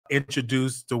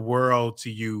introduce the world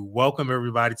to you. Welcome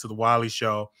everybody to the Wiley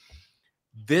Show.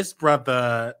 This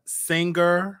brother,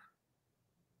 singer,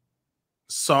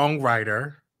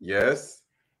 songwriter. Yes.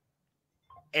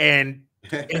 And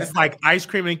it's like ice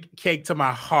cream and cake to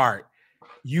my heart.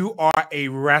 You are a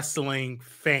wrestling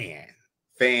fan.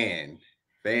 Fan.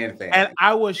 And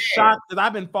I was shocked because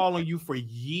I've been following you for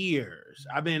years.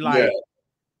 I've been like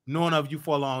knowing of you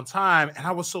for a long time. And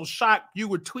I was so shocked you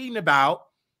were tweeting about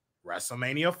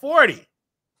WrestleMania 40.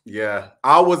 Yeah.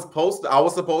 I was supposed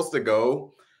to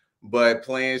go, but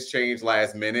plans changed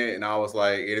last minute. And I was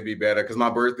like, it'd be better because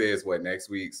my birthday is next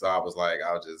week. So I was like,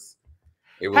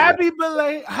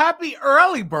 happy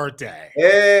early birthday.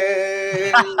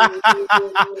 Hey.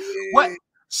 What?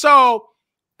 So,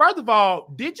 first of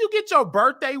all, did you get your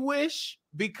birthday wish?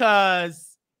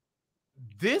 Because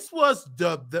this was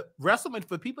the WrestleMania.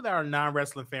 For people that are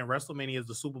non-wrestling fan, WrestleMania is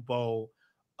the Super Bowl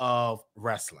of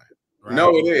wrestling. Right?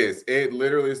 No, it is. It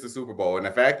literally is the Super Bowl. And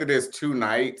the fact that it's 2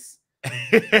 nights,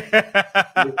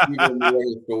 it's even more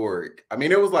historic. I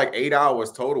mean, it was like 8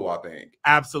 hours total, I think.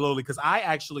 Absolutely, because I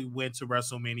actually went to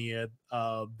WrestleMania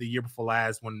the year before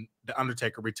last when The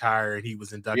Undertaker retired. He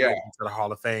was inducted into the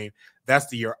Hall of Fame. That's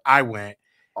the year I went.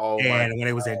 Oh, and when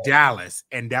it was in Dallas,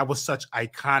 and that was such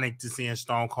iconic to seeing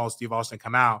Stone Cold Steve Austin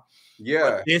come out.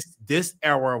 Yeah, but this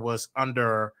era was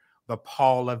under the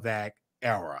Paul Levesque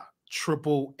era,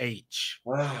 Triple H.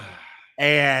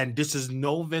 And this is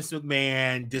no Vince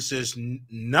McMahon. This is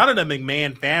none of the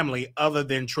McMahon family other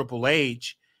than Triple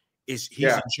H. He's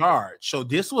in charge. So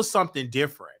this was something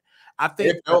different. I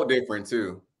think it felt different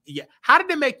too. Yeah. How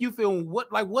did it make you feel?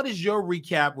 What is your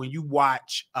recap when you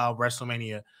watch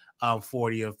WrestleMania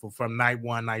 40 from night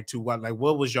 1, night 2?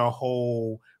 What was your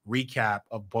whole recap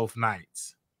of both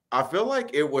nights? I feel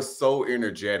like it was so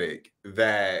energetic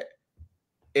that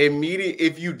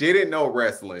if you didn't know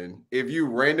wrestling, if you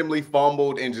randomly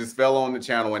fumbled and just fell on the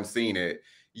channel and seen it,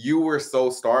 you were so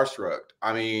starstruck.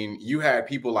 I mean, you had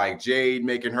people like Jade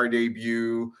making her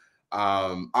debut.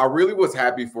 I really was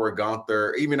happy for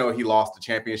Gunther, even though he lost the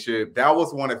championship. That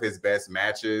was one of his best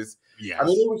matches. Yes. I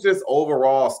mean, it was just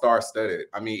overall star-studded.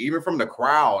 I mean, even from the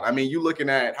crowd. I mean, you looking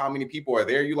at how many people are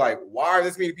there, you like, why are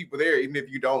this many people there? Even if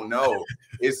you don't know,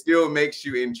 it still makes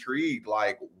you intrigued.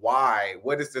 Like, why?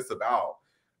 What is this about?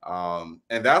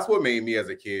 And that's what made me as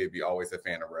a kid be always a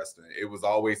fan of wrestling. It was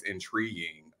always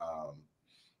intriguing.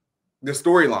 The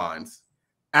storylines.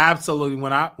 Absolutely.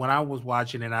 When I was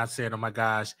watching it, I said, "Oh my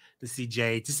gosh, to see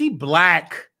Jay, to see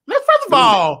Black." First of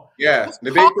all,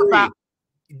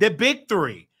 the big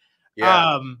three.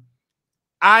 Yeah.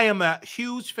 I am a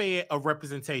huge fan of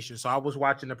representation. So I was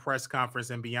watching the press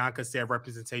conference and Bianca said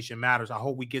representation matters. I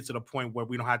hope we get to the point where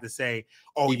we don't have to say,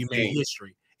 "Oh, you made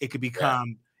history." It could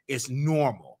become it's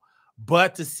normal.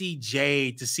 But to see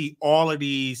Jay, to see all of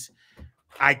these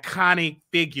iconic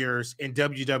figures in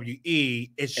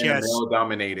WWE, it's just male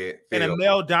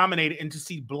dominated, and to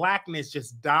see Blackness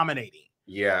just dominating.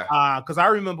 Yeah. Because I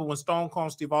remember when Stone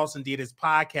Cold Steve Austin did his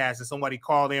podcast and somebody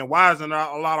called in, why isn't there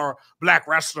a lot of black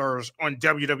wrestlers on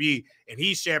WWE? And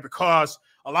he said, because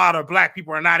a lot of black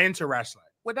people are not into wrestling.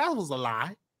 Well, that was a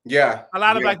lie. Yeah. A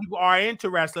lot of black people are into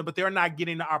wrestling, but they're not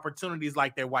getting the opportunities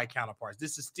like their white counterparts.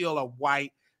 This is still a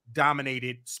white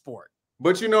dominated sport.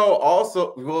 But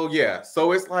also,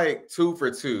 so it's like 2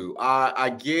 for 2.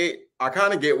 I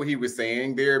kind of get what he was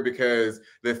saying there because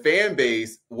the fan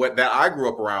base, that I grew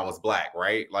up around was black,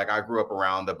 right? Like I grew up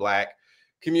around the black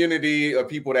community of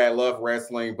people that love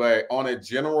wrestling, but on a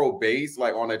general base,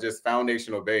 like on a just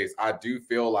foundational base, I do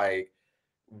feel like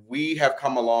we have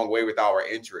come a long way with our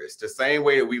interests. The same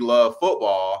way that we love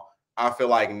football, I feel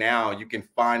like now you can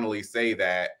finally say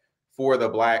that for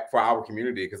our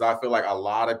community, because I feel like a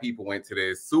lot of people went to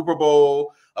this Super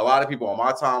Bowl. A lot of people on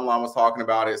my timeline was talking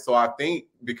about it. So I think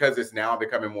because it's now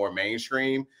becoming more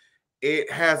mainstream,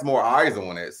 it has more eyes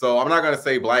on it. So I'm not going to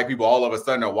say black people all of a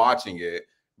sudden are watching it,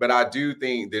 but I do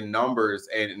think the numbers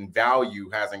and value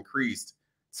has increased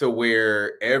to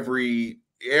where every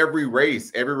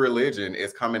race, every religion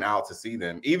is coming out to see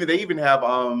them. They even have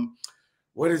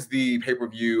what is the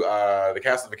pay-per-view? The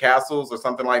Castle of the Castles or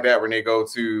something like that, when they go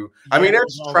to, I mean, they're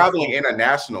traveling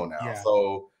international now. Yeah.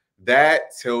 So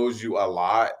that tells you a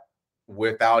lot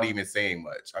without even saying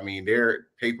much. I mean, their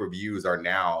pay-per-views are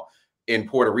now in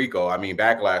Puerto Rico. I mean,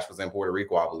 Backlash was in Puerto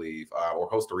Rico, I believe, or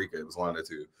Costa Rica. It was one of the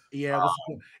two. Yeah.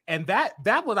 And that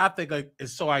what I think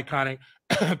is so iconic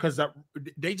because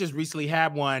they just recently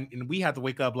had one and we had to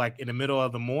wake up like in the middle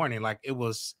of the morning. Like it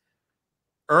was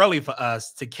early for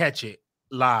us to catch it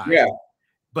live. Yeah.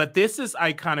 But this is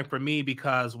iconic for me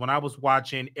because when I was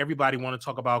watching, everybody want to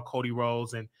talk about Cody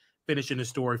Rhodes and finishing the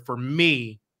story. For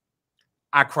me,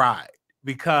 I cried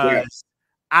because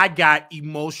I got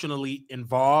emotionally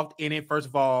involved in it. First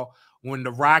of all, when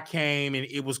The Rock came and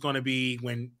it was going to be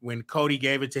when Cody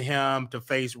gave it to him to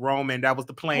face Roman, that was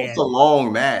the plan. It's a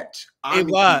long match.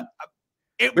 But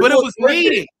it was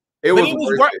needed. It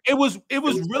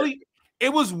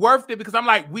was worth it because I'm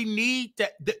like, we need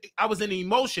that. I was in the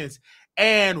emotions,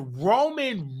 and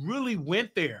Roman really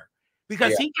went there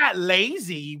because he got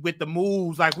lazy with the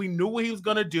moves. Like, we knew what he was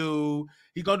gonna do.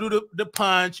 He's gonna do the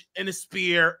punch and the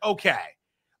spear. Okay,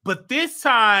 but this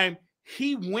time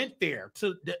he went there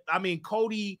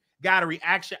Cody got a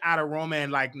reaction out of Roman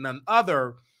like none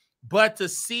other. But to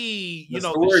see, the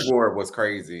storyboard was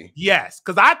crazy. Yes,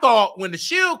 because I thought when the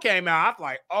Shield came out, I was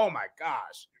like, oh my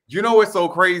gosh. You know what's so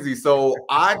crazy? So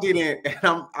I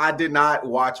did not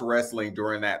watch wrestling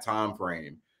during that time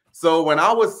frame. So when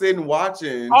I was sitting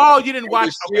watching, you didn't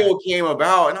watch. The Shield came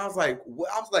about, and I was like,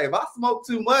 if I smoke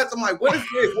too much, I'm like, what is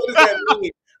this? What does that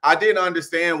mean? I didn't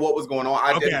understand what was going on.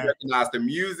 I didn't recognize the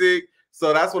music.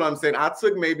 So that's what I'm saying. I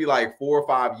took maybe like 4 or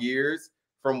 5 years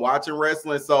from watching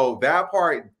wrestling, so that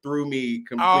part threw me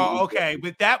completely. Oh, okay,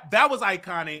 but that was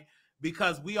iconic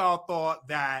because we all thought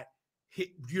that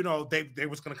they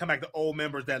was going to come back. The old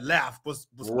members that left was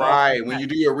right. When you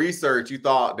do your research, you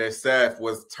thought that Seth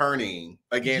was turning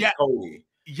against Cody.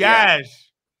 Yes,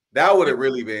 that would have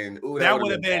really been. That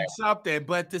would have been something.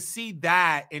 But to see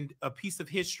that in a piece of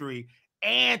history,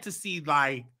 and to see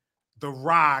like The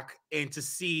Rock, and to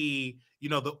see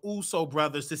the Uso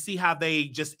brothers, to see how they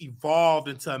just evolved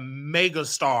into mega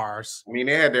stars. I mean,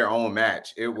 they had their own match.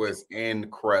 It was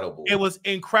incredible. It was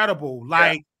incredible.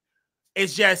 Like,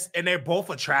 it's just, and they're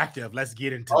both attractive. Let's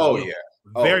get into it.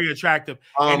 Very attractive.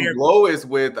 And Lo is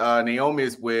with Naomi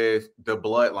is with the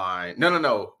Bloodline.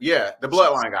 No. Yeah, the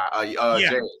Bloodline guy.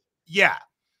 Jay. Yeah.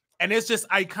 And it's just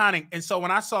iconic. And so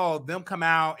when I saw them come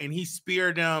out and he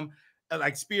speared them,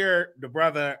 speared the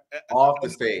brother off the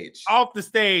stage. I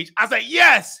was like,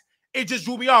 yes, it just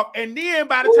drew me off. And then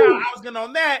by the time I was getting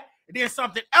on that, then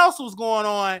something else was going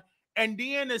on. And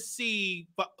then to see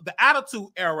the Attitude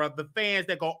Era, the fans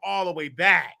that go all the way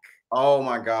back. Oh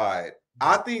my God.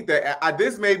 I think that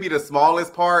this may be the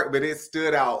smallest part, but it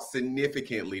stood out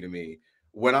significantly to me.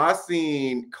 When I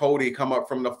seen Cody come up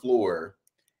from the floor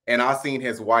and I seen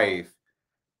his wife,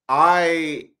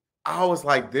 I was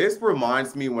like, this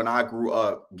reminds me when I grew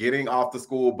up, getting off the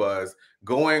school bus,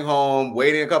 going home,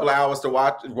 waiting a couple of hours to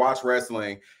watch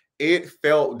wrestling. It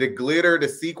felt the glitter, the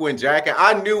sequin jacket.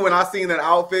 I knew when I seen that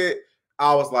outfit,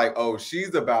 I was like, oh,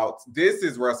 this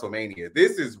is WrestleMania.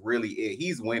 This is really it.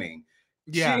 He's winning.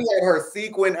 Yeah. She had her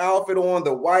sequin outfit on,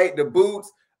 the white, the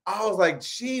boots. I was like,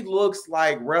 she looks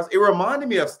like It reminded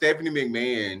me of Stephanie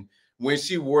McMahon when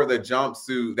she wore the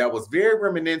jumpsuit that was very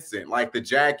reminiscent, like the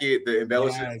jacket, the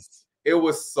embellishment. Yes. It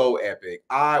was so epic.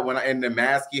 And the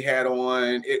mask he had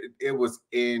on, it was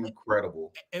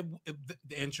incredible. The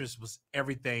interest was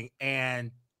everything. And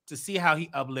to see how he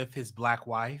uplift his black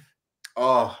wife.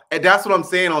 Oh, and that's what I'm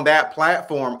saying on that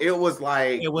platform. It was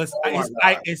like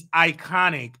it's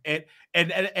iconic.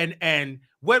 And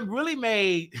what really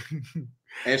made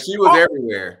and she was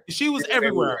everywhere. She was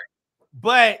everywhere.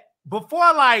 But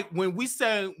before, like when we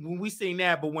seen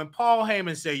that, but when Paul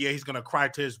Heyman said, yeah, he's gonna cry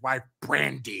to his wife,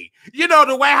 Brandy,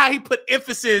 the way how he put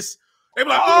emphasis, they were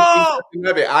like,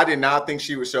 I did not think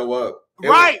she would show up.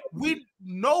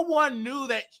 No one knew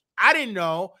that. I didn't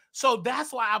know. So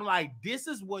that's why I'm like, this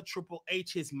is what Triple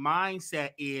H's mindset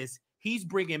is. He's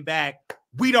bringing back,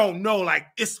 we don't know, like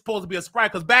it's supposed to be a surprise.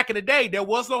 Because back in the day, there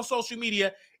was no social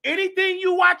media. Anything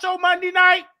you watch on Monday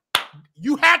night,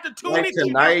 you had to tune in.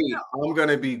 Tonight, I'm going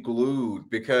to be glued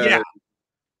because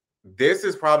this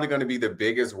is probably going to be the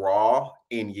biggest Raw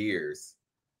in years.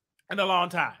 In a long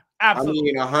time.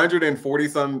 Absolutely. I mean,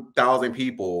 140-some thousand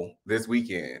people this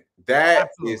weekend. That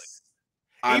is...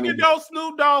 Even though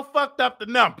Snoop Dogg fucked up the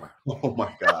number. Oh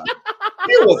my God.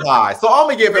 He was high. So I'm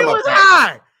gonna give him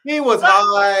high. He was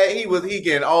high. He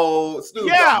getting old. Snoop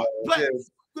Dogg. But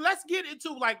let's get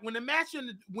into like when the match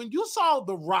when you saw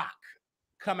The Rock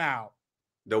come out.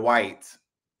 The white.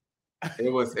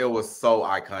 It was so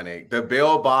iconic. The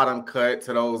bell bottom cut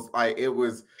to those, like it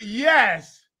was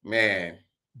man.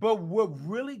 But what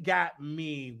really got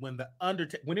me when the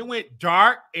Undertaker, when it went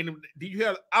dark and did you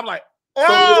hear, I'm like, so it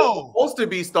was supposed to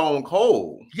be Stone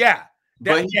Cold. Yeah.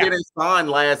 But he didn't sign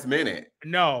last minute.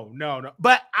 No.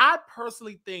 But I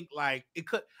personally think like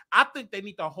I think they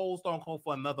need to hold Stone Cold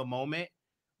for another moment.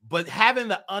 But having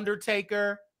the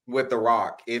Undertaker with The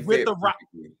Rock,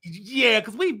 yeah,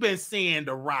 because we've been seeing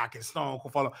The Rock and Stone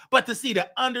Cold follow. But to see the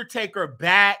Undertaker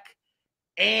back,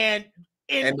 and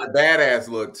And the badass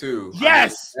look too.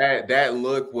 Yes. I mean, that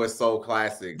look was so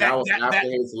classic. That was after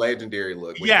his legendary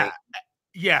look. Yeah.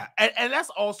 Yeah. And let's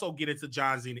also get into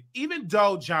John Cena. Even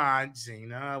though John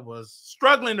Cena was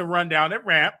struggling to run down that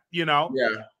ramp, you know.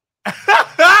 Yeah.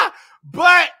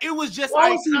 But it was just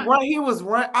like he was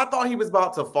run. I thought he was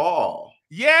about to fall.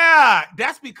 Yeah,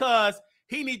 that's because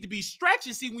he needs to be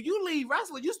stretching. See, when you leave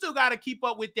wrestling, you still got to keep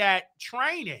up with that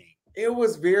training. It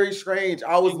was very strange.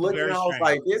 I was looking, I was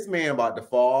like, this man about to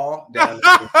fall down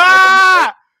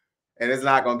and it's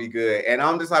not going to be good. And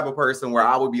I'm the type of person where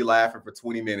I would be laughing for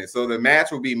 20 minutes. So the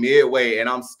match would be midway and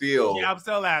I'm still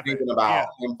laughing. Thinking about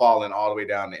him falling all the way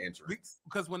down the entrance.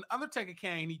 Because when Undertaker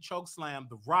came, he choke slammed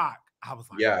The Rock. I was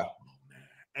like, yeah. Oh, man.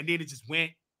 And then it just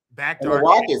went back to The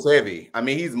Rock is heavy. I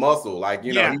mean, he's muscle. Like,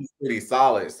 you know, he's pretty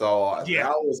solid. So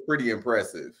that was pretty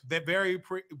impressive. They're very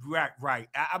right.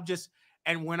 I'm just,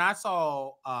 and when I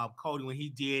saw Cody, when he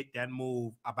did that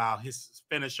move about his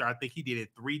finisher, I think he did it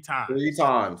 3 times. 3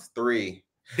 times. 3.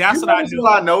 That's what I knew.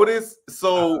 What I noticed.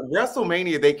 So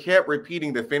WrestleMania, they kept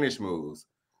repeating the finish moves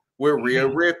with Rhea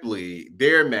Ripley,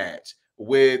 their match.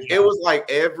 It was like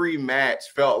every match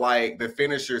felt like the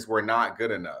finishers were not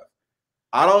good enough.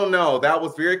 I don't know. That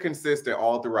was very consistent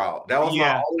all throughout. That was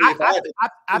my only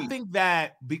I think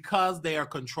that because they are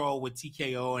controlled with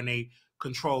TKO and they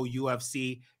control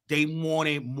UFC, they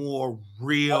wanted more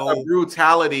real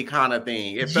brutality kind of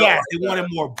thing. They wanted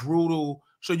more brutal.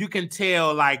 So you can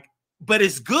tell, like, but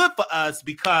it's good for us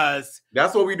because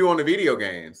that's what we do on the video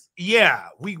games. Yeah,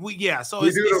 so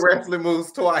we do the wrestling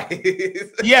moves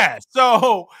twice. Yeah.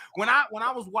 So when I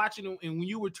was watching and when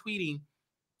you were tweeting,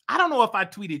 I don't know if I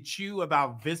tweeted you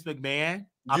about Vince McMahon.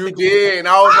 You did. And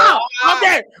I was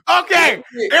like, okay.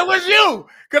 It was you.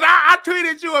 Because I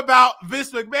tweeted you about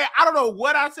Vince McMahon. I don't know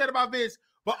what I said about Vince,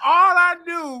 but all I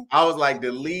knew. I was like,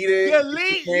 delete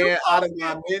you out of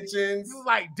my mentions. You was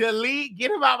like, delete,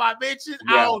 get him out of my mentions.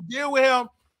 I don't deal with him.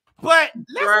 But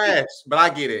but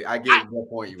I get it. I get what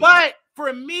point you were. But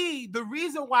for me, the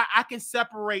reason why I can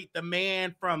separate the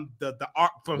man from the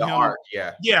art from the him. Art,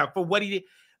 for what he did.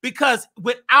 Because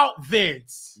without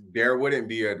Vince, there wouldn't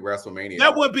be a WrestleMania.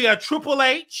 There would be a Triple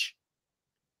H,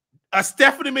 a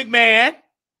Stephanie McMahon.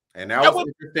 And that was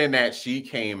interesting that she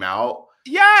came out.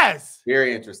 Yes.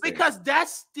 Very interesting. Because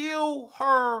that's still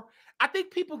her. I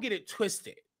think people get it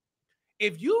twisted.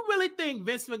 If you really think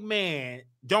Vince McMahon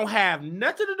don't have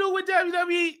nothing to do with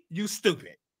WWE, you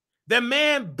stupid. The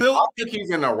man built. I think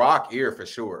he's in the Rock ear for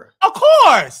sure. Of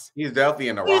course. He's definitely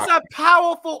in the Rock. He's a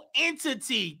powerful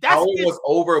entity. How he was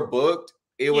overbooked.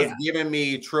 It was giving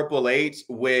me Triple H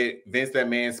with Vince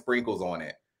McMahon sprinkles on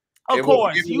it. Of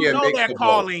course. You know they're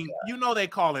calling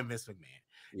Vince McMahon.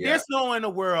 Yeah. There's no one in the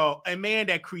world, a man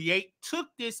that took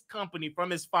this company from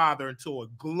his father into a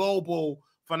global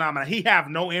phenomenon. He have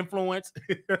no influence.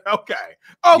 Okay.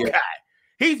 Yeah.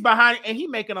 He's behind it and he's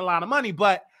making a lot of money,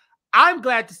 but I'm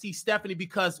glad to see Stephanie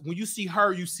because when you see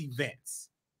her, you see Vince.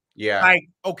 Yeah. Like,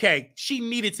 okay, she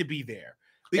needed to be there.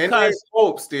 Because and there's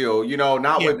hope still, you know,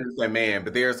 not with Vince McMahon,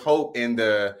 but there's hope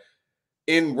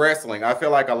in wrestling. I feel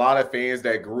like a lot of fans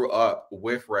that grew up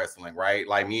with wrestling, right?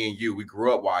 Like me and you, we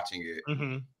grew up watching it.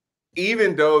 Mm-hmm.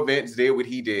 Even though Vince did what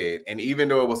he did, and even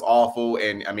though it was awful,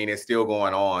 and I mean, it's still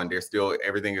going on, there's still,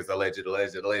 everything is alleged.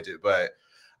 But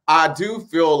I do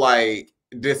feel like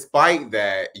despite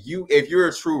that, if you're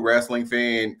a true wrestling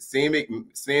fan, seeing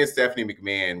Stephanie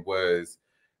McMahon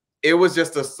it was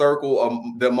just a circle of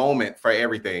the moment for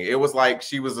everything. It was like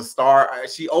she was a star.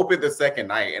 She opened the second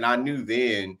night, and I knew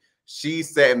then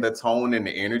she's setting the tone and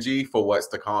the energy for what's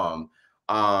to come.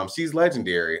 She's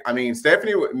legendary. I mean,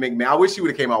 Stephanie McMahon, I wish she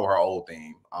would have came out with her old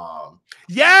theme.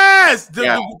 Yes,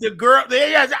 the girl.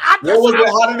 Yes, what was it?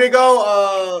 How did it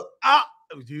go?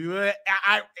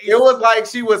 It was like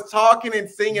she was talking and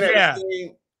singing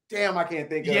everything. Damn, I can't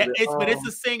think of it. But it's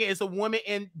a singer. It's a woman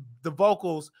in the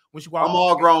vocals when she walks. I'm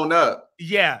all grown up.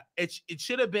 Yeah, it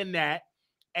should have been that,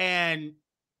 and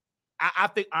I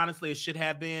think honestly it should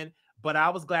have been. But I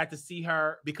was glad to see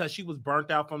her because she was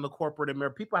burnt out from the corporate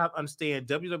America. People have to understand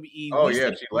WWE. Oh yeah,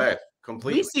 she left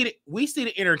completely. We see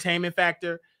the entertainment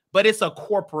factor, but it's a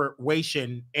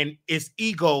corporation and it's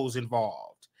egos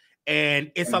involved,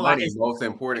 and it's a lot. Most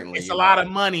importantly, it's a lot of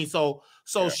money. So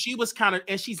she was kind of,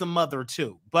 and she's a mother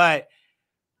too. But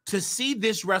to see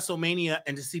this WrestleMania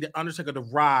and to see the Undertaker, The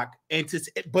Rock,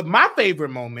 but my favorite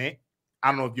moment, I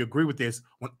don't know if you agree with this,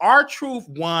 when R-Truth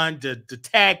won the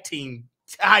tag team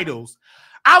titles,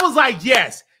 I was like,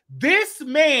 yes, this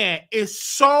man is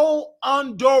so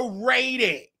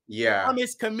underrated. Yeah. From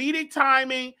his comedic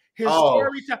timing, his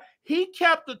story time. He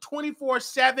kept the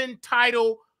 24/7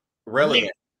 title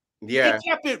relevant. Yeah. He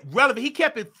kept it relevant. He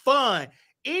kept it fun.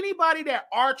 Anybody that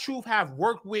R-Truth have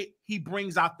worked with, he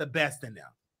brings out the best in them.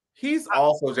 He's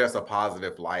also just a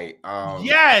positive light.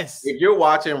 Yes. If you're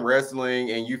watching wrestling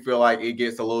and you feel like it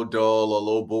gets a little dull, a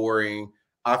little boring,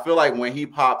 I feel like when he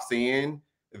pops in,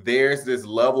 there's this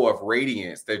level of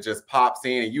radiance that just pops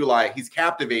in, and you like, he's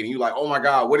captivating. You like, oh my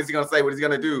God, what is he gonna say? What is he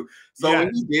gonna do? So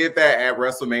when he did that at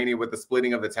WrestleMania with the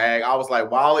splitting of the tag, I was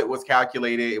like, while it was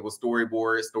calculated, it was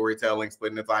storyboard, storytelling,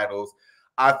 splitting the titles.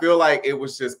 I feel like it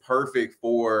was just perfect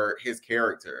for his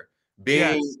character.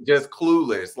 Being just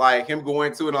clueless, like him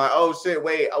going to and like, oh shit,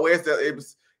 wait, where's the?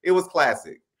 It was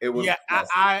classic. It was. Yeah,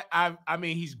 classic. I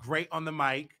mean, he's great on the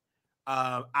mic.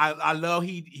 I love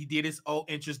he did his own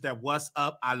interest that what's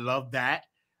up. I love that.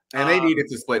 And they needed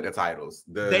to split the titles.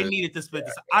 They needed to split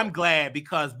this. I'm glad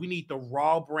because we need the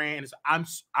Raw brand.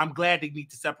 I'm glad they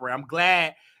need to separate. I'm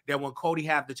glad that when Cody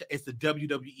have it's the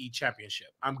WWE Championship.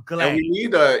 I'm glad. And we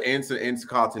need a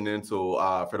intercontinental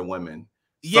for the women.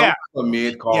 A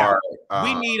mid card.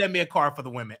 We need a mid card for the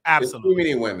women. Absolutely. Too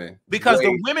many women. Because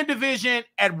the women division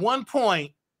at one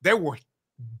point they were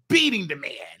beating the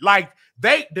man. Like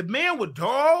the men were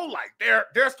dull. Like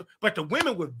but the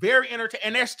women were very entertaining,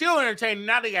 and they're still entertaining.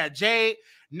 Now they got Jade.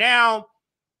 Now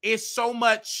it's so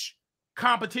much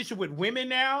competition with women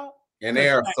now. And they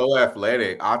are so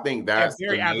athletic. I think that's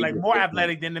very athletic, more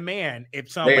athletic than the man.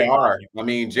 If some they are. I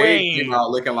mean, Jade came out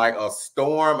looking like a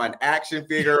storm, an action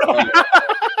figure.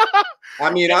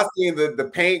 I mean, I seen the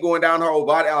paint going down her whole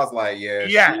body. I was like,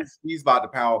 he's about to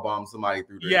powerbomb somebody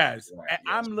through there. Yes.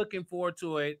 I'm looking forward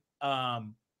to it.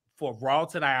 For Raw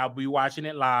tonight, I'll be watching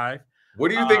it live. What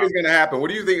do you think is going to happen? What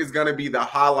do you think is going to be the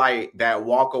highlight, that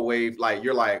walk away? Like,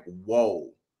 you're like,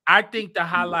 whoa. I think the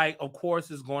highlight, of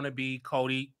course, is going to be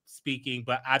Cody speaking,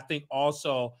 but I think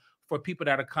also for people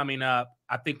that are coming up,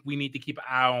 I think we need to keep an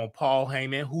eye on Paul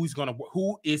Heyman. Who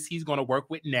is he's going to work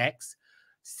with next?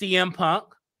 CM Punk,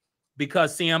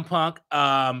 because CM Punk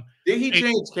did he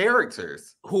change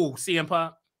characters? Who? CM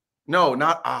Punk? No,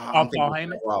 not Paul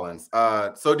Heyman. Rollins.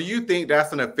 So do you think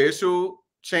that's an official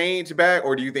change back,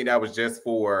 or do you think that was just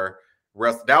for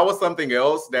rest? That was something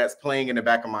else that's playing in the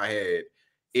back of my head.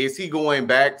 Is he going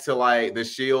back to like the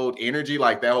Shield energy,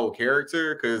 like that whole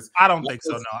character? Because I don't think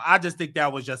so. No, I just think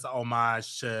that was just an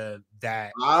homage to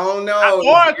that. I don't know,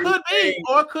 or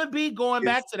it could be going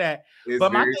back to that.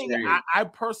 But my thing, I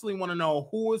personally want to know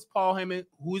who is Paul Heyman,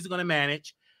 who is going to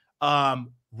manage.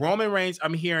 Roman Reigns,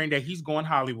 I'm hearing that he's going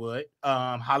Hollywood.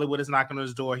 Hollywood is knocking on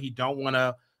his door. He don't want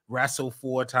to wrestle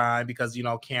full time because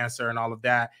cancer and all of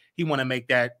that. He want to make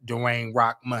that Dwayne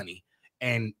Rock money,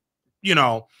 and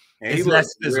and he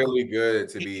looks really good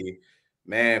to be,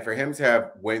 man, for him to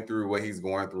have went through what he's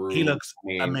going through. He looks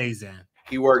amazing.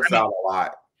 He works out a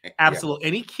lot. Absolutely. Yeah.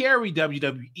 And he carried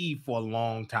WWE for a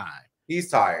long time.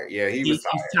 He's tired. Yeah, he's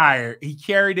tired. He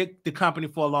carried the company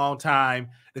for a long time.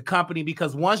 The company,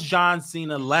 because once John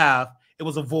Cena left, it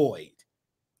was a void.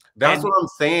 That's what I'm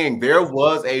saying. There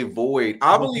was a void.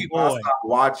 I believe I stopped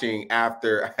watching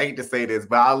after. I hate to say this,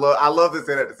 but I love to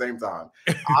say it at the same time.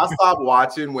 I stopped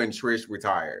watching when Trish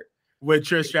retired. With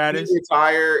Trish Stratus? She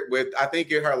retired with, I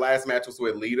think her last match was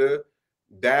with Lita.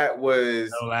 That was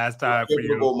the last time a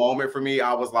pivotal moment for me.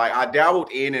 I was like, I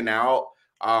dabbled in and out.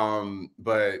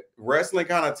 But wrestling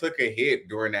kind of took a hit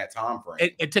during that time frame.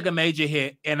 It took a major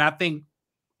hit, and I think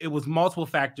it was multiple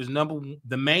factors.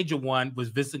 The major one was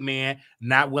Vince McMahon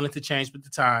not willing to change with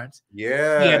the times.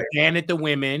 Yeah, he abandoned the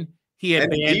women. He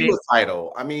abandoned the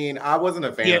title. I mean, I wasn't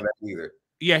a fan of that either.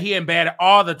 Yeah, he abandoned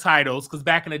all the titles because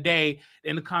back in the day, the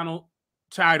Intercontinental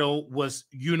title was,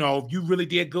 if you really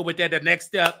did good with that, the next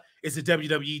step is the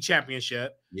WWE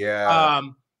Championship. Yeah.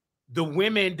 The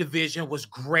women division was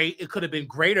great. It could have been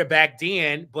greater back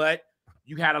then, but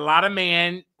you had a lot of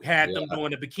men had them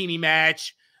doing a bikini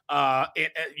match,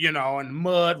 in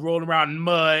mud, rolling around in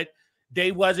mud.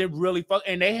 They wasn't really fun,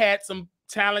 and they had some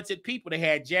talented people. They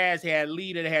had Jazz, they had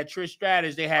Lita, they had Trish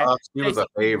Stratus, they had. She was a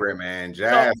favorite, man.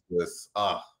 Jazz was.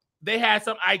 They had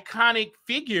some iconic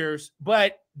figures,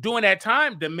 but during that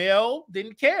time, the male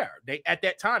didn't care. At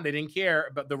that time they didn't care,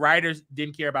 but the writers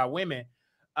didn't care about women.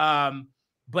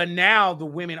 But now the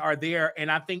women are there, and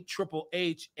I think Triple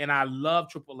H, and I love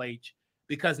Triple H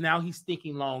because now he's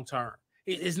thinking long term.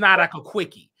 It's not like a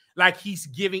quickie. Like he's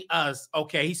giving us,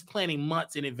 he's planning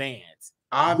months in advance.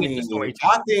 I mean,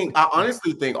 I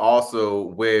honestly think also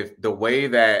with the way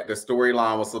that the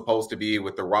storyline was supposed to be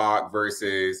with The Rock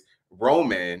versus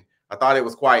Roman, I thought it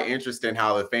was quite interesting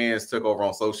how the fans took over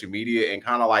on social media and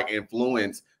kind of like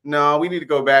influenced. No, we need to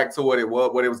go back to what it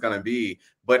was going to be,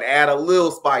 but add a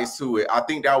little spice to it. I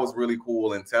think that was really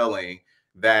cool and telling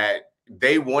that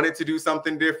they wanted to do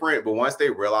something different, but once they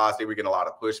realized they were getting a lot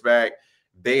of pushback,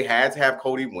 they had to have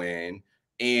Cody win,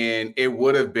 and it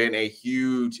would have been a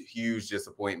huge, huge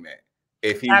disappointment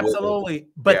if he absolutely.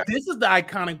 But this is the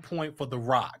iconic point for The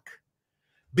Rock,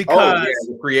 because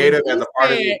the creative as a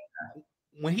part of it.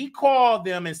 When he called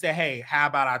them and said, "Hey, how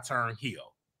about I turn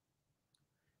heel?"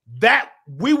 That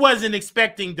we wasn't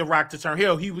expecting The Rock to turn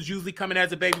heel. He was usually coming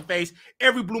as a babyface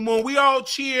every blue moon. We all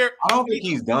cheer. I don't think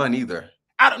he's done either.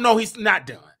 I don't know. He's not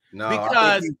done. No, because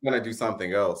I think he's gonna do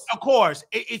something else. Of course,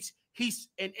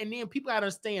 and then people gotta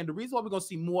understand the reason why we're gonna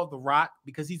see more of The Rock,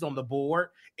 because he's on the board,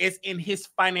 is in his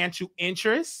financial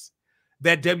interests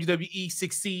that WWE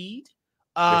succeed.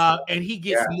 And he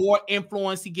gets more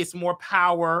influence, he gets more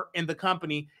power in the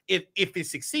company if it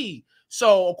succeeds.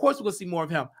 So of course we're gonna see more of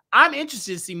him. I'm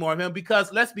interested to see more of him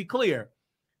because let's be clear,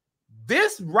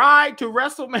 this ride to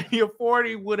WrestleMania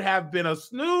 40 would have been a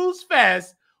snooze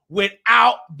fest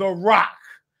without The Rock.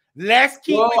 Let's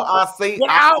keep it.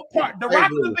 The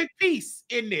Rock is a big piece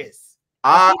in this.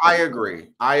 I agree.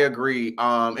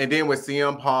 And then with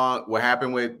CM Punk, what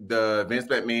happened with the Vince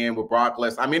McMahon with Brock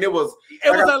Lesnar? I mean, it was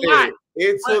a lot.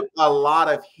 It took a lot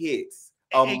of hits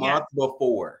a month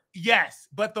before. Yes,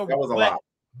 but that was a lot.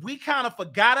 We kind of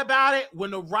forgot about it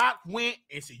when The Rock went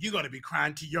and said, "You're gonna be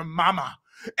crying to your mama."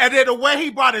 And then the way he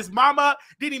brought his mama,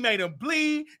 then he made him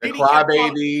bleed. The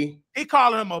crybaby. He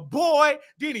called him a boy.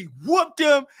 Then he whooped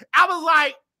him. I was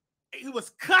like, he was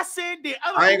cussing.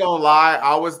 I ain't gonna lie.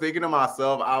 I was thinking to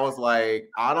myself, I was like,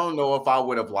 I don't know if I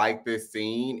would have liked this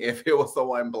scene if it was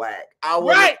someone black.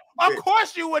 Right. Of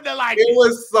course you wouldn't have liked it. It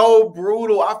was so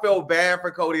brutal. I felt bad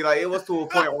for Cody. Like, it was to a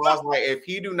point where I was like, if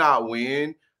he do not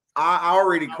win, I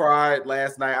already cried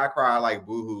last night. I cried like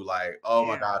boohoo, like, oh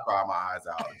my God, I cried my eyes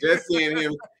out. Just seeing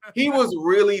him, he was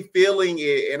really feeling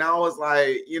it. And I was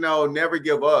like, never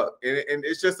give up. And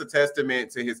it's just a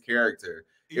testament to his character.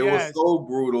 It was so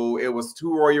brutal. It was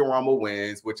 2 Royal Rumble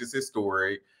wins, which is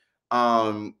historic.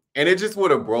 And it just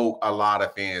would have broke a lot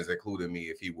of fans, including me,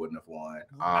 if he wouldn't have won.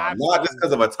 Not just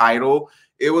because of a title.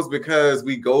 It was because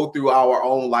we go through our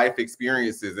own life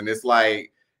experiences. And it's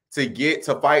like,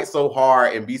 to fight so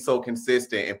hard and be so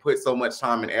consistent and put so much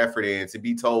time and effort in, to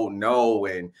be told no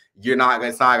and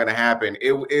it's not going to happen.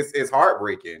 It's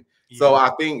heartbreaking. Yeah. So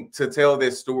I think to tell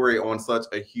this story on such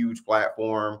a huge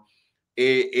platform,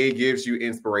 it gives you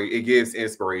inspiration. It gives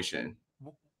inspiration.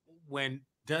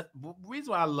 The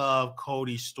reason why I love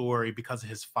Cody's story because of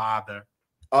his father.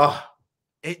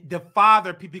 The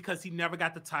father, because he never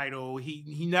got the title,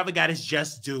 he never got his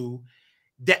just due.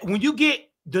 That when you get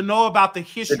to know about the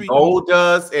history, the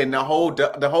Goldust and the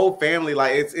whole family,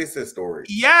 like it's his story.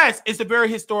 Yes, it's a very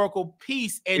historical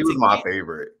piece. And he was my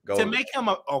favorite. Goldust. To make him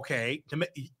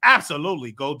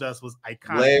absolutely, Goldust was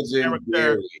iconic.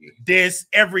 Legendary. This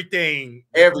everything,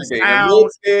 the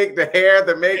lipstick, the hair,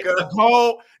 the makeup,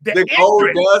 the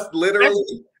Goldust.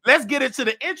 Literally, let's get into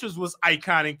the entrance was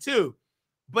iconic too.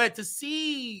 But to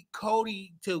see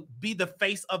Cody to be the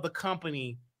face of the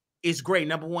company is great.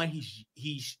 Number one,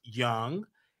 he's young.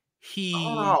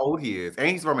 How old he is, and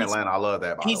he's from Atlanta. I love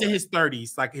that. He's in his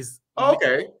 30s, like his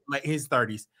his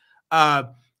 30s.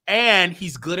 And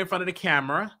he's good in front of the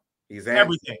camera. He's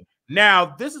everything.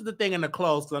 Now, this is the thing in the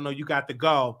close. So I know you got to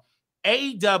go.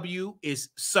 AEW is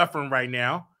suffering right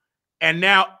now, and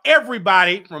now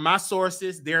everybody from my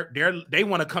sources, they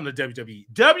want to come to WWE.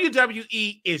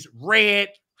 WWE is red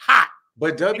hot.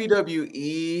 But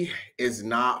WWE is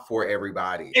not for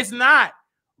everybody. It's not.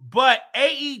 But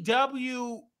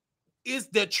AEW is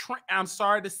I'm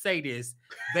sorry to say this.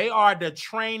 They are the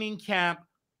training camp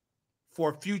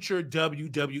for future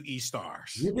WWE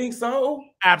stars. You think so?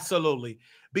 Absolutely.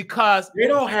 Because they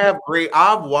don't have great.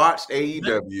 I've watched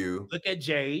AEW. Look at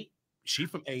Jade. She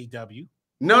from AEW.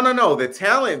 No. The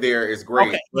talent there is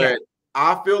great. But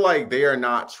I feel like they are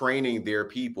not training their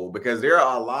people because there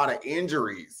are a lot of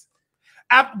injuries.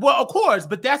 Well, of course,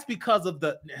 but that's because of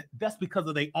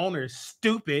the owner is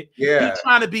stupid. Yeah, he's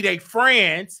trying to be their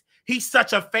friends. He's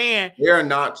such a fan. They're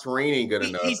not training good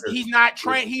enough. He's not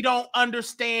trained. He don't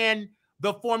understand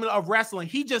the formula of wrestling.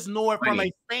 He just know it from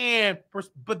a fan.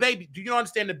 But baby, do you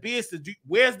understand the business?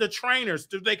 Where's the trainers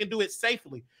so they can do it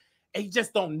safely? And he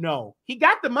just don't know. He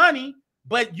got the money,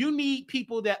 but you need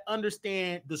people that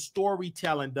understand the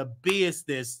storytelling, the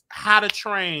business, how to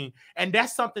train. And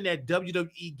that's something that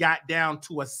WWE got down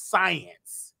to a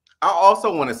science. I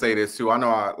also want to say this too. I know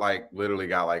I literally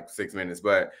got 6 minutes,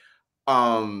 but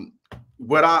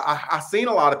what I seen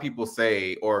a lot of people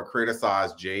say or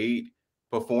criticize Jade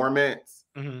performance.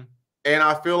 Mm-hmm. And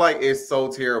I feel like it's so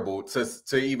terrible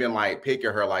to even pick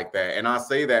at her like that. And I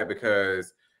say that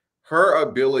because her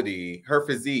ability, her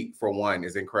physique for one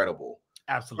is incredible.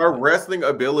 Absolutely. Her wrestling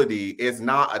ability is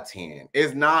not a 10.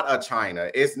 It's not a China.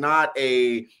 It's not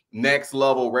a next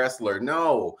level wrestler.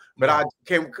 No. But I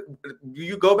can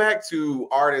you go back to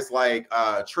artists like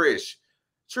Trish.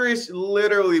 Trish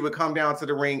literally would come down to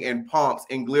the ring in pumps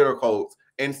and glitter coats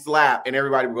and slap, and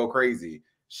everybody would go crazy.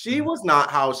 She was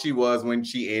not how she was when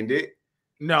she ended.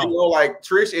 No. You know, like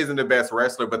Trish isn't the best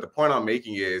wrestler, but the point I'm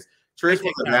making is Trish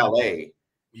was a ballet.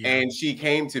 Yeah. And she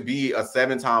came to be a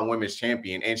 7-time women's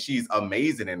champion, and she's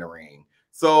amazing in the ring.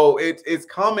 So it's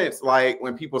comments like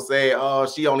when people say, "Oh,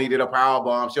 she only did a power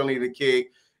bomb, she only did a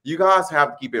kick." You guys have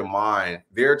to keep in mind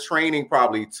they're training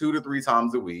probably 2 to 3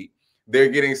 times a week. They're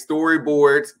getting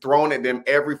storyboards thrown at them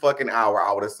every fucking hour,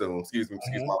 I would assume. Excuse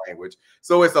my language.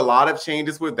 So it's a lot of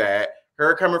changes with that.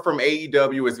 Her coming from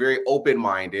AEW is very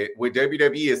open-minded. With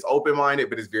WWE, it's open-minded,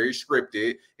 but it's very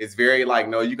scripted. It's very like,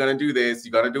 no, you're going to do this.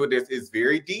 You're going to do this. It's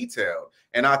very detailed.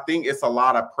 And I think it's a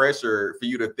lot of pressure for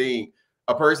you to think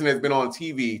a person that's been on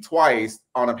TV twice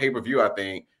on a pay-per-view, I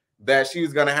think, that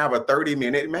she's going to have a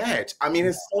 30-minute match. I mean,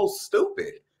 it's so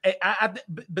stupid.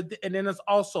 But then it's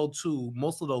also, too,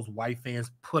 most of those white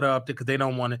fans put up because they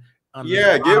don't want to.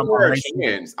 Give her a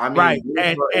chance. I mean, right.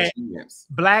 And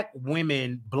black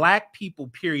women, black people,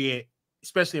 period,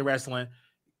 especially in wrestling,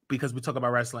 because we talk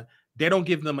about wrestling, they don't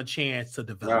give them a chance to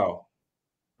develop. No.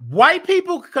 White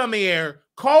people come here.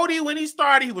 Cody, when he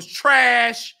started, he was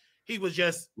trash. He was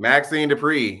just Maxine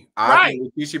Dupree. I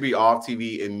think he should be off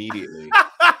TV immediately.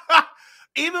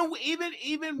 Even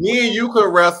me and you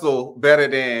could wrestle better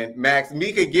than Max.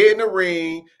 Me could get in the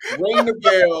ring, ring the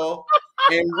bell.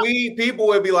 And people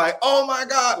would be like, "Oh my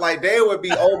God!" Like they would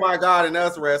be, "Oh my God!" and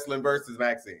us wrestling versus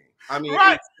Maxine. I mean,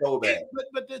 it's so bad.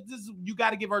 But this you got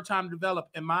to give her time to develop.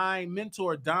 And my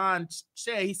mentor Don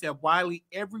said, he said, "Wiley,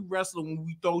 every wrestler when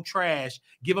we throw trash,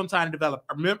 give him time to develop."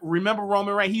 Remember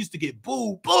Roman Reigns? He used to get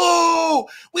boo.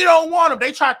 We don't want him.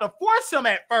 They tried to force him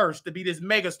at first to be this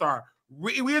megastar.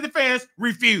 We the fans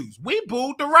refused. We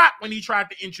booed The Rock when he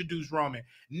tried to introduce Roman.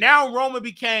 Now Roman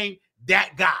became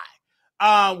that guy.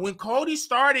 When Cody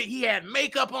started, he had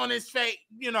makeup on his face.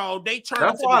 You know, they turned.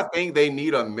 That's why I think they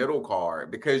need a middle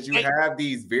card, because you have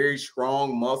these very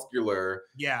strong, muscular,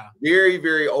 very,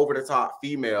 very over the top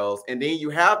females, and then you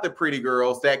have the pretty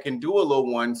girls that can do a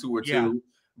little 1, 2, or 2,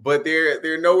 but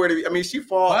they're nowhere to be. I mean, she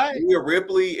fought Rhea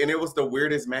Ripley, and it was the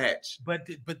weirdest match. But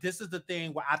this is the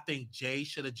thing where I think Jay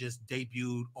should have just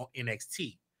debuted on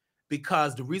NXT,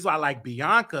 because the reason why I like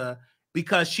Bianca,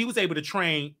 because she was able to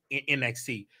train in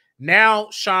NXT. Now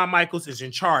Shawn Michaels is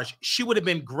in charge. She would have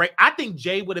been great. I think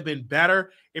Jade would have been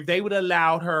better if they would have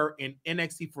allowed her in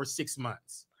NXT for 6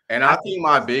 months. And I think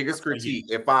my biggest critique,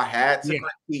 if I had to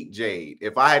critique Jade,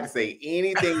 if I had to say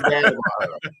anything bad about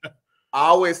her, I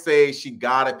always say she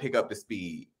got to pick up the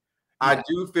speed. I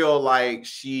do feel like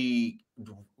she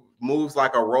moves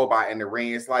like a robot in the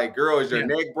ring. It's like, girl, is your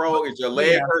neck broke? Is your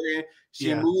leg hurting?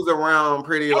 She moves around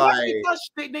pretty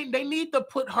they need to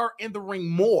put her in the ring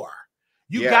more.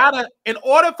 You gotta, in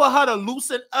order for her to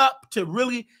loosen up to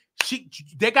really,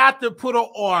 they got to put her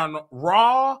on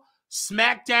Raw,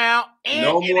 SmackDown,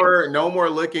 and no more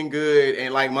looking good.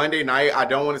 And like Monday night, I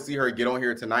don't want to see her get on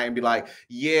here tonight and be like,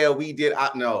 "Yeah, we did."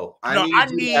 I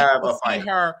need to have a fight. See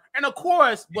her. And of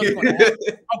course, what's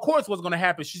going to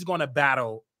happen? She's going to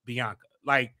battle Bianca.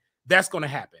 Like that's going to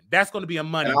happen. That's going to be a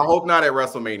money. And I hope not at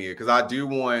WrestleMania, because I do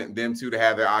want them two to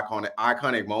have their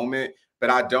iconic moment. But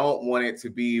I don't want it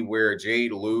to be where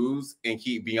Jade lose and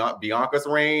keep Bianca's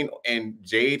reign, and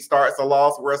Jade starts a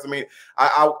loss at WrestleMania.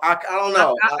 I don't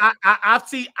know.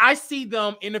 I see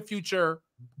them in the future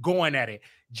going at it,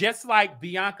 just like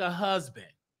Bianca's husband.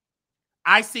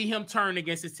 I see him turn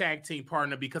against his tag team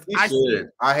partner because I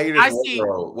hate his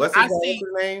wardrobe. What's his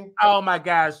name? Oh my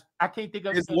gosh, I can't think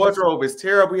of his wardrobe. Is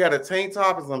terrible. He had a tank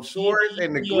top and some shorts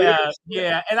and the glitter.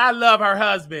 Yeah, and I love her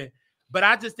husband, but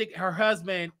I just think her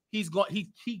husband.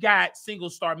 He got single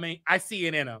star main. I see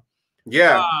it in him.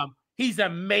 Yeah. He's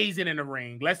amazing in the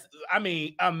ring.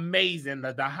 Amazing.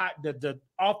 The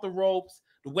off the ropes,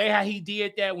 the way how he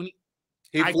did that when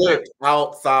he flipped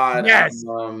outside. Yes.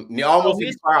 Almost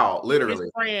his crowd, literally.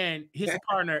 His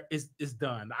partner is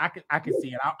done. I can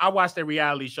see it. I watched the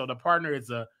reality show. The partner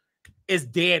is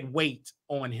dead weight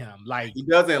on him. Like he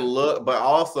doesn't look, but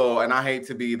also, and I hate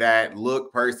to be that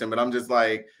look person, but I'm just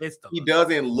like, he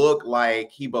doesn't look like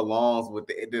he belongs with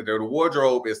the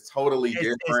wardrobe is totally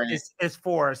different. It's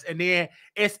forced. And then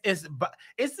it's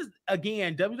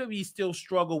again, WWE still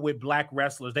struggle with black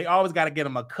wrestlers. They always got to get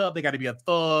them a cup. They got to be a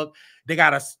thug. They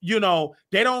got to,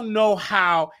 they don't know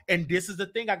how. And this is the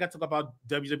thing I got to talk about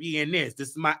WWE in this. This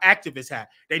is my activist hat.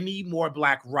 They need more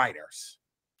black writers.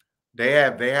 They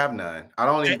have none. I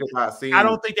don't even think I've seen. I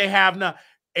don't think they have none.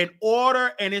 In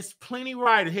order, and it's plenty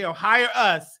writers. He'll hire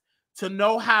us to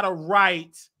know how to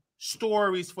write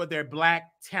stories for their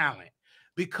black talent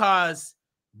because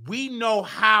we know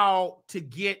how to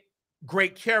get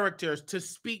great characters to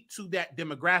speak to that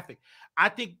demographic. I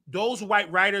think those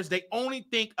white writers, they only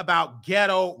think about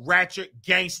ghetto, ratchet,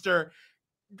 gangster.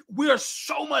 We are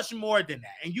so much more than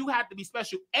that. And you have to be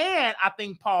special. And I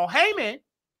think Paul Heyman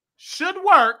should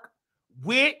work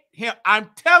with him. I'm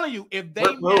telling you, if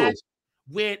they match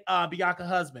with Bianca's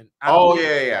husband, Paul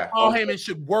Heyman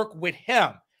should work with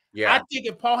him. Yeah, I think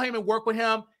if Paul Heyman work with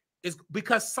him, is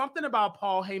because something about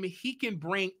Paul Heyman, he can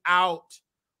bring out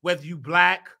whether you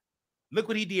black. Look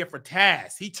what he did for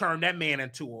Taz. He turned that man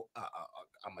into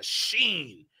a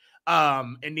machine.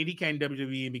 And then he came to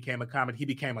WWE and became a comic. He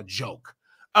became a joke.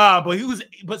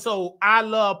 But so I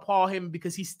love Paul Heyman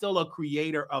because he's still a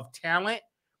creator of talent.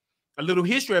 A little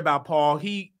history about Paul.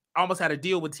 He almost had a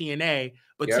deal with TNA,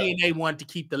 but TNA wanted to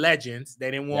keep the legends.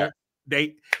 They didn't want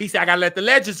he said, I gotta let the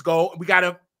legends go. We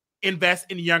gotta invest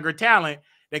in younger talent.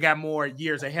 They got more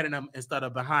years ahead of them instead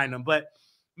of behind them. But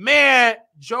man,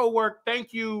 Joe Work,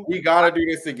 thank you. We gotta do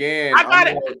this again. I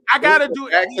gotta do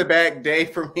it back-to-back day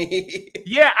for me.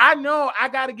 Yeah, I know. I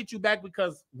gotta get you back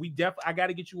because I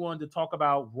gotta get you on to talk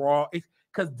about Raw.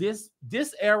 Because this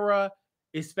era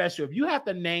is special. If you have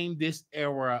to name this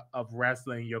era of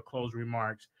wrestling, your closing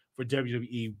remarks for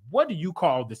WWE, what do you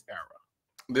call this era?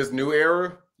 This new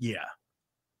era? Yeah.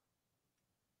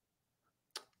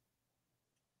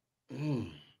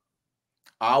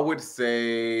 I would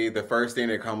say the first thing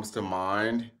that comes to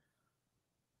mind.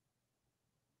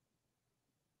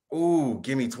 Ooh,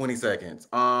 give me 20 seconds.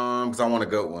 Because I want a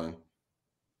good one.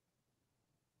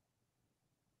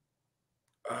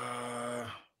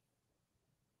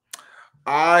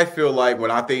 I feel like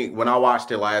when I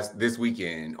watched it this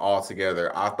weekend all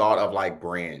together, I thought of like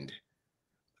brand.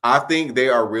 I think they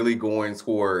are really going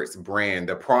towards brand.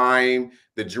 The prime,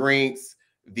 the drinks,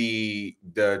 I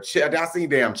seen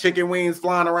damn chicken wings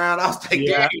flying around. I was like,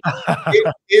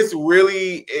 it's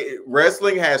really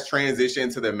wrestling has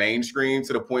transitioned to the mainstream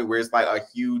to the point where it's like a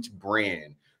huge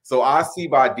brand. So I see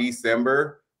by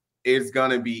December, it's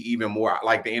gonna be even more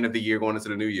like the end of the year going into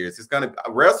the New Year's. It's gonna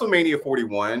WrestleMania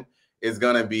 41 is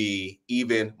gonna be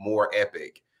even more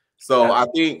epic. So I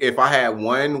think if I had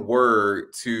one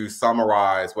word to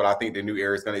summarize what I think the new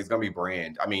era is gonna be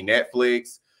brand. I mean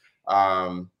Netflix,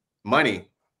 money.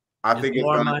 I think it's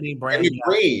more money, brand. And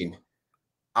green.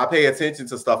 I pay attention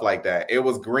to stuff like that. It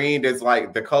was green. It's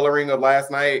like the coloring of last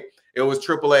night. It was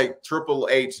Triple H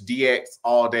DX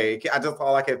all day.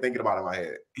 All I kept thinking about in my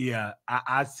head. Yeah,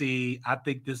 I see. I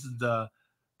think this is the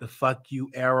fuck you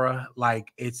era.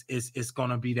 Like it's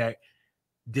gonna be that.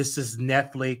 This is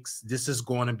Netflix. This is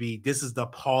the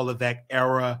Paul Levesque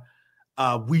era.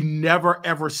 We never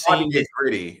ever seen it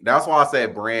pretty. That's why I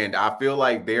said brand. I feel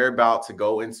like they're about to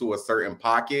go into a certain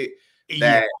pocket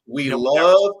that we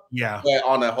love, but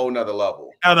on a whole nother level.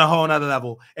 On a whole nother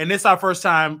level. And this is our first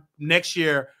time next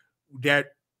year that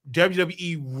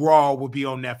WWE Raw will be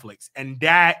on Netflix. And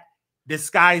that the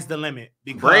sky's the limit.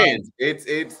 Because brand.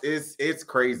 It's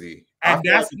crazy. And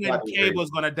that's when cable is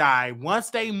gonna die. Once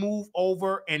they move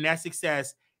over and that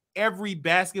success, every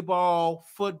basketball,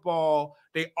 football,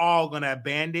 they all gonna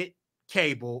abandon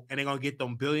cable and they're gonna get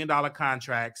them billion-dollar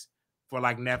contracts for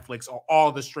like Netflix or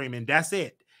all the streaming. That's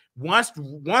it. Once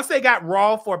they got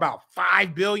Raw for about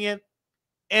 $5 billion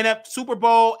and a Super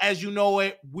Bowl, as you know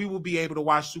it, we will be able to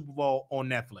watch Super Bowl on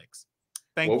Netflix.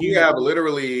 Thank you. We have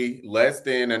literally less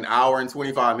than an hour and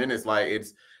 25 minutes. Like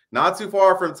it's not too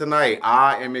far from tonight.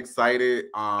 I am excited.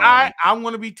 I'm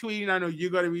going to be tweeting. I know you're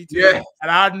going to be tweeting. Yeah.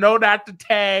 And I know not to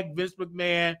tag Vince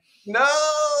McMahon. No.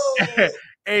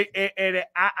 and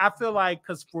I feel like,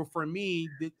 because for me,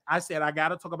 I said I got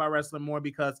to talk about wrestling more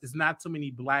because it's not too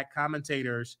many black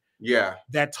commentators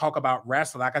that talk about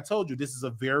wrestling. Like I told you, this is a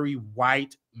very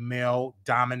white,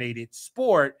 male-dominated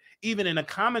sport. Even in a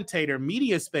commentator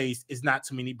media space, is not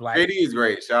too many black. JD is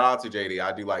great. Shout out to JD.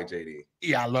 I do like JD.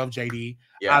 Yeah, I love JD.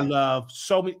 Yeah. I love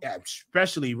so many,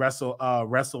 especially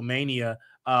WrestleMania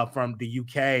from the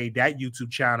UK, that YouTube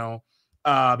channel.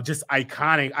 Just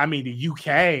iconic. I mean, the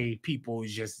UK people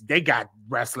they got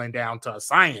wrestling down to a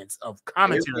science of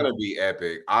commentary. It's gonna be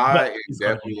epic. I am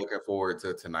definitely looking forward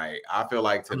to tonight. I feel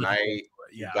like tonight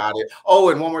you got it.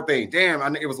 Oh, and one more thing.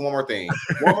 Damn, it was one more thing.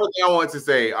 One more thing I wanted to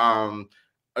say.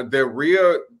 The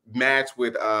Rhea match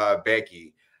with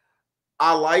Becky.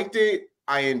 I liked it.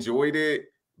 I enjoyed it.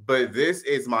 But this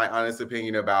is my honest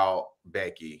opinion about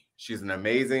Becky. She's an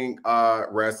amazing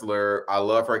wrestler. I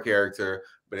love her character.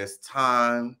 But it's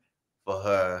time for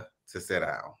her to sit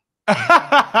down.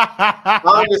 I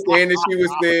understand that she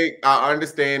was sick. I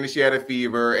understand that she had a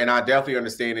fever, and I definitely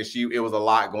understand that it was a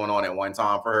lot going on at one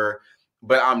time for her.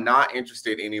 But I'm not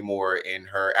interested anymore in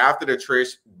her. After the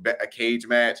Trish cage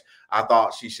match, I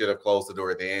thought she should have closed the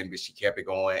door then, but she kept it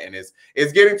going, and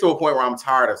it's getting to a point where I'm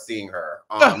tired of seeing her.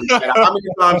 How many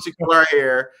times she cut her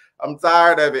hair? I'm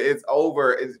tired of it. It's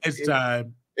over. It's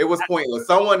time. It was pointless.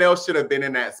 Someone else should have been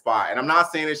in that spot, and I'm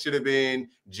not saying it should have been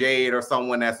Jade or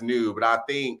someone that's new, but I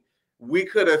think we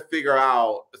could have figured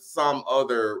out some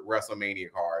other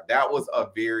WrestleMania card. That was a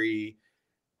very,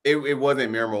 it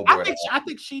wasn't memorable. I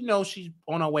think she knows she's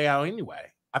on her way out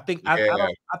anyway. I think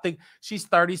I think she's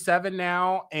 37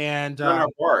 now, and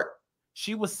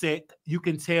she was sick. You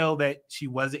can tell that she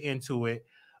wasn't into it.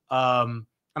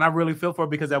 And I really feel for her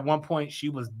because at one point she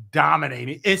was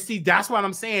dominating. And see, that's what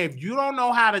I'm saying. If you don't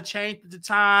know how to change the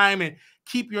time and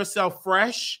keep yourself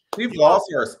fresh, we've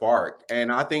lost her spark. And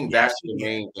I think that's the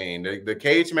main thing. The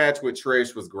cage match with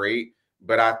Trish was great,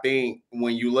 but I think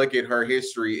when you look at her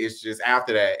history, it's just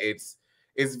after that, it's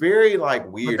very like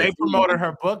weird. But they promoted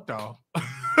her book though.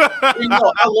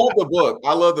 I love the book.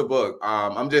 I love the book.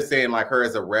 I'm just saying, like her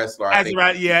as a wrestler. I think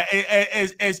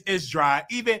it's dry.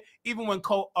 Even when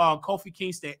Kofi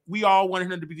Kingston, we all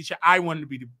wanted him to be the champion. I wanted to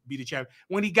be the champion.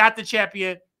 When he got the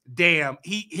champion, damn,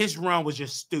 his run was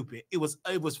just stupid. It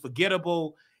was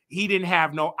forgettable. He didn't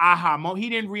have no aha moment. He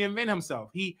didn't reinvent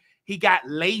himself. He got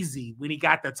lazy when he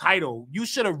got the title. You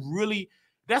should have really.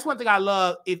 That's one thing I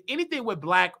love. If anything with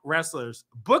black wrestlers,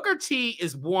 Booker T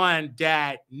is one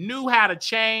that knew how to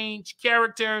change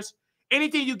characters.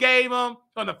 Anything you gave him,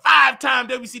 from the 5-time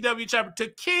WCW champion to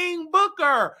King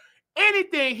Booker,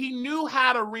 anything, he knew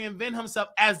how to reinvent himself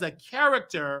as a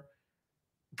character,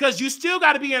 because you still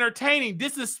got to be entertaining.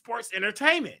 This is sports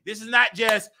entertainment. This is not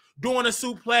just doing a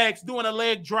suplex, doing a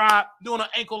leg drop, doing an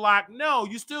ankle lock. No,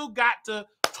 you still got to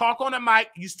talk on the mic.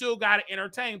 You still got to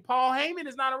entertain. Paul Heyman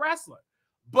is not a wrestler.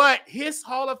 But his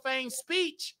Hall of Fame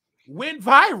speech went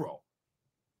viral.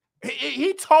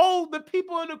 He told the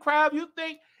people in the crowd, you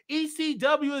think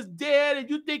ECW is dead and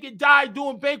you think it died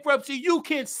doing bankruptcy, you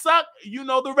can suck, you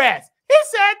know the rest. He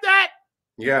said that.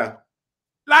 Yeah.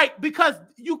 Like, because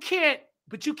you can't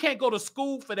go to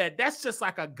school for that. That's just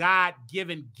like a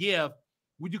God-given gift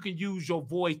where you can use your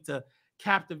voice to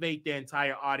captivate the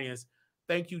entire audience.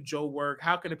 Thank you, Joe Work.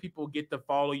 How can the people get to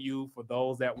follow you for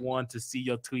those that want to see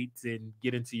your tweets and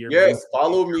get into your Yes,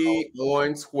 follow me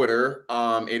on Twitter.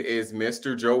 It is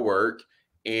Mr. Joe Work,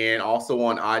 and also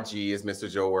on IG is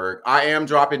Mr. Joe Work. I am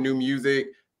dropping new music.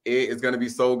 It is going to be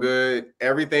so good.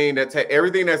 Everything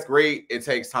that's great, it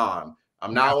takes time.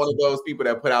 I'm not one of those people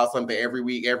that put out something every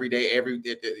week, every day,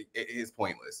 it is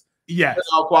pointless. Yes. It's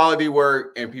all quality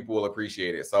work and people will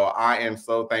appreciate it. So I am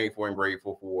so thankful and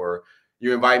grateful for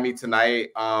you invite me tonight.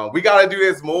 We got to do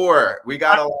this more. We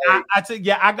got to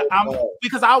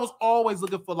because I was always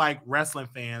looking for like wrestling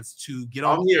fans to get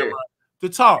on camera to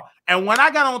talk. And when I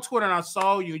got on Twitter and I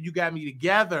saw you got me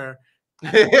together,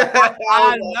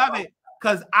 I love it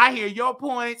because I hear your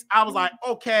points. I was like,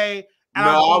 okay. And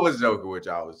I was joking with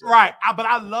y'all. Right. But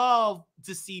I love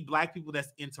to see black people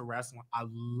that's into wrestling. I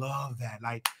love that.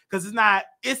 Like, because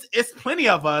it's plenty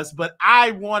of us, but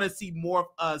I want to see more of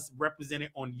us represented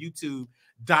on YouTube,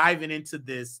 diving into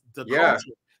the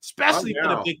culture, especially for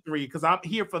the big three, because I'm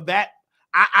here for that.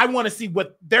 I want to see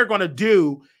what they're gonna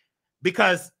do,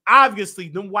 because obviously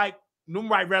them white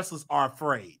wrestlers are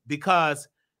afraid because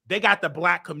they got the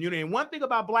black community. And one thing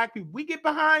about black people, we get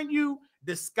behind you,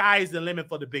 the sky is the limit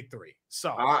for the big three. So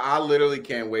I literally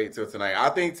can't wait till tonight. I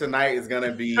think tonight is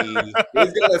gonna be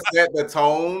it's gonna set the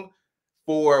tone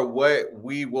for what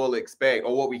we will expect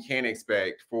or what we can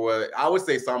expect for. I would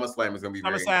say SummerSlam is gonna be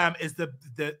SummerSlam is the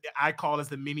I call it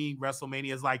the mini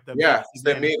WrestleMania, is like the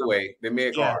midway, the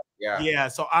mid card. Yeah.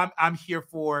 So I'm here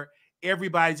for.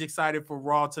 Everybody's excited for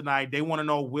Raw tonight. They want to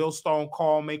know, will Stone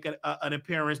Cold make an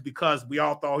appearance, because we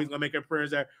all thought he's gonna make an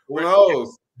appearance. Who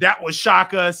knows? That would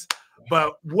shock us.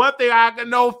 But one thing I can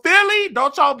know, Philly,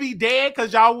 don't y'all be dead,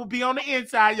 because y'all will be on the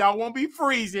inside. Y'all won't be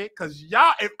freezing, because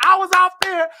y'all, if I was out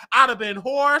there, I'd have been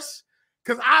hoarse,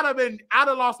 because I'd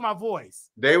have lost my voice.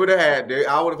 I would have had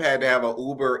to have an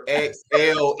Uber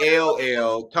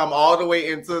XLLL come all the way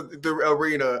into the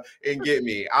arena and get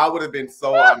me. I would have been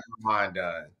so out of my mind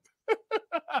done.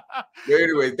 But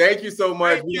anyway, thank you so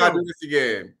much. We gotta do this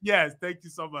again. Yes, thank you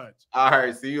so much. All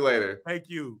right, see you later. Thank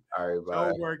you. All right,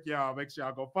 bye. Joe Work, y'all. Make sure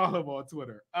y'all go follow him on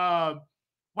Twitter.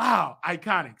 Wow,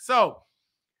 iconic. So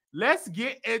let's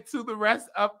get into the rest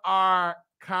of our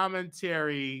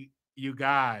commentary, you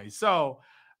guys. So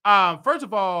first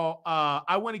of all,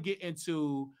 I want to get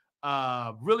into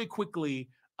really quickly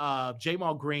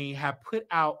Jamal Green have put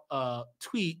out a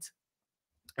tweet,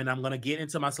 and I'm going to get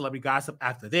into my celebrity gossip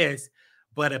after this,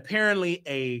 but apparently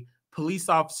a police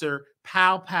officer,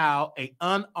 a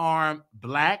unarmed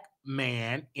black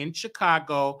man in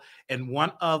Chicago, and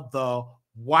one of the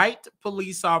white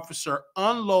police officer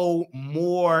unload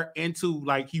more into,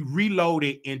 like, he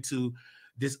reloaded into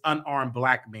this unarmed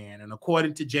black man. And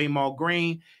according to Jamal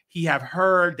Green, he have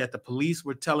heard that the police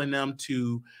were telling them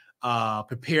to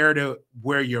prepare to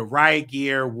wear your riot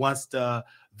gear once the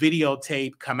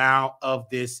videotape come out of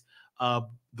this,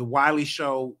 the Wiley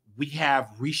Show. We have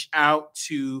reached out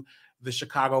to the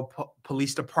Chicago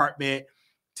Police Department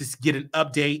to get an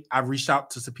update. I've reached out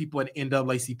to some people at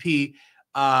NAACP.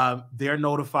 They're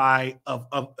notified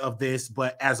of this,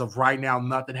 but as of right now,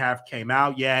 nothing have came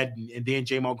out yet. And then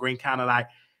Jamal Green kind of like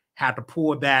had to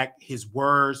pull back his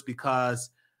words because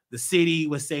the city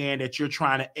was saying that you're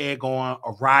trying to egg on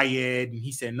a riot. And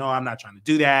he said, no, I'm not trying to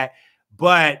do that.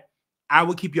 But I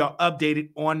will keep y'all updated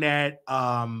on that.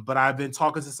 But I've been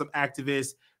talking to some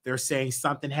activists. They're saying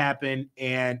something happened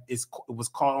and it was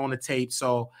caught on the tape.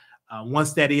 So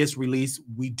once that is released,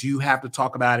 we do have to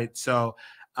talk about it. So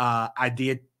I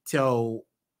did tell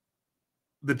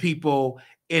the people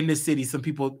in the city,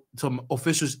 some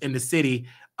officials in the city,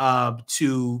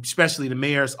 especially the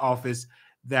mayor's office,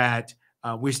 that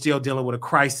we're still dealing with a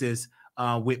crisis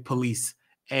with police.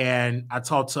 And I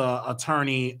talked to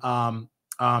attorney,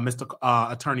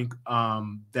 attorney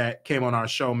that came on our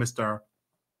show, Mr.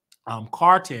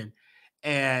 Carton,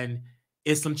 and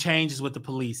it's some changes with the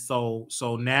police. So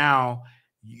now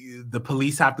the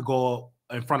police have to go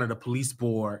in front of the police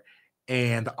board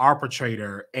and the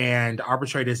arbitrator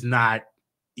is not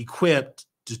equipped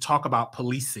to talk about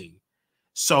policing.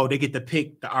 So they get to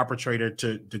pick the arbitrator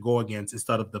to go against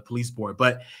instead of the police board.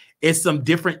 But it's some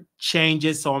different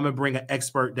changes. So I'm going to bring an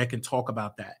expert that can talk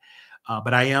about that.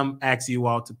 But I am asking you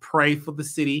all to pray for the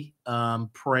city,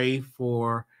 pray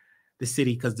for the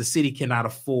city, because the city cannot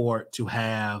afford to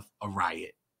have a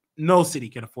riot. No city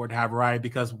can afford to have a riot,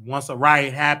 because once a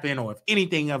riot happened, or if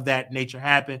anything of that nature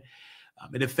happened,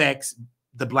 it affects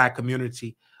the Black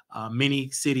community. Many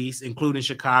cities, including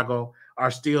Chicago,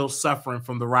 are still suffering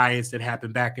from the riots that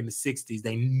happened back in the 60s.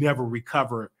 They never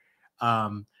recovered.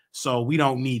 So we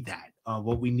don't need that.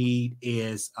 What we need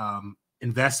is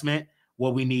investment.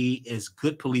 What we need is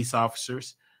good police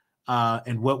officers.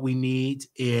 And what we need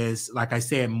is, like I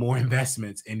said, more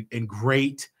investments and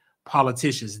great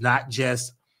politicians, not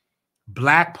just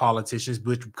Black politicians,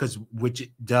 which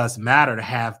it does matter to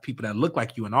have people that look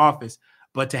like you in office,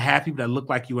 but to have people that look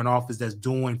like you in office that's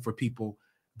doing for people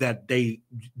that they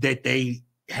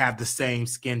have the same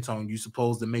skin tone. You're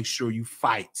supposed to make sure you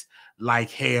fight like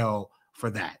hell for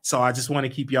that. So I just want to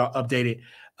keep y'all updated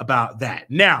about that.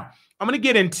 Now, I'm going to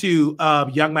get into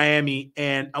Young Miami,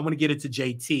 and I'm going to get into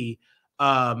JT.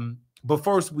 But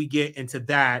first we get into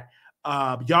that.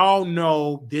 Y'all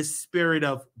know this spirit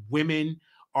of women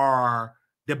are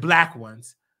the Black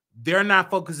ones. They're not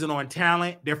focusing on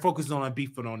talent. They're focusing on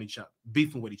beefing with each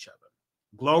other.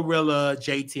 Glorilla,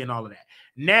 JT, and all of that.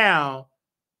 Now,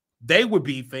 they were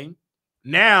beefing.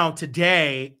 Now,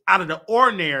 today, out of the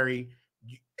ordinary,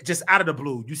 just out of the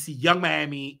blue, you see Young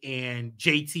Miami and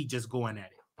JT just going at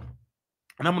it.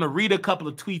 And I'm going to read a couple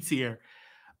of tweets here.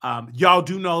 Y'all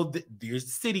do know that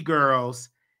there's City Girls,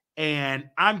 and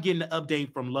I'm getting an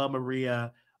update from La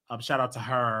Maria. Shout out to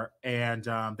her. And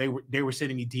they were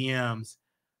sending me DMs.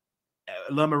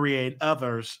 La Maria and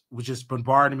others were just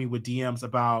bombarding me with DMs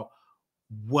about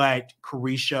what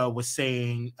Carisha was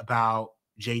saying about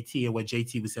JT and what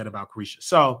JT was said about Carisha.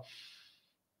 So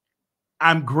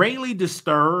I'm greatly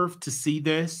disturbed to see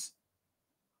this,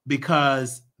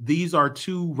 because these are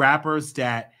two rappers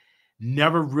that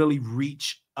never really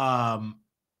reach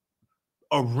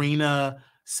arena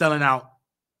selling out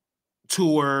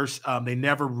tours. They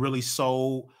never really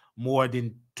sold more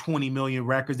than 20 million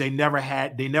records. They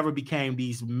never became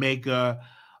these mega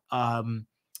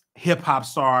hip hop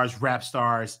stars, rap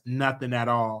stars, nothing at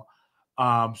all.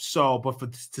 But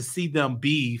to see them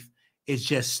beef is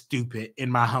just stupid,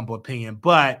 in my humble opinion.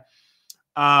 But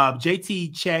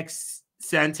JT checks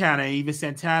Santana, even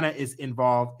Santana is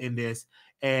involved in this.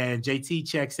 And JT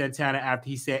checks Santana after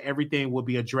he said everything will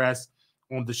be addressed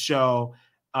on the show.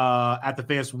 After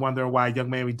fans wondering why Young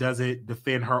Miami doesn't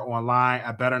defend her online,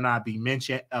 I better not be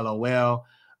mentioned, LOL.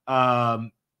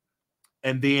 And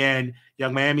then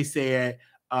Young Miami said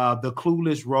the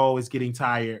clueless role is getting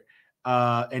tired.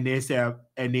 And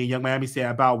then Young Miami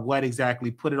said, about what exactly?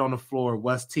 Put it on the floor.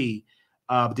 What's tea?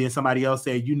 But then somebody else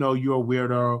said, you know, you're a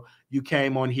weirdo. You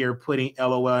came on here putting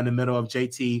LOL in the middle of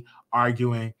JT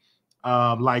arguing.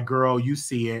 Like, girl, you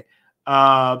see it.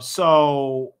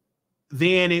 So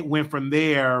then it went from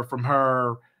there, from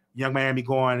her, Young Miami,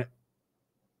 going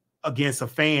against a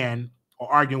fan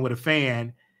or arguing with a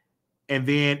fan. And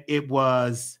then it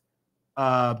was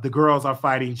the girls are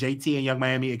fighting. JT and Young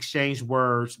Miami exchanged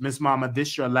words. Miss Mama,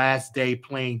 this your last day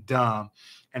playing dumb.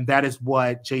 And that is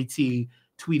what JT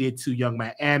tweeted to Young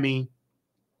Miami.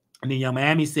 And then Young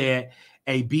Miami said,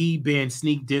 a B been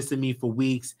sneak dissing me for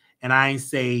weeks, and I ain't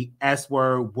say S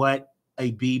word. What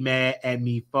a B mad at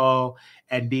me for?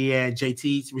 And then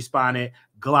JT responded,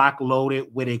 Glock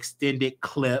loaded with extended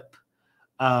clip.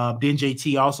 Then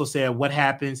JT also said, what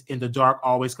happens in the dark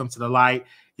always comes to the light.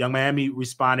 Young Miami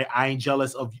responded, I ain't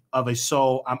jealous of a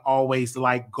soul. I'm always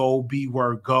like, go, B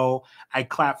word, go. I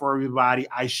clap for everybody.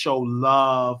 I show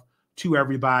love to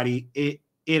everybody. It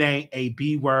ain't a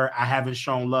B word I haven't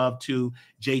shown love to.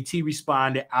 JT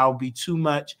responded, I'll be too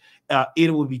much.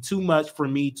 It would be too much for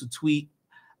me to tweet.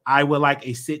 I would like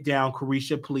a sit down,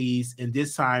 Carisha, please. And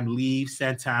this time, leave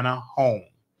Santana home.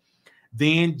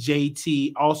 Then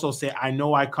JT also said, I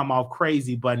know I come off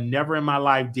crazy, but never in my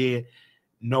life did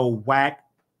no whack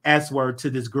S word to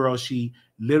this girl. She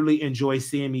literally enjoys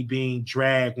seeing me being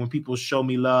dragged. When people show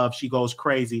me love, she goes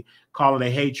crazy, call it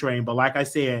a hate train. But like I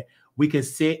said, we can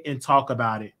sit and talk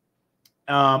about it.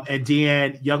 And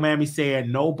then Young Miami said,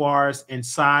 no bars and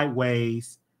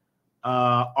sideways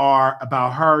are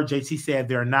about her. JT said,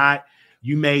 they're not.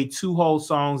 You made 2 whole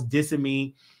songs dissing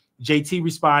me. JT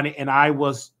responded, and I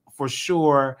was for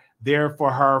sure there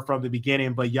for her from the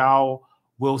beginning, but y'all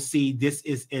will see this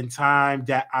is in time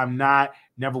that I'm not,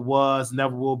 never was,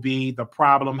 never will be the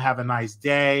problem. Have a nice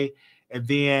day. And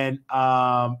then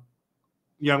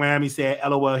Young Miami said,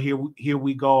 LOL, here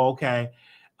we go. Okay.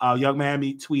 Young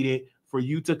Miami tweeted, for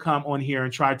you to come on here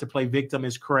and try to play victim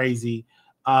is crazy.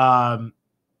 Javia,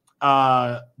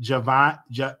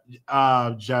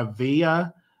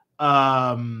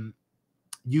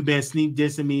 you've been sneak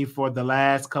dissing me for the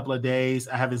last couple of days.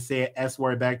 I haven't said S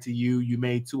word back to you. You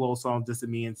made 2 whole songs dissing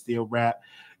me and still rap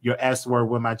your S word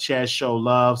with my chest, show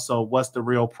love. So what's the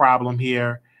real problem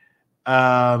here?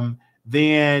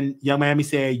 Then Young Miami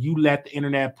said, you let the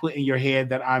internet put in your head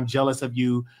that I'm jealous of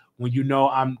you when you know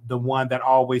I'm the one that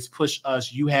always push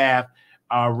us. You have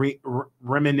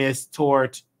reminisced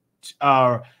towards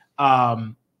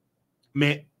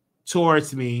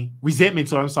me, resentment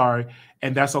to, I'm sorry,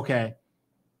 and that's okay.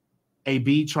 A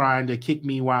B trying to kick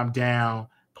me while I'm down,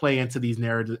 play into these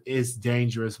narratives is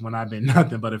dangerous when I've been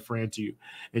nothing but a friend to you.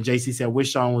 And JC said,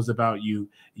 which song was about you?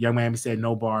 Young Miami said,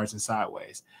 no bars and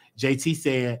sideways. JT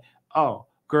said, oh,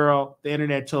 girl, the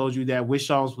internet told you that which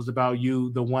songs was about you.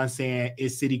 The one saying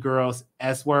it's City Girls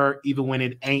S word, even when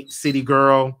it ain't City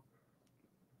Girl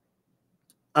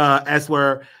S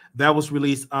word, that was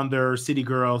released under City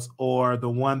Girls, or the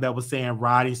one that was saying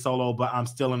riding solo, but I'm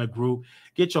still in a group.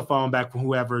 Get your phone back from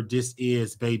whoever this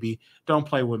is, baby. Don't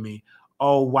play with me.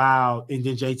 Oh, wow. And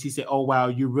then JT said, oh, wow,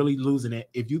 you're really losing it.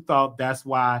 If you thought that's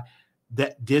why,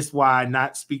 why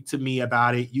not speak to me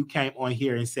about it, you came on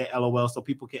here and said LOL so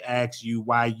people can ask you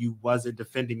why you wasn't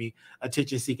defending me,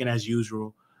 attention seeking as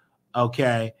usual.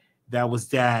 Okay, that was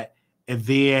that. And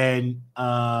then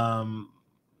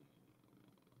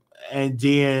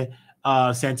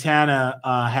Santana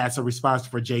has a response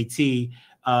for JT.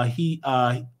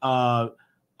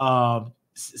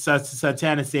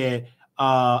 Santana said,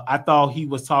 I thought he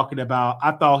was talking about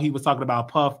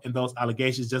Puff and those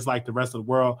allegations just like the rest of the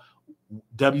world.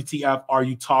 WTF are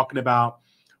you talking about?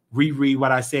 Reread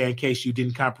what I said in case you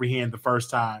didn't comprehend the first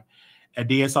time. And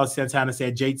then Santana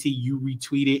said, JT, you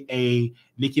retweeted a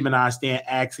Nicki Minaj stand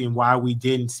asking why we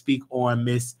didn't speak on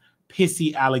Miss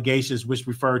Pissy allegations, which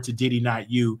referred to Diddy,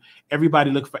 not you. Everybody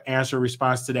look for answer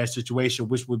response to that situation,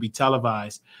 which would be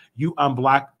televised. You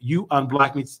unblock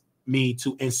me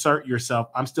to insert yourself.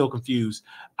 I'm still confused.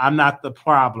 I'm not the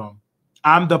problem.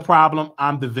 I'm the problem.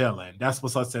 I'm the villain. That's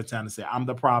what Santana said. I'm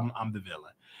the problem. I'm the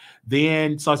villain.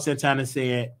 Then Santana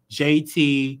said,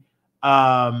 JT,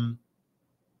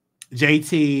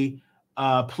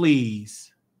 please.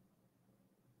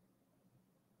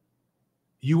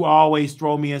 You always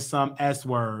throw me in some S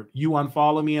word. You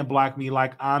unfollow me and block me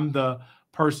like I'm the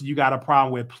person you got a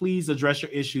problem with. Please address your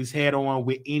issues head on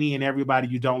with any and everybody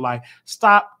you don't like.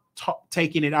 Stop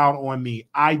taking it out on me.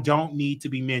 I don't need to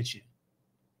be mentioned.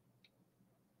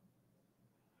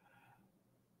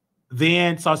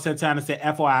 Then Santana said,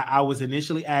 FYI, I was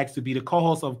initially asked to be the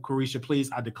co-host of Carisha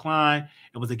Please. I declined.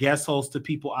 It was a guest host to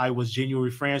people I was genuinely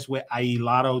friends with, i.e.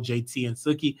 Lotto, JT, and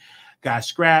Suki. Got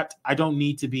scrapped. I don't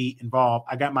need to be involved.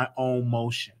 I got my own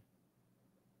motion.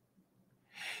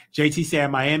 JT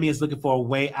said, Miami is looking for a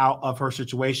way out of her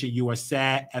situation. You are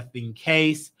sad effing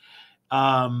case.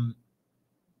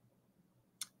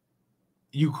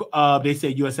 They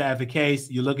said U.S. the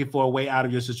case. You're looking for a way out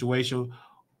of your situation.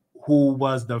 Who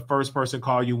was the first person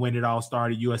call you when it all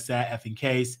started? U.S. effing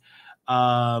case.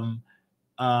 Then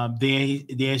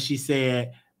she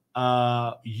said,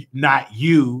 not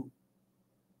you.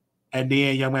 And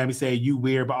then young Mammy said, you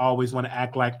weird, but always want to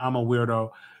act like I'm a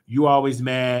weirdo. You always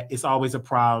mad. It's always a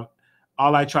problem.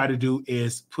 All I try to do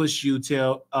is push you,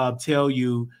 tell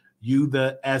you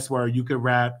the S word, you can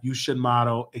rap, you should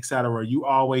model, etc. You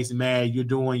always mad. You're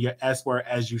doing your S word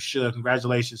as you should.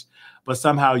 Congratulations. But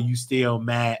somehow you still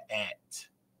mad at.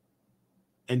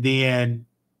 And then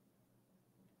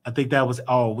I think that was, it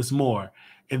was more.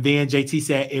 And then JT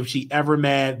said, if she ever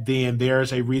mad, then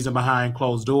there's a reason behind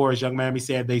closed doors. Young Mammy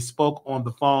said they spoke on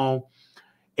the phone.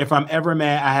 If I'm ever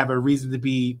mad, I have a reason to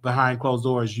be behind closed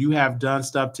doors. You have done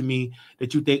stuff to me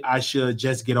that you think I should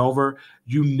just get over.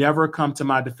 You never come to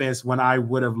my defense when I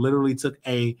would have literally took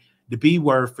the B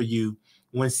word for you.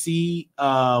 When CP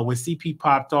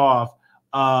popped off,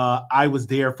 I was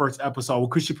there first episode. When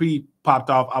Christian P popped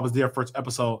off, I was there first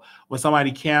episode. When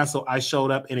somebody canceled, I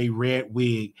showed up in a red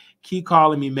wig. Keep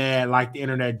calling me mad like the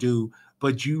internet do,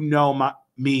 but you know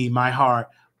my heart.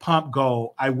 Pump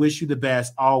gold. I wish you the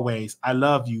best always. I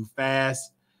love you.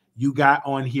 Fast. You got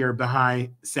on here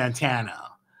behind Santana.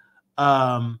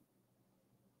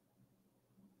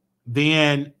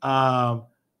 Then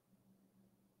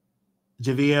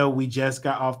Javier, we just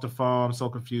got off the phone. I'm so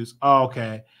confused. Oh,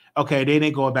 okay. Okay, they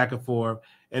didn't go back and forth.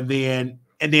 And then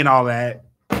all that.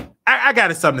 I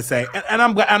got something to say. And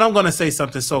I'm gonna say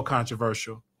something so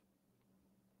controversial.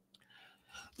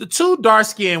 The two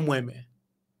dark-skinned women.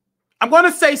 I'm going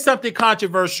to say something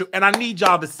controversial, and I need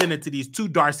y'all to send it to these two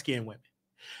dark-skinned women.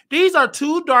 These are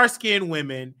two dark-skinned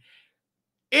women,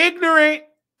 ignorant,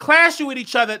 clashing with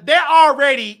each other. They're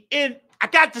already in, I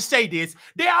got to say this,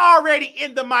 they're already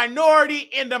in the minority,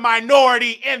 in the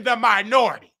minority, in the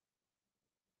minority.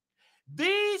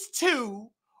 These two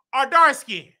are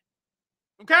dark-skinned,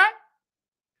 okay?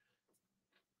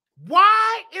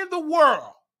 Why in the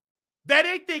world that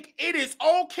they think it is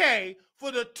okay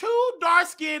for the two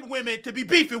dark-skinned women to be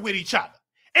beefing with each other?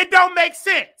 It don't make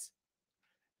sense.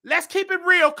 Let's keep it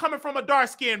real coming from a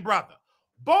dark-skinned brother.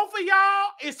 Both of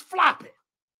y'all is flopping.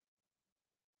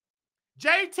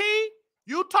 JT,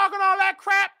 you talking all that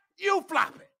crap, you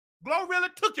flopping.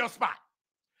 Glorilla took your spot.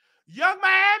 Young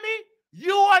Miami,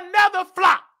 you another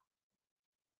flop.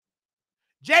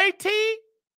 JT,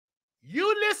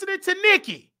 you listening to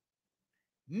Nicki.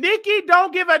 Nicki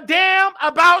don't give a damn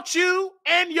about you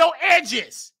and your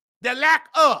edges, the lack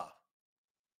of.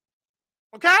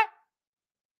 Okay?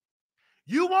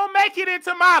 You won't make it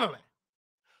into modeling.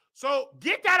 So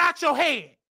get that out your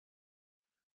head.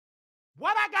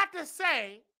 What I got to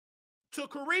say to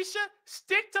Carisha,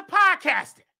 stick to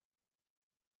podcasting.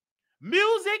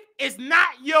 Music is not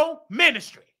your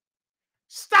ministry.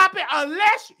 Stop it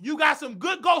unless you got some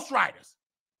good ghostwriters.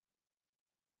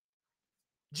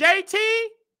 JT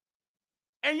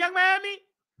and Young Miami,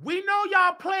 we know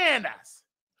y'all playing us.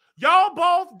 Y'all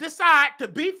both decide to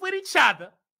beef with each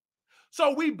other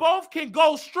so we both can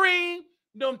go stream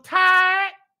them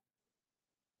tired,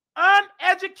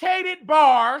 uneducated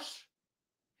bars,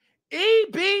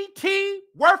 EBT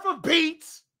worth of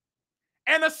beats,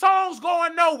 and the song's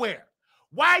going nowhere.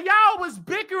 While y'all was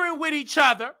bickering with each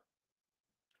other,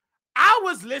 I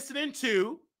was listening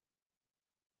to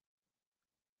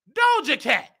Doja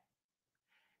Cat.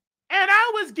 And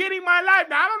I was getting my life.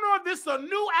 Now, I don't know if this is a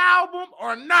new album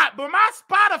or not, but my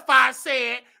Spotify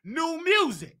said new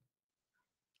music.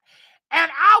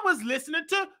 And I was listening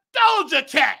to Doja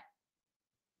Cat.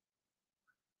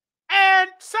 And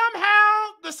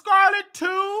somehow the Scarlet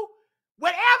 2,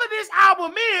 whatever this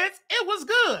album is, it was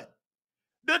good.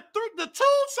 The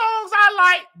two songs I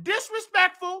like,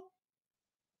 Disrespectful,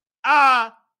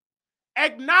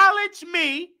 Acknowledge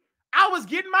Me, I was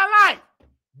getting my life.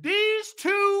 These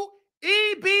two,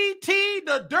 EBT,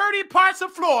 the dirty parts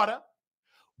of Florida,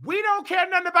 we don't care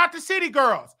nothing about the city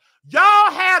girls.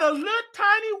 Y'all had a little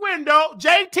tiny window.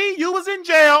 JT, you was in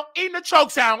jail eating a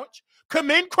choke sandwich,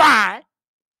 commit crime.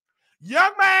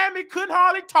 Young Miami couldn't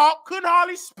hardly talk, couldn't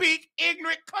hardly speak,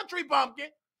 ignorant country bumpkin,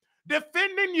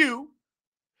 defending you.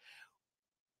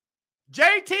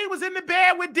 JT was in the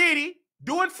bed with Diddy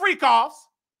doing freak-offs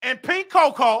and Pink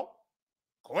Coco,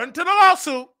 according to the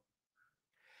lawsuit.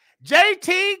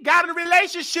 JT got in a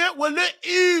relationship with Lil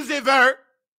Uzi Vert,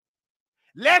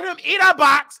 let him eat her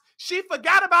box. She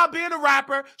forgot about being a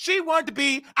rapper. She wanted to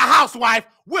be a housewife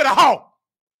with a home.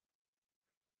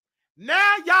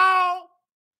 Now y'all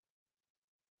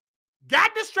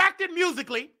got distracted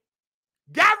musically,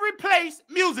 got replaced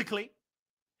musically.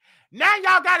 Now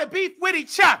y'all got to beef with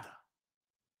each other.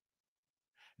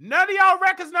 None of y'all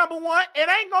records number one. It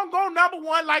ain't gonna go number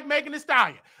one like Megan Thee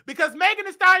Stallion, because Megan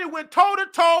Thee Stallion went toe to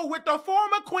toe with the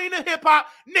former queen of hip hop,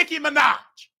 Nicki Minaj.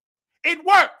 It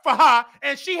worked for her,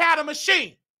 and she had a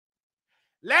machine.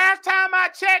 Last time I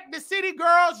checked, the City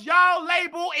Girls, y'all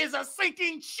label is a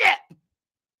sinking ship.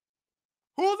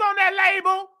 Who's on that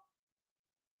label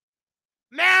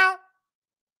now?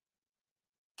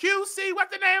 QC,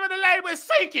 what's the name of the label? It's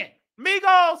sinking.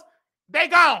 Migos, they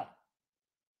gone.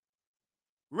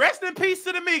 Rest in peace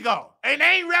to the Migos. And they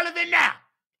ain't relevant now.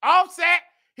 Offset,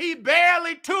 he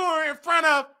barely touring in front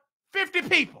of 50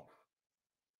 people.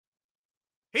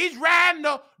 He's riding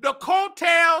the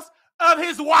coattails of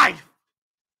his wife.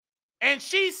 And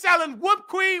she's selling whipped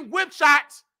cream, whip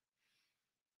shots,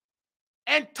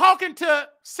 and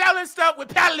selling stuff with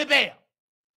Patti LaBelle.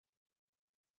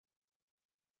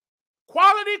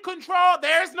 Quality control,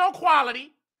 there's no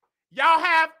quality. Y'all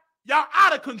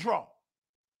out of control.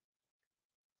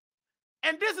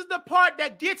 And this is the part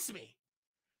that gets me.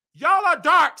 Y'all are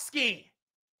dark skinned.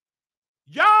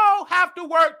 Y'all have to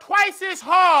work twice as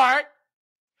hard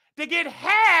to get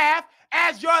half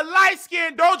as your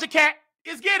light-skinned Doja Cat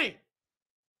is getting.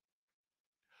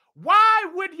 Why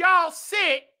would y'all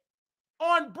sit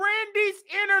on Brandy's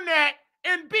internet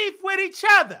and beef with each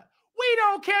other? We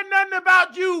don't care nothing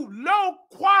about you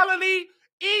low-quality,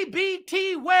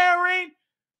 EBT wearing,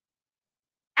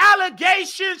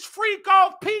 allegations,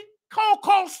 freak-off,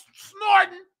 cocoa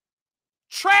snorting,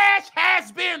 trash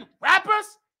has-been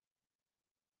rappers.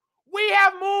 We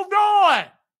have moved on.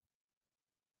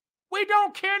 We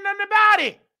don't care nothing about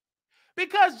it.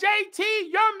 Because JT,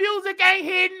 your music ain't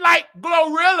hidden like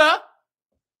Glorilla.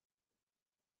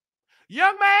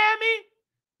 Young Miami,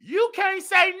 you can't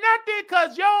say nothing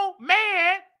because your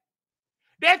man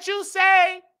that you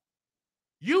say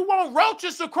you want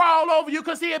roaches to crawl over you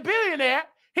because he's a billionaire,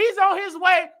 he's on his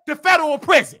way to federal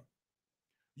prison.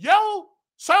 Your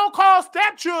so-called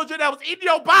stepchildren that was eating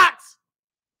your box,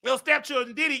 little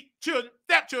stepchildren,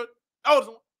 stepchildren, oldest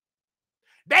one,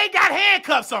 they got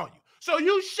handcuffs on you. So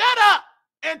you shut up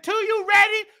until you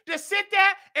ready to sit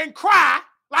there and cry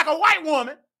like a white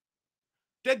woman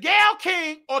to Gayle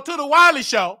King or to the Wiley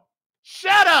Show.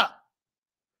 Shut up.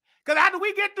 Because after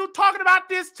we get through talking about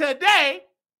this today,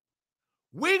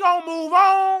 we going to move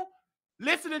on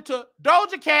listening to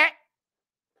Doja Cat,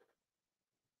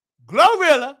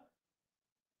 Glorilla,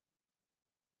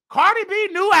 Cardi B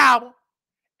new album,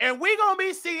 and we going to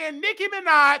be seeing Nicki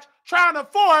Minaj trying to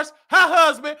force her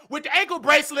husband with the ankle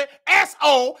bracelet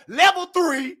SO level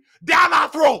 3 down our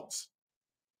throats.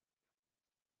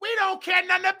 We don't care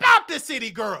nothing about the City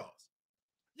Girls.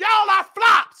 Y'all are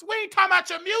flops. We ain't talking about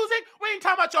your music. We ain't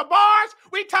talking about your bars.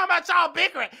 We talking about y'all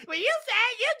bickering. Well, you say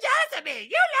you jealous of me.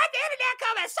 You let the internet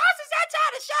come and Saucy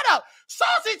Santana, shut up.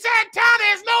 Saucy Santana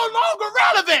is no longer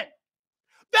relevant.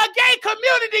 The gay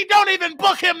community don't even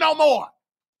book him no more.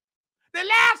 The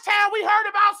last time we heard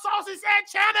about Saucy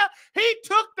Santana, he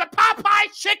took the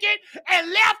Popeye chicken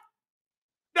and left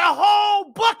the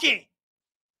whole booking.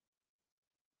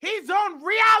 He's on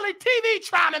reality TV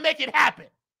trying to make it happen.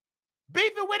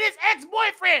 Beefing with his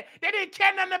ex-boyfriend. They didn't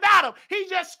care nothing about him. He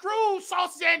just screwed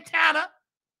Saucy Santana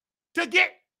to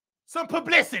get some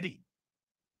publicity.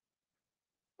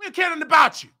 We don't care nothing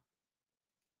about you.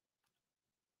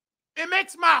 It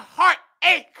makes my heart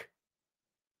ache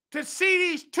to see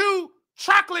these two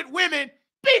chocolate women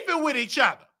beefing with each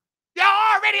other. Y'all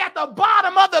already at the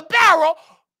bottom of the barrel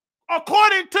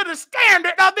according to the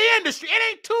standard of the industry. It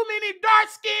ain't too many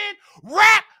dark-skinned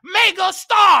rap mega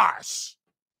stars.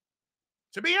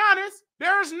 To be honest,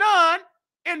 there's none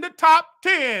in the top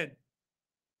 10.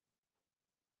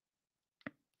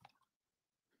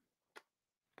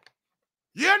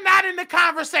 You're not in the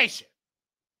conversation.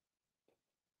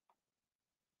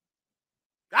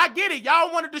 I get it.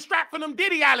 Y'all want to distract from them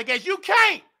Diddy allegations. You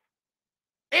can't.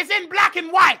 It's in black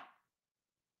and white.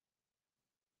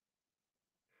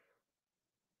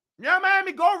 You know,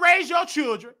 Miami, go raise your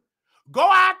children. Go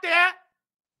out there.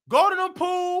 Go to them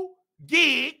pool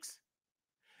gigs.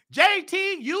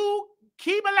 JT, you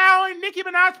keep allowing Nicki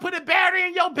Minaj to put a battery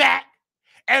in your back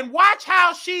and watch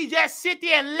how she just sit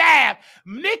there and laugh.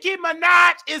 Nicki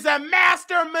Minaj is a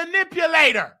master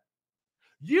manipulator.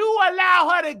 You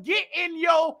allow her to get in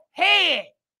your head,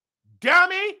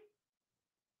 dummy.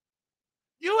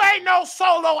 You ain't no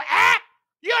solo act.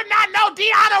 You're not no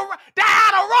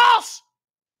Diana Ross.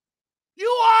 You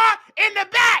are in the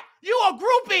back. You a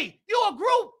groupie. You a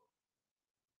group.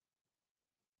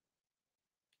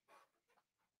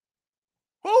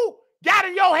 Who got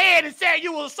in your head and said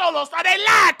you was a solo star? They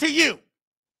lied to you.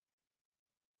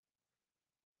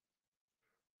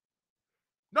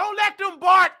 Don't let them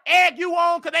Bart egg you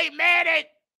on because they mad at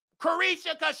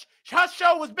Carisha because her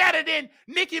show was better than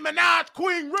Nicki Minaj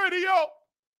Queen Radio.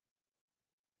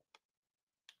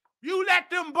 You let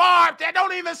them Barbs that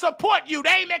don't even support you. They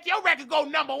ain't make your record go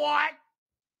 #1.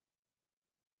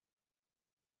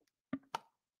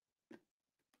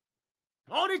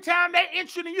 Only time they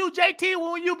interested in you,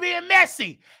 JT, when you being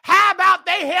messy. How about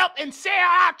they help and sell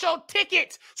out your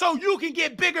tickets so you can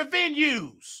get bigger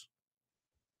venues?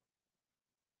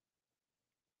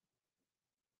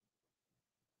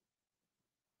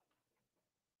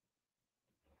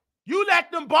 You let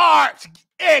them Barbs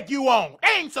egg you on. They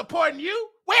ain't supporting you.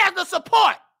 Where's the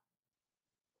support?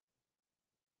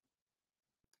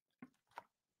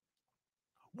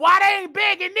 Why they ain't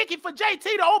begging Nicki for JT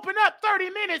to open up 30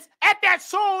 minutes at that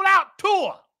sold-out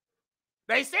tour?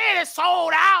 They said it's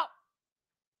sold out.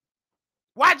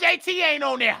 Why JT ain't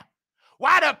on there?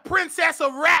 Why the princess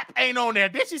of rap ain't on there?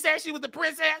 Did she say she was the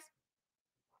princess?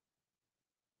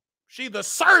 She the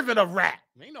servant of rap.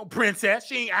 Ain't no princess.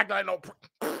 She ain't acting like no...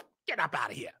 Get up out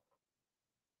of here.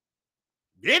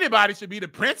 Anybody should be the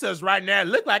princess right now. It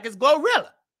look like it's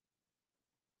Glorilla.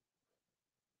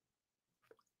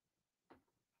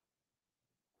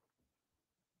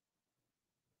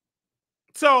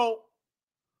 So,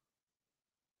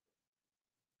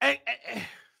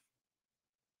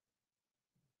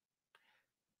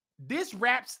 this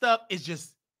rap stuff is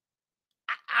just,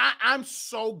 I'm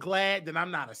so glad that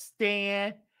I'm not a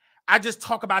stan. I just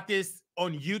talk about this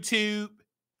on YouTube.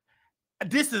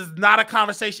 This is not a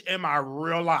conversation in my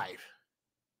real life.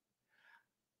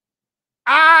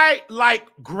 I like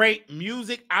great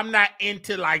music. I'm not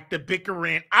into like the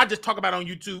bickering. I just talk about it on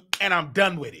YouTube and I'm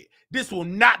done with it. This will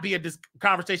not be a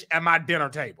conversation at my dinner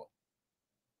table.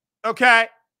 Okay?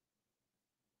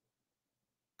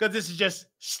 Because this is just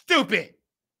stupid,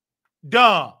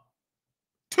 dumb.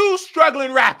 Two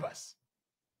struggling rappers.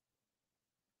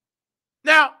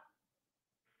 Now,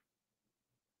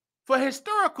 for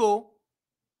historical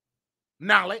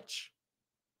knowledge,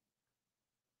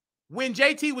 when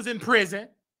JT was in prison,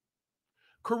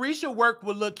 Carisha worked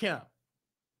with Lil' Kim.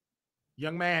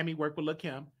 Young Miami worked with Lil'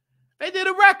 Kim. They did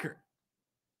a record.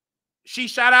 She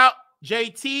shout out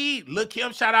JT. Lil'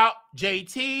 Kim shout out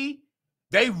JT.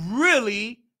 They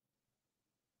really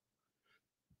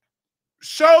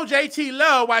showed JT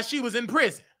love while she was in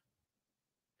prison.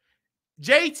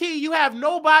 JT, you have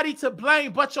nobody to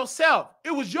blame but yourself.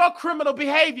 It was your criminal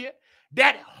behavior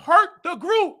that hurt the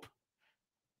group.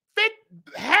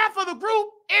 Half of the group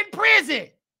in prison.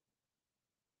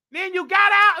 Then you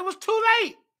got out, it was too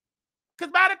late.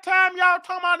 Because by the time y'all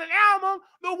talking about an album,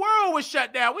 the world was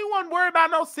shut down. We wasn't worried about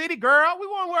no city girl. We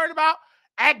weren't worried about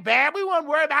act bad. We weren't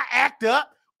worried about act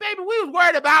up. Baby, we was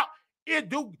worried about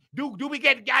do we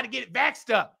got to get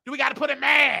vaxxed up? Do we got to put a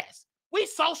mask? We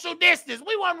social distance.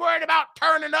 We wasn't worried about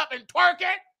turning up and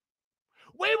twerking.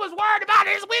 We was worried about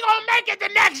is we gonna make it the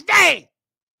next day.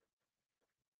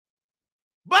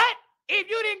 But if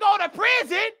you didn't go to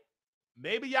prison,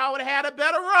 maybe y'all would have had a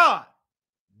better run.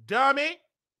 Dummy.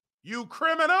 You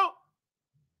criminal.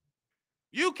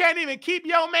 You can't even keep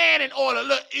your man in order.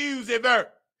 Look, easy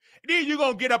vert. Then you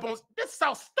gonna get up on, this is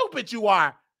how stupid you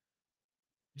are.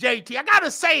 JT, I gotta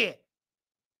say it.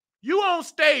 You on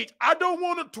stage, I don't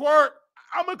want to twerk.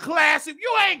 I'm a classy.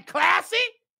 You ain't classy.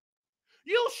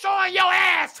 You showing your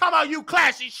ass talking about you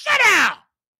classy. Shut down.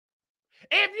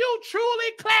 If you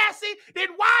truly classy, then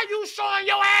why you showing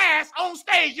your ass on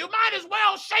stage? You might as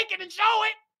well shake it and show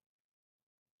it.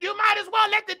 You might as well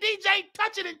let the DJ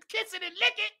touch it and kiss it and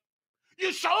lick it.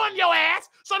 You showing your ass,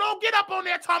 so don't get up on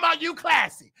there talking about you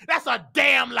classy. That's a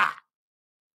damn lie.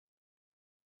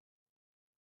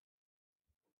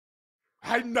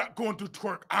 I'm not going to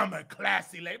twerk. I'm a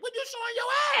classy lady. But you showing your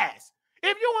ass.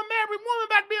 If you a married woman,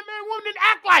 about to be a married woman, then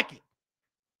act like it.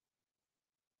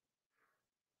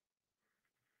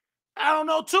 I don't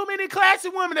know too many classy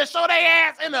women that show their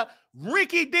ass in a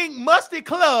rinky-dink musty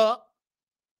club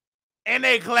and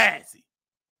they classy.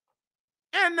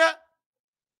 And did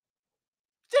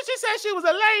she say she was a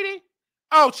lady?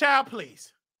 Oh, child,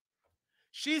 please.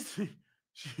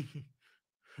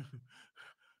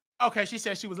 Okay, she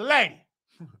said she was a lady.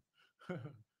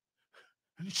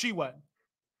 She wasn't.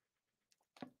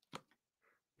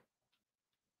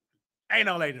 Ain't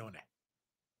no lady on that.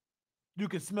 You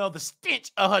can smell the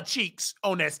stench of her cheeks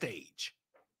on that stage.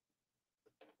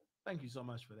 Thank you so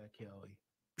much for that, Kelly.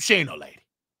 She ain't no lady.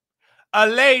 A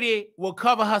lady will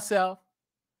cover herself.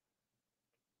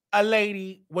 A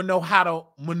lady will know how to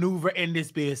maneuver in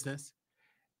this business.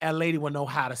 A lady will know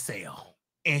how to sell.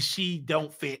 And she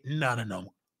don't fit none of them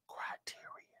criteria.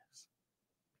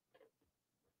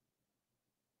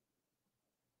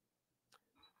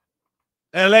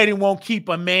 And a lady won't keep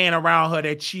a man around her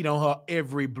that cheat on her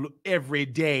every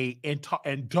day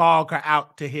and dog her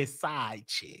out to his side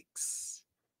chicks.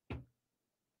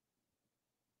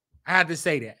 I had to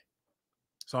say that.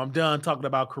 So I'm done talking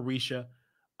about Carisha.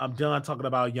 I'm done talking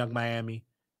about Young Miami.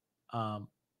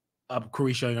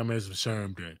 Carisha Young Miami is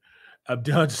concerned. I'm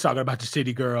done just talking about the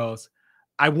City Girls.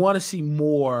 I want to see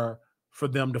more for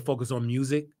them to focus on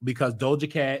music because Doja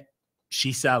Cat,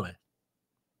 she's selling.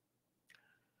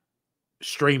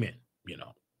 Streaming, you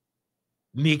know.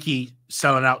 Nicki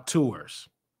selling out tours.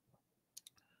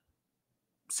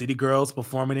 City Girls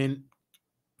performing in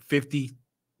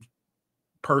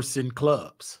 50-person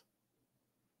clubs.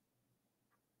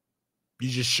 You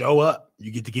just show up.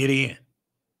 You get to get in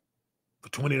for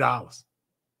 $20.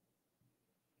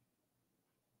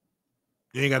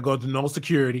 You ain't got to go through no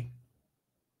security.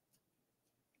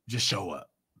 Just show up.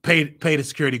 Pay the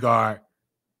security guard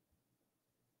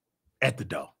at the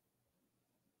door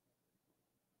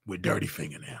with dirty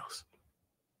fingernails.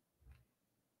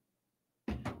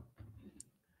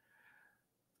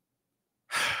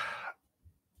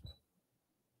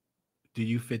 Do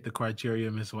you fit the criteria,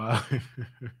 Miss Wiley?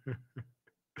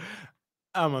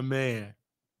 I'm a man.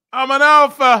 I'm an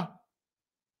alpha.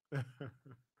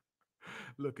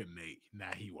 Look at Nate.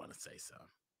 Now he want to say something.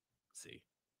 See?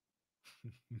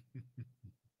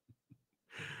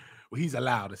 Well, he's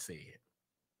allowed to say it.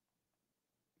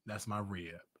 That's my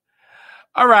rib.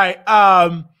 All right.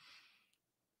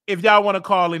 If y'all want to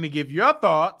call in and give your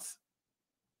thoughts,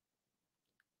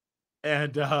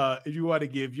 and if you want to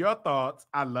give your thoughts,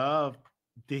 I love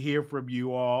to hear from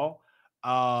you all.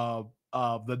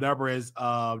 The number is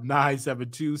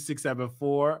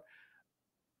 972-674.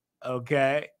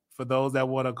 Okay. For those that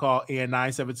want to call in,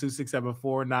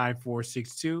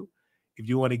 972-674-9462. If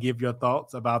you want to give your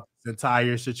thoughts about this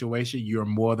entire situation, you're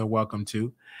more than welcome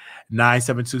to.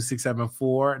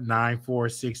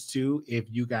 972-674-9462. If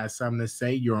you got something to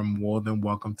say, you're more than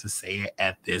welcome to say it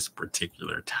at this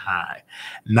particular time.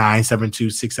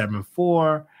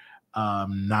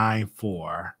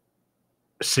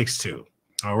 972-674-9462.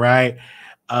 All right.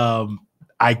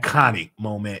 Iconic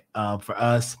moment for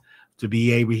us to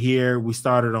be able here. We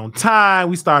started on time.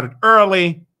 We started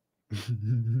early.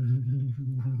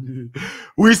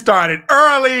 We started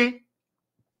early.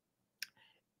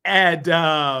 And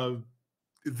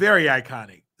very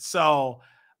iconic. So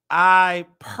I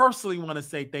personally want to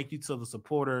say thank you to the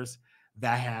supporters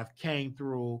that have came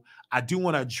through. I do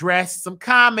want to address some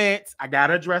comments. I got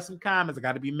to address some comments. I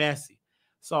got to be messy.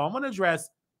 So I'm going to address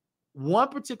one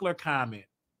particular comment.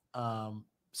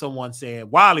 Someone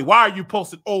said, Wiley, why are you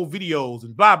posting old videos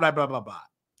and blah, blah, blah, blah, blah.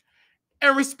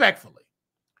 And respectfully,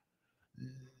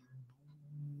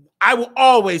 I will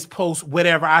always post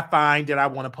whatever I find that I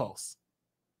want to post.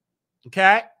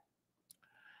 Okay.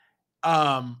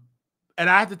 And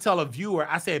I had to tell a viewer,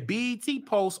 I said, BET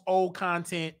posts old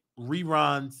content,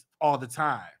 reruns all the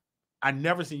time. I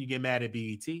never seen you get mad at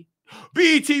BET.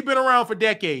 BET been around for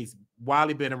decades.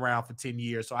 Wiley been around for 10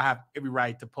 years. So I have every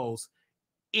right to post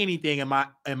anything in my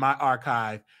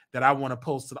archive that I want to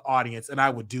post to the audience, and I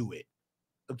would do it.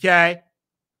 Okay.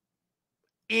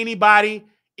 Anybody,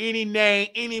 any name,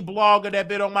 any blogger that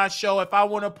been on my show, if I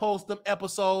want to post them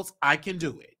episodes, I can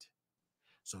do it.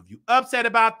 So if you upset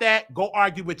about that, go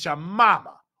argue with your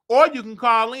mama. Or you can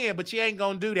call in, but you ain't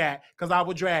going to do that because I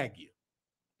will drag you.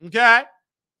 Okay?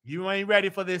 You ain't ready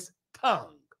for this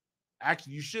tongue.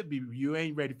 Actually, you should be. You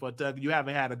ain't ready for a tongue. You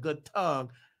haven't had a good tongue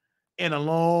in a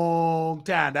long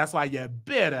time. That's why you're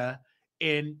bitter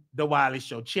in the Wiley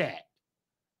Show chat.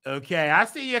 Okay? I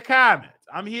see your comments.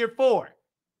 I'm here for it.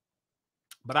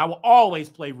 But I will always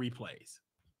play replays.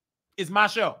 It's my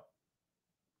show.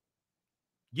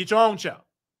 Get your own show.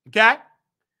 Okay?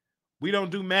 We don't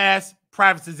do mass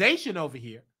privatization over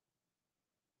here.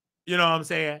 You know what I'm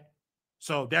saying?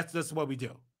 So that's just what we do.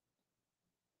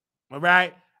 All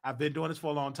right? I've been doing this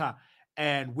for a long time.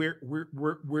 And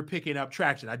we're picking up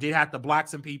traction. I did have to block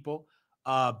some people.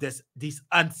 These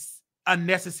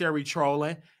unnecessary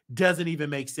trolling doesn't even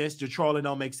make sense. The trolling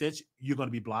don't make sense. You're going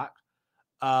to be blocked.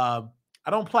 I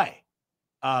don't play.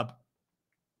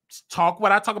 Talk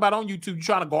what I talk about on YouTube. You're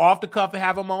trying to go off the cuff and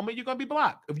have a moment, you're going to be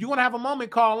blocked. If you want to have a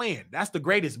moment, call in. That's the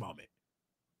greatest moment.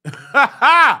 But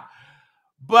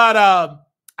I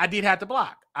did have to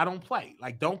block. I don't play.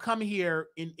 Like, don't come here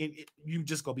and you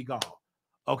just go be gone.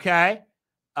 Okay?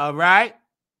 All right?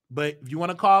 But if you want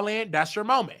to call in, that's your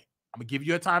moment. I'm going to give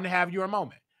you a time to have your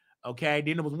moment. Okay?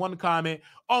 Then there was one comment,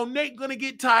 oh, Nate going to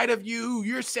get tired of you.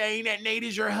 You're saying that Nate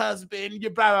is your husband.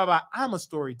 You're blah, blah, blah. I'm a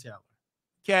storyteller.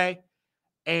 Okay?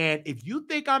 And if you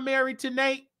think I'm married to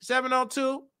Nate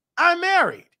 702, I'm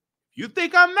married. You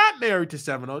think I'm not married to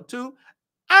 702?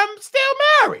 I'm still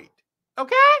married.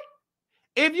 Okay?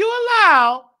 If you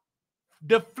allow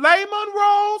the Flame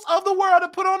Monroes of the world to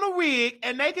put on a wig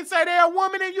and they can say they're a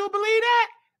woman and you believe that,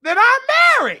 then I'm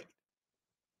married.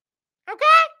 Okay?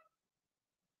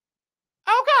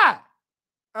 Okay.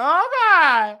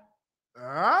 Okay.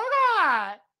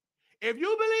 Okay. If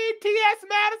you believe T.S.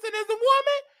 Madison is a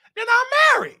woman, then I'm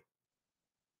married.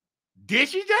 Did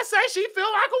she just say she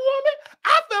feel like a woman?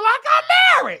 I feel like I'm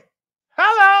married.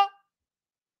 Hello.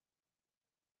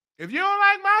 If you don't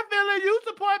like my feeling, you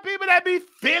support people that be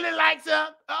feeling like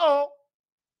something. Uh-oh.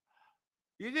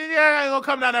 You ain't gonna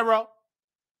come down that road.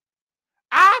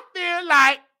 I feel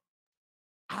like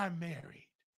I'm married.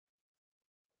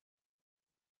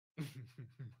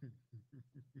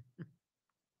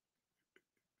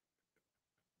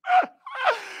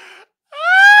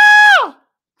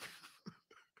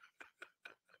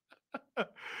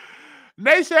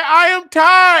 They said, I am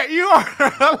tired. You are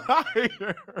a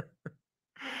liar.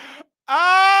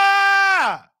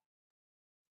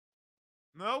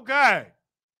 Okay.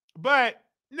 But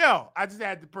no, I just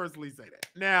had to personally say that.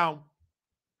 Now,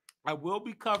 I will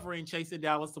be covering Chasing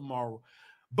Dallas tomorrow,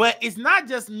 but it's not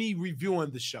just me reviewing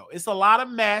the show. It's a lot of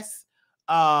mess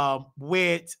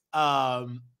it's a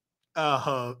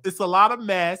lot of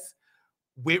mess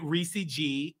with Reese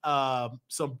G,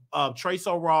 some Trace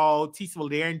O'Roll, Tisa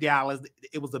there in Dallas.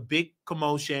 It was a big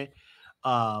commotion.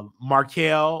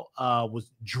 Markel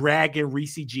was dragging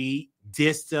Reese G,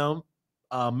 dissed him.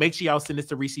 Make sure y'all send this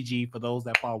to Reese G for those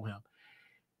that follow him.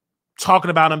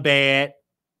 Talking about him bad.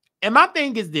 And my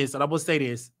thing is this, and I will say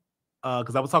this,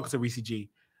 because I was talking to Reese G.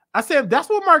 I said, that's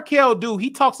what Markel do. He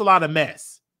talks a lot of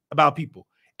mess about people.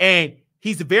 And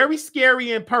he's very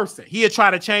scary in person. He'll try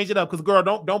to change it up because, girl,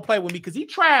 don't play with me. Because he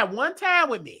tried one time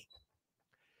with me.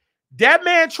 That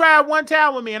man tried one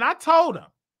time with me, and I told him.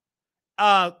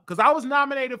 Because I was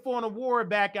nominated for an award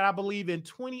back, I believe, in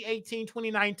 2018,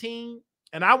 2019.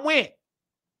 And I went.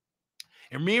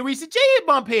 And me and Reese G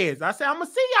bump heads. I said, I'm going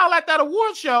to see y'all at that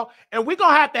award show, and we're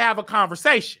going to have a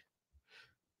conversation.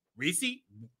 Reese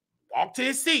walked to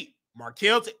his seat.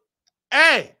 Markel,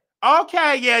 hey,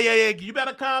 okay, yeah. You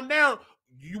better calm down.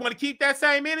 You want to keep that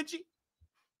same energy?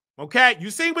 Okay,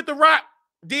 you see what The Rock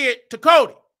did to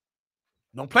Cody.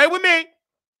 Don't play with me.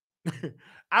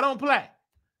 I don't play.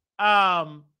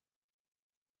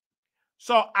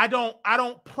 So I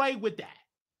don't play with that.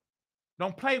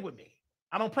 Don't play with me.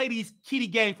 I don't play these kitty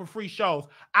games for free shows.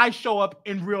 I show up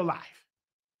in real life.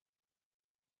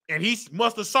 And he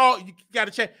must have saw, you got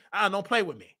to check. Don't play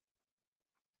with me.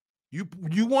 You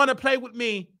want to play with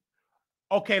me?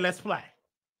 Okay, let's play.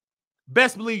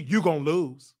 Best believe you're going to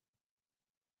lose.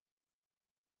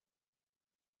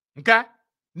 Okay?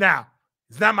 Now,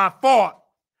 it's not my fault.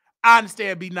 I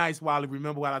understand. Be nice, Wiley.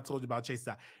 Remember what I told you about Chase.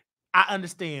 I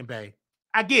understand, babe.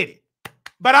 I get it.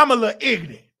 But I'm a little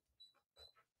ignorant.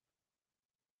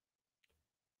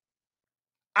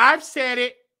 I've said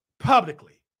it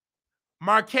publicly.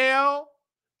 Markel,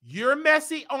 you're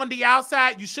messy on the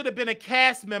outside. You should have been a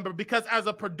cast member because as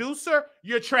a producer,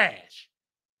 you're trash.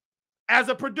 As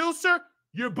a producer,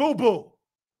 you're boo-boo.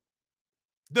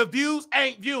 The views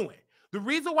ain't viewing. The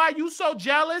reason why you so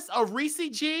jealous of Reese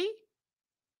G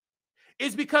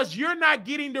is because you're not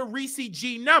getting the Reese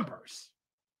G numbers.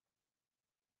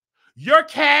 Your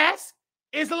cast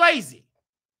is lazy.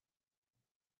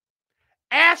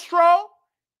 Astro,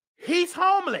 he's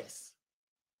homeless.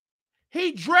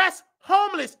 He dressed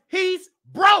homeless. He's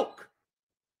broke.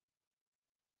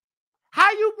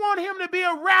 How you want him to be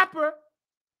a rapper?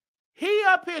 He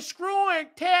up here screwing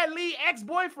Ted Lee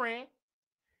ex-boyfriend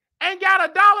and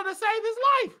got $1 to save his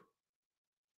life.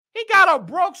 He got a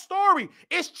broke story.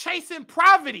 It's chasing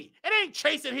poverty. It ain't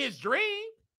chasing his dream.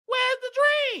 Where's the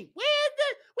dream?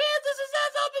 Where's the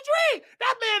success of the dream?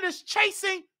 That man is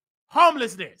chasing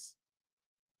homelessness.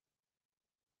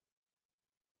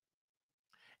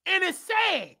 And it's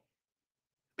sad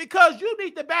because you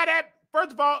need to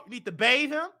first of all, you need to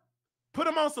bathe him, put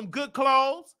him on some good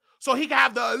clothes so he can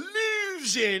have the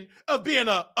illusion of being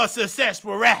a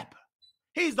successful rapper.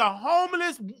 He's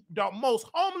the most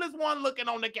homeless one looking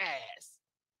on the cast.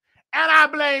 And I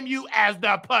blame you as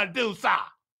the producer.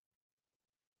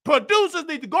 Producers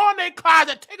need to go in their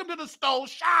closet, take him to the stove,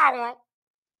 shower him,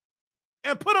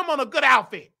 and put him on a good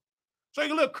outfit so he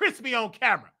can look crispy on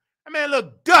camera. That man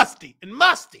look dusty and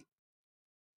musty.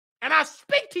 And I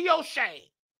speak to your shame.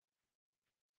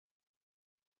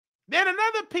 Then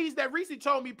another piece that Reese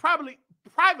told me privately,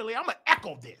 I'm going to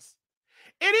echo this.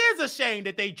 It is a shame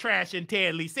that they trashing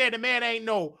Ted Lee. Said the man ain't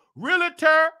no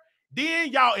realtor.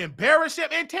 Then y'all embarrass him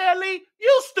and Ted Lee,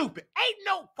 you stupid. Ain't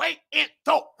no way in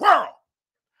the world.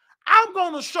 I'm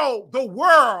going to show the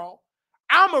world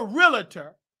I'm a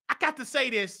realtor. I got to say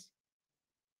this.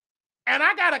 And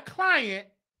I got a client,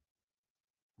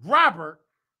 Robert.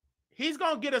 He's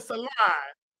going to get a salon.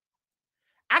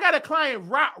 I got a client,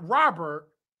 Robert.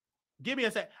 Give me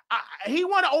a second. He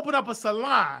want to open up a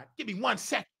salon. Give me 1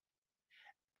 second.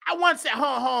 Hold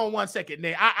on 1 second,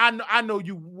 Nick. I know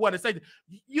you want to say that.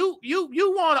 You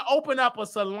want to open up a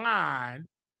salon.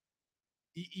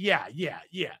 Yeah.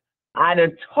 I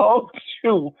done told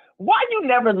you. Why you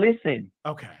never listen?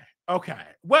 Okay.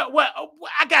 Well,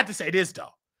 I got to say this though.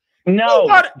 No,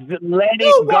 let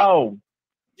it go.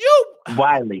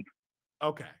 Wiley.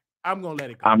 Okay. I'm gonna let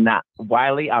it go. I'm not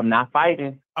Wiley. I'm not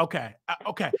fighting. Okay. Well,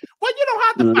 you don't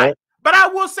have to fight. But I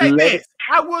will say this.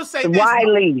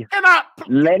 Wiley.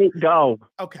 Let it go.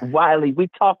 Okay. Wiley, we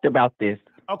talked about this.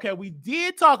 Okay, we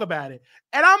did talk about it.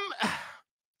 And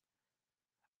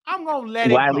I'm gonna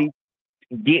let Wiley, it go.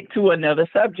 Get to another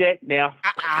subject now.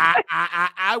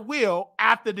 I will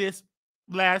after this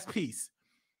last piece.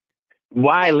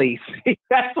 Wiley,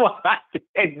 that's what I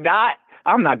said.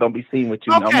 I'm not gonna be seen with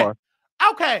you no more.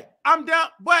 Okay, I'm done.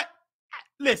 But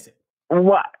listen.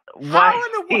 What? Why?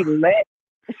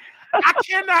 I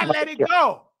cannot let it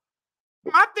go.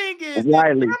 My thing is,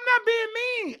 Wiley, I'm not being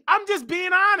mean. I'm just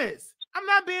being honest. I'm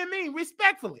not being mean.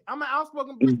 Respectfully, I'm an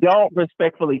outspoken. Don't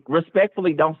respectfully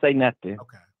don't say nothing.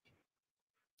 Okay.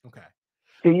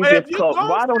 Can you but just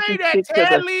why don't you that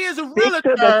Ted Lee is a realtor?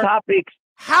 To the topic.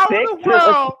 How in the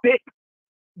world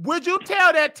would you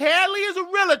tell that Ted Lee is a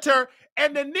realtor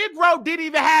and the Negro didn't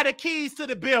even have the keys to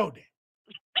the building?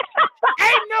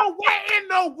 Ain't no way in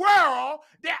the world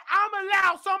that I'm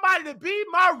allowed somebody to be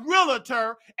my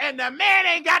realtor and the man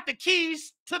ain't got the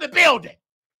keys to the building.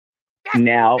 That's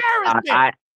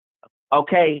embarrassing.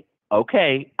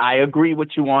 Okay, I agree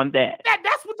with you on that.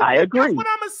 That's what I agree. That's what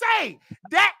I'm gonna say.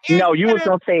 That is you was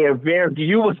gonna say it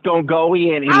you was gonna go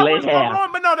in and let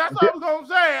him. But no, that's what I was gonna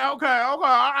say. Okay.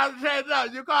 I changed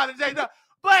up. You called it changed up.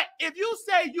 But if you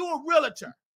say you're a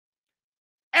realtor,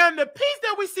 and the piece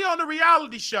that we see on the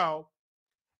reality show,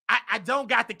 I don't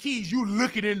got the keys. You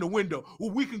looking in the window.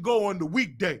 Well, we can go on the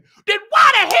weekday. Then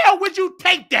why the hell would you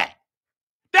take that?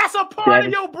 That's a part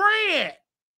of your brand.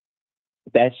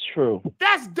 That's true.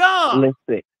 That's dumb.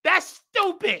 Listen. That's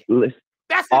stupid. Listen.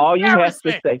 That's all you have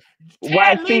to say.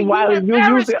 Why you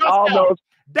using all those?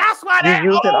 That's why that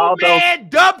old man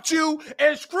dumped you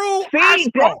and screwed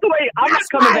Astro. I'm not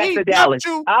coming back to Dallas.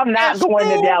 I'm not going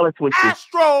to Dallas with you.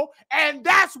 Astro, and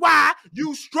that's why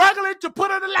you struggling to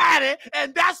put on the ladder,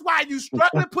 and that's why you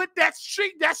struggling to put that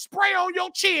spray on your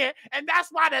chin, and that's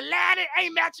why the ladder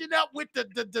ain't matching up with the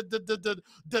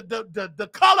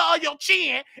color of your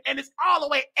chin, and it's all the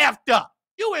way effed up.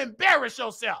 You embarrass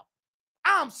yourself.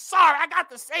 I'm sorry. I got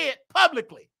to say it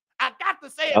publicly. I got to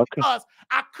say it because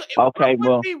I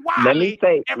couldn't be Wiley, let me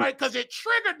say because it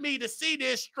triggered me to see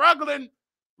this struggling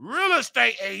real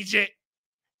estate agent.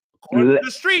 According to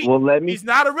the street, he's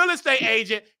not a real estate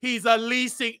agent. He's a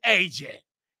leasing agent.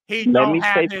 He don't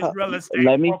have his real estate.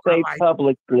 Let me say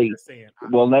publicly.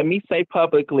 Let me say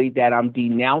publicly that I'm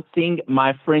denouncing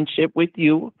my friendship with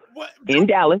you in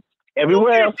Dallas.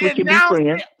 Everywhere else we can be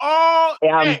friends.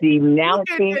 I'm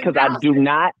denouncing because I do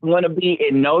not want to be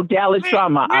in no Dallas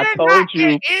drama. I told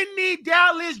you. Any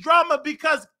Dallas drama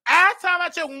because last time I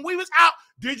checked, when we was out,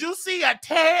 did you see a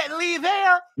Ted Lee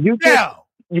there? No.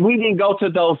 We didn't go to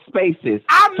those spaces.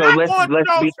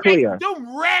 Let's be clear.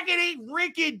 Them raggedy,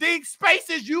 rinky-dink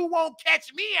spaces, you won't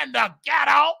catch me in the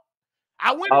ghetto.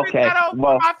 I went to the ghetto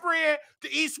with my friend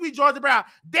to eat sweet Georgia Brown.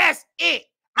 That's it.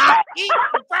 I eat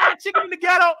fried chicken in the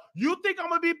ghetto. You think I'm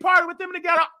gonna be partying with them in the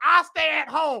ghetto? I stay at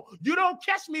home. You don't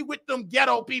catch me with them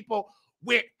ghetto people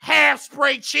with half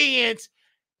spray chins,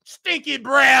 stinky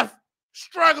breath,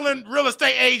 struggling real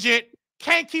estate agent,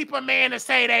 can't keep a man to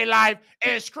save their life,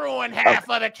 and screwing half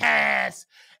of the cast.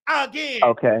 Again,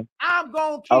 I'm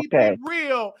gonna keep it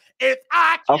real. If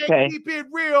I can't keep it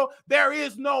real, there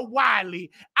is no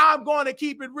Wiley. I'm gonna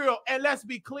keep it real, and let's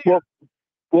be clear.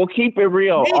 We'll keep it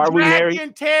real. Are we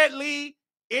married? Ted Lee,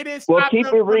 it is keep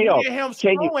it real. Him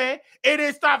screwing. It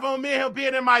is stopping me and him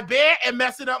being in my bed and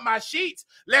messing up my sheets.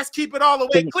 Let's keep it all the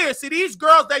way clear. See, these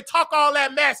girls, they talk all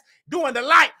that mess doing the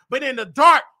light, but in the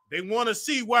dark, they want to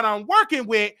see what I'm working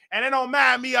with, and they don't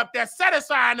mind me up there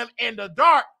satisfying them in the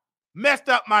dark, messed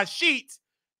up my sheets,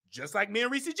 just like me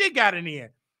and Reese G got it in.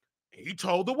 He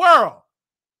told the world,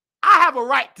 I have a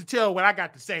right to tell what I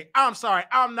got to say. I'm sorry,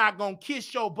 I'm not gonna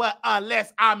kiss your butt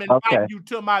unless I'm inviting you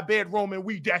to my bedroom and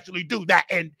we actually do that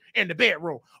in the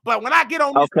bedroom. But when I get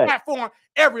on this platform,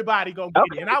 everybody gonna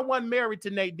get it. And I wasn't married to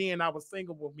Nate then. I was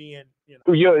single with me, and you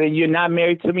know. You're not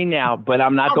married to me now, but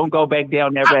I'm not gonna go back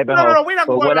down that rabbit hole. No, we're not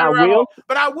going down that rabbit hole.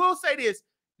 But I will say this,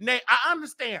 Nate, I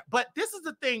understand. But this is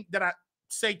the thing that I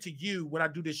say to you when I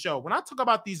do this show. When I talk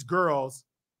about these girls,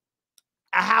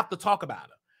 I have to talk about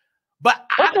them. But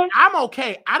I'm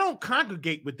okay. I don't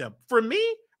congregate with them. For me,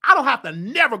 I don't have to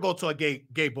never go to a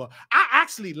gay bar. I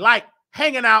actually like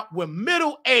hanging out with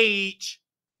middle-aged,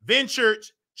 ventured,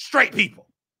 straight people.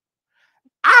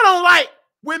 I don't like,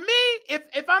 with me,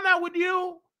 if I'm not with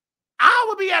you, I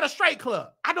would be at a straight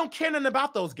club. I don't care nothing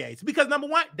about those gays because number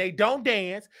one, they don't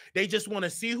dance. They just want to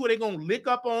see who they're gonna lick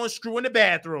up on, screw in the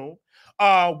bathroom.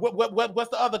 What's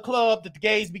the other club that the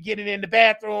gays be getting in the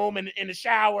bathroom and in the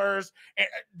showers and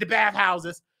the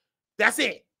bathhouses? That's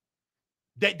it.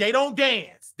 They don't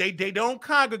dance. They don't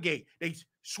congregate. They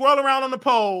swirl around on the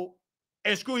pole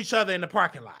and screw each other in the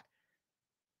parking lot.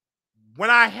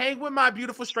 When I hang with my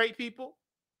beautiful straight people,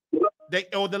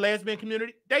 or the lesbian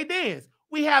community, they dance.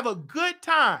 We have a good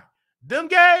time. Them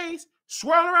gays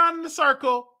swirl around in the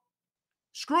circle,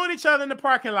 screwing each other in the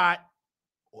parking lot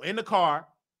or in the car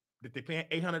that they're paying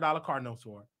 $800 car notes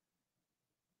for.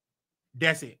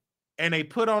 That's it. And they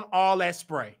put on all that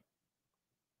spray.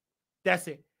 That's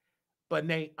it. But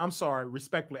Nate, I'm sorry,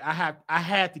 respectfully, I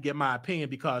had to get my opinion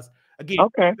because again,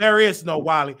 there is no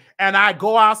Wiley. And I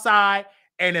go outside,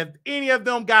 and if any of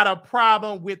them got a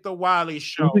problem with the Wiley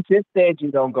Show, you just said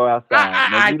you don't go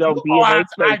outside. You don't be in their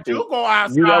spaces. I do go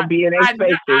outside. You don't be in their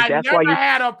spaces. I never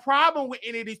had a problem with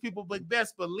any of these people, but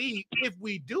best believe if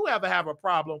we do ever have a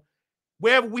problem,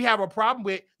 wherever we have a problem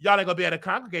with, y'all ain't gonna be able to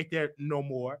congregate there no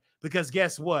more. Because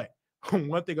guess what?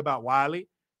 One thing about Wiley,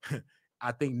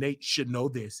 I think Nate should know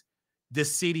this. The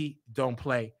city don't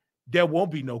play. There won't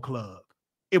be no club.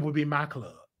 It will be my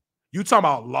club. You talking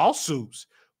about lawsuits?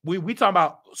 We talking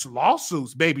about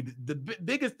lawsuits, baby. The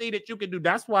biggest thing that you can do.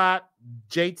 That's why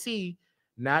JT,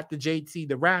 not the JT,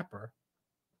 the rapper,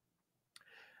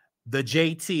 the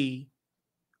JT,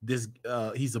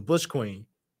 he's a Bush Queen.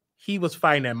 He was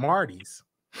fighting at Marty's.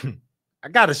 I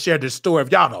gotta share this story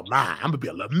if y'all don't mind. I'm gonna be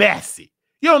a little messy.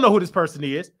 You don't know who this person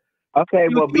is. Okay,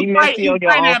 well, be messy on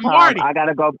your own time. I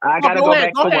gotta go back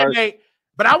to work. Nate.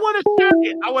 But I want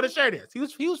to share this.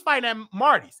 He was fighting at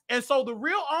Marty's. And so the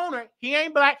real owner, he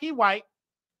ain't black, he white.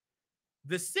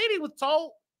 The city was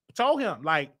told him,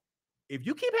 like, if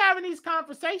you keep having these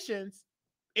conversations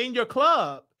in your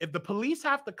club, if the police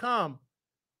have to come,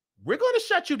 we're going to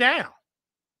shut you down.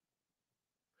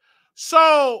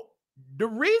 So the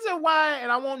reason why,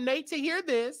 and I want Nate to hear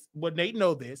this, but Nate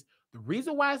know this, the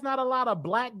reason why it's not a lot of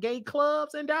black gay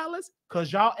clubs in Dallas,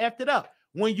 because y'all effed it up.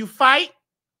 When you fight,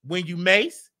 when you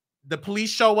mace, the police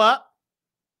show up,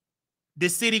 the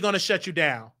city gonna shut you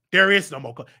down. There is no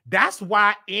more club. That's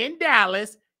why in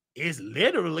Dallas is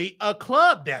literally a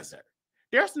club desert.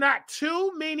 There's not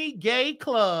too many gay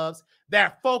clubs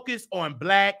that focus on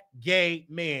black gay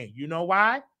men. You know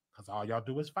why? Because all y'all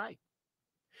do is fight.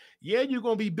 Yeah, you're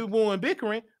gonna be boo-booing and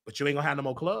bickering, but you ain't gonna have no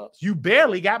more clubs. You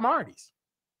barely got Marty's.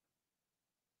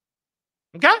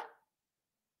 Okay?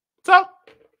 So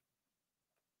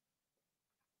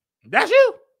that's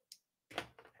you.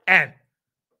 And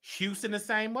Houston the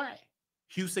same way.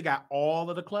 Houston got all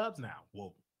of the clubs now.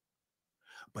 Whoa.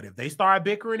 But if they start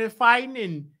bickering and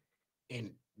fighting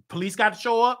and police got to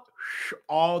show up,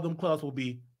 all them clubs will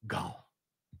be gone.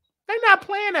 They're not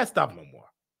playing that stuff no more.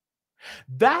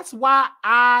 That's why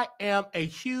I am a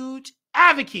huge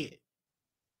advocate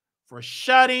for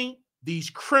shutting these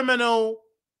criminal,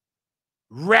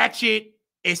 ratchet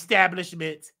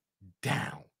establishments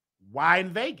down. Why in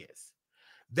Vegas?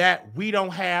 That we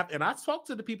don't have, and I talked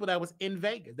to the people that was in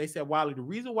Vegas. They said, Wiley, the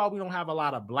reason why we don't have a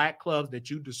lot of black clubs that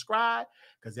you describe,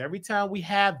 because every time we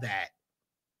have that,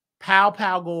 pow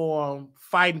go on,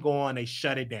 fighting go on, they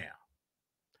shut it down.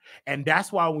 And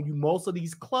that's why when most of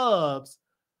these clubs,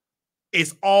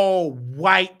 it's all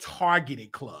white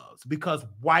targeted clubs because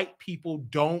white people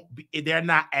they're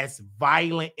not as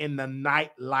violent in the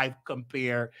nightlife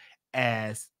compared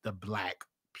as the black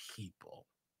people.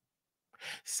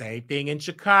 Same thing in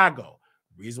Chicago.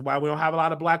 Reason why we don't have a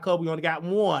lot of black clubs, we only got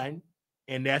one,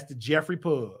 and that's the Jeffrey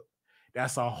Pub.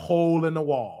 That's a hole in the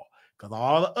wall because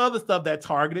all the other stuff that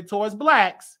targeted towards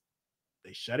blacks,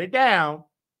 they shut it down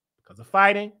because of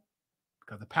fighting,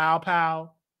 because of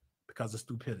pow, because of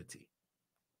stupidity.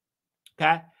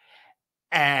 Okay?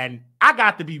 And I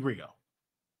got to be real.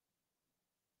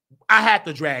 I had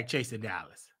to drag Chase in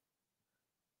Dallas.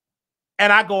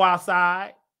 And I go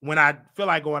outside when I feel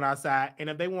like going outside. And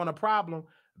if they want a problem,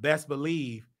 best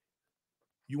believe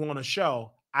you want a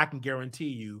show, I can guarantee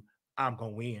you I'm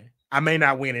going to win. I may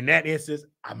not win in that instance.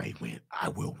 I may win. I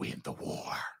will win the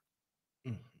war.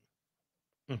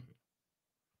 Mm-hmm. Mm-hmm.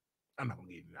 I'm not going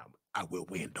to give you that. I will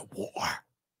win the war.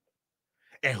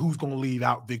 And who's going to leave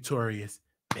out victorious?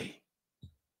 Me.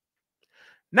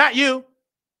 Not you.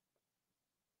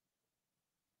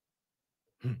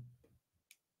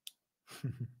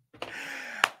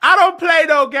 I don't play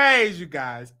no games, you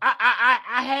guys.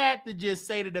 I had to just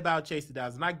say that about Chase the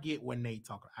Dollars, and I get what Nate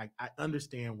talking. I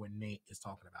understand what Nate is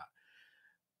talking about.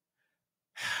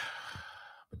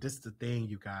 But this is the thing,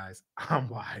 you guys. I'm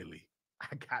Wiley.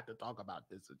 I got to talk about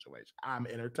this situation. I'm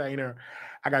an entertainer.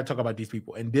 I got to talk about these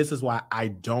people. And this is why I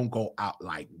don't go out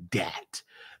like that.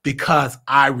 Because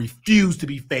I refuse to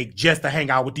be fake just to hang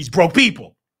out with these broke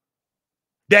people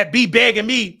that be begging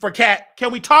me for cat.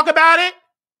 Can we talk about it?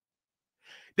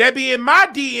 That be in my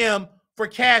DM for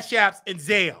Cash Apps and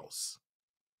Zales.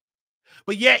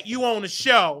 But yet you on the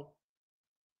show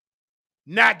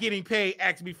not getting paid,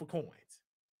 asking me for coins.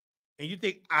 And you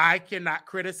think I cannot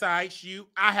criticize you?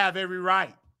 I have every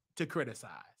right to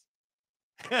criticize.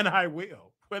 And I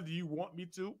will, whether you want me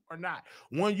to or not.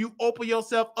 When you open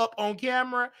yourself up on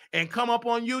camera and come up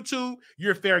on YouTube,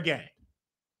 you're fair game.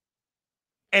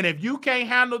 And if you can't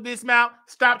handle this mouth,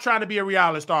 stop trying to be a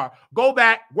reality star. Go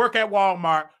back, work at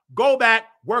Walmart. Go back,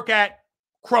 work at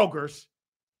Kroger's.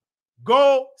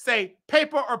 Go say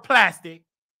paper or plastic.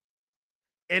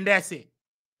 And that's it.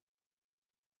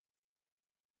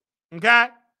 Okay?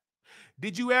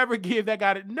 Did you ever give that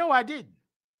guy? No, I didn't.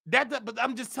 But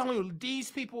I'm just telling you,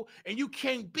 these people, and you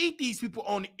can't beat these people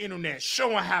on the internet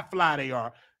showing how fly they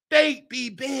are. They be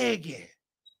begging.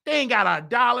 They ain't got a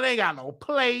dollar. They ain't got no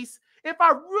place. If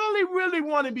I really, really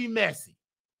want to be messy,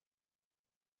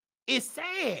 it's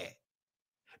sad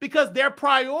because their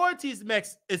priorities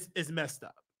is messed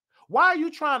up. Why are you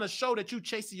trying to show that you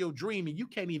chasing your dream and you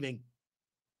can't even,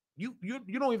 you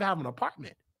don't even have an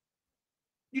apartment?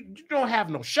 You don't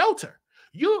have no shelter.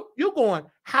 You're going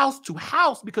house to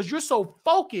house because you're so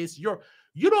focused. You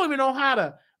don't even know how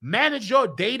to manage your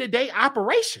day-to-day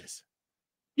operations.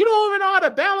 You don't even know how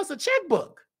to balance a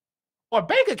checkbook or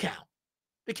bank account.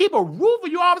 To keep a roof,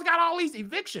 you always got all these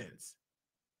evictions.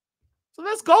 So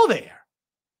let's go there.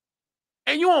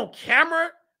 And you on camera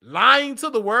lying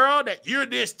to the world that you're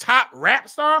this top rap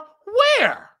star?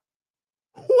 Where?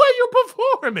 Where you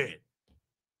performing?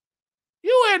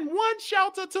 You in one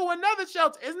shelter to another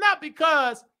shelter. It's not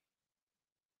because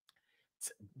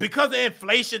of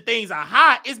inflation things are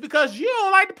high. It's because you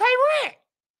don't like to pay rent.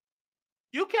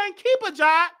 You can't keep a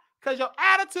job because your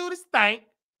attitude is stank.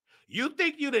 You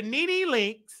think you the Nene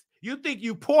Links. You think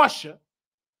you Portia.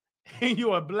 And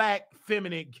you're a black,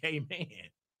 feminine, gay man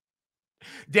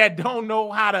that don't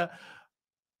know how to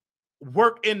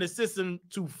work in the system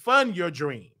to fund your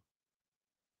dream.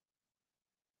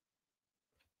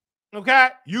 Okay?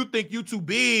 You think you too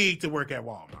big to work at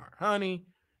Walmart. Honey,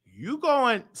 you go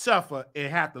and suffer and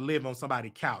have to live on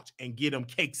somebody's couch and get them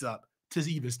cakes up to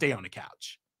even stay on the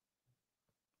couch.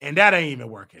 And that ain't even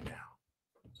working now.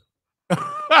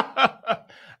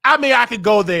 I mean, I could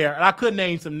go there and I could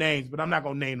name some names, but I'm not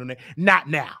going to name them. Not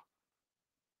now.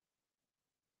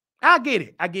 I get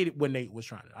it. I get it when Nate was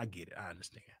trying to. I get it. I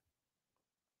understand.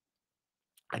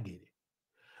 I get it.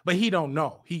 But he don't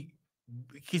know.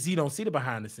 Because he don't see the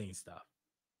behind the scenes stuff.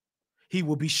 He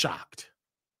will be shocked.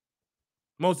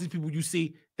 Most of these people you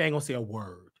see, they ain't going to say a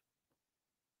word.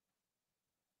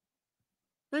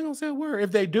 They ain't going to say a word.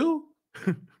 If they do,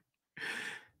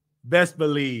 best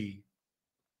believe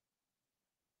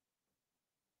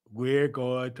we're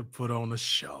going to put on a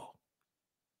show.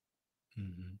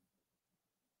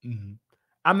 Mm-hmm. Mm-hmm.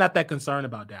 I'm not that concerned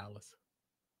about Dallas.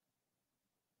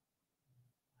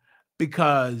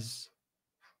 Because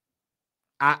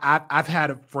I've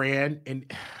had a friend, and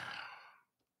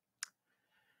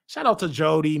shout out to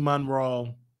Jody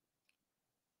Monroe.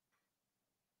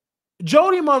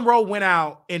 Jody Monroe went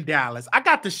out in Dallas. I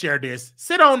got to share this.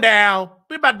 Sit on down.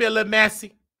 We're about to be a little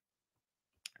messy.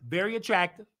 Very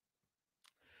attractive.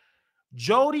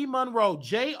 Jody Monroe,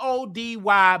 Jody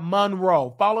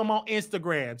Monroe. Follow him on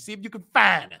Instagram. See if you can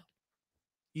find him.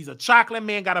 He's a chocolate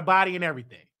man, got a body and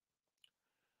everything.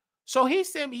 So he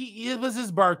sent me, it was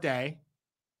his birthday.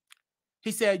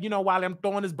 He said, you know, while I'm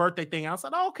throwing his birthday thing, I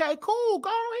said, okay, cool, go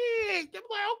ahead. I'm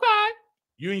like, okay.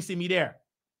 You ain't see me there.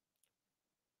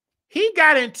 He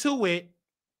got into it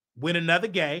with another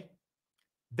gay.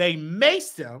 They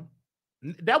maced him.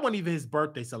 That wasn't even his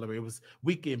birthday celebration. It was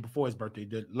weekend before his birthday,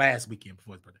 the last weekend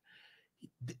before his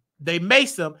birthday. They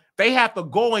mace him. They have to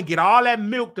go and get all that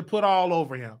milk to put all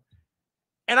over him.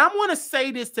 And I'm going to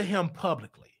say this to him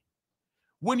publicly.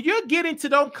 When you're getting to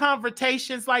those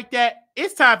confrontations like that,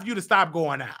 it's time for you to stop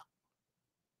going out.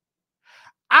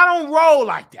 I don't roll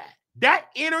like that. That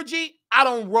energy, I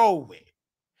don't roll with.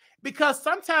 Because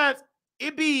sometimes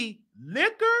it be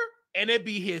liquor and it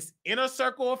be his inner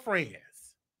circle of friends.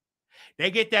 They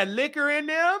get that liquor in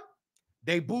them,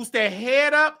 they boost their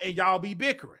head up, and y'all be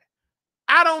bickering.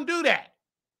 I don't do that.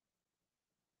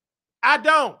 I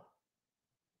don't.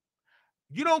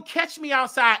 You don't catch me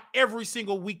outside every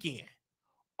single weekend,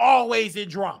 always in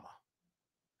drama.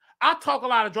 I talk a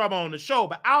lot of drama on the show,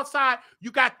 but outside,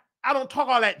 I don't talk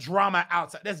all that drama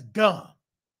outside. That's dumb.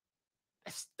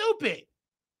 That's stupid.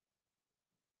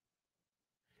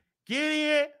 Get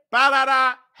in,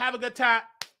 ba-da-da, have a good time,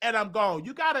 and I'm gone.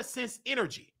 You got to sense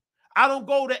energy. I don't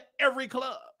go to every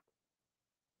club.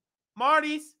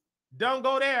 Marty's, don't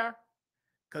go there.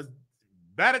 Because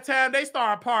by the time they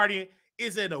start partying,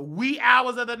 it's in the wee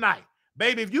hours of the night.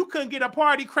 Baby, if you couldn't get a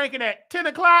party cranking at 10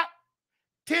 o'clock,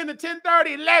 10 to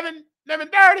 10:30, 11,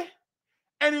 11:30,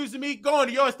 and it was me going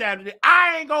to your establishment,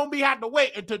 I ain't going to be having to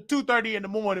wait until 2:30 in the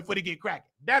morning for it to get cracking.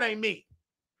 That ain't me.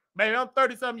 Baby, I'm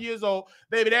 30-something years old.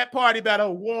 Baby, that party better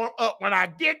warm up when I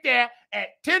get there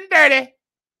at 10:30.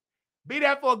 Be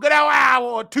there for a good hour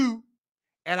or two,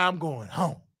 and I'm going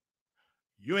home.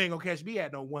 You ain't going to catch me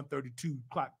at no 1:30, 2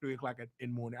 o'clock, 3 o'clock in the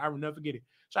morning. I will never forget it.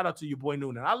 Shout out to your boy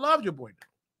Noonan. I love your boy Noonan.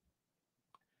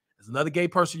 There's another gay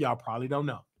person y'all probably don't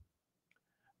know.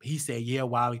 He said, yeah,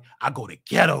 Wiley, I go to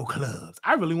ghetto clubs.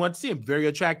 I really want to see him. Very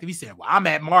attractive. He said, well, I'm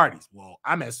at Marty's. Well,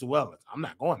 I'm at Sue Ellen's. I'm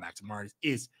not going back to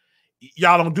Marty's.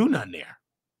 Y'all don't do nothing there.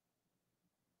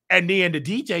 And then the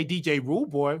DJ Rule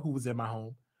Boy, who was in my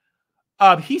home,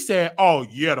 he said, oh,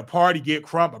 yeah, the party get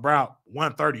crump about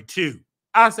 1:32.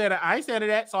 I said, I ain't saying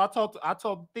that. So I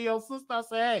told Theo's sister, I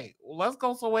said, hey, well, let's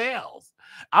go somewhere else.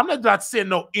 I'm not about to sit in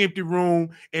no empty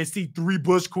room and see 3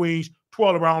 Bush Queens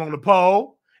twirl around on the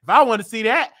pole. If I want to see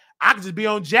that, I could just be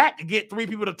on Jack and get 3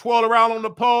 people to twirl around on the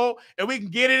pole, and we can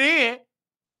get it in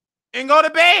and go to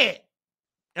bed.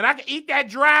 And I can eat that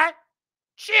dry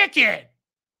chicken.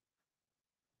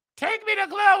 Take me to the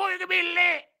club where it can be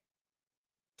lit.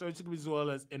 So it took me to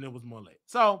Ellen's, and it was more lit.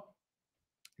 So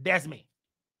that's me.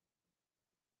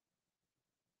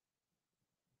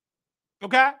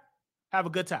 Okay? Have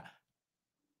a good time.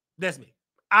 That's me.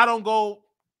 I don't go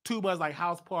too much like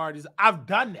house parties. I've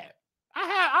done that.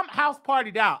 I'm house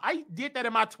partied out. I did that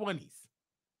in my 20s.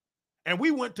 And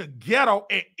we went to ghetto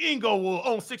in Inglewood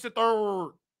on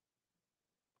 63rd.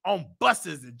 On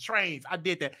buses and trains. I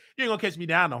did that. You ain't gonna catch me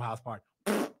down no house party.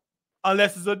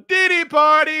 Unless it's a Diddy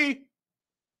party.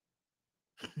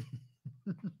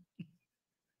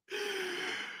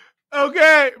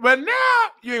 Okay, but now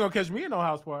you ain't gonna catch me in no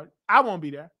house party. I won't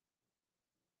be there.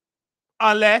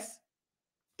 Unless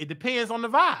it depends on the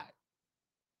vibe.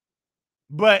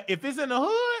 But if it's in the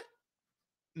hood,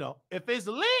 no. If it's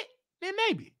lit, then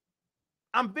maybe.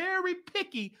 I'm very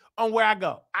picky on where I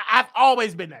go. I've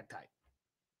always been that type.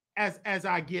 As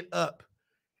I get up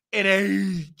in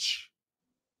age.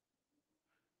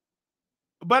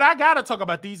 But I gotta talk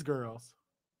about these girls.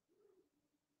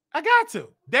 I got to.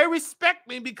 They respect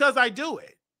me because I do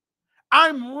it.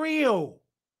 I'm real.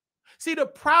 See, the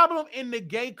problem in the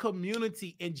gay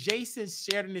community, and Jason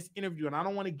shared in this interview, and I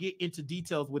don't want to get into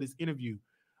details with his interview,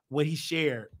 what he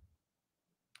shared.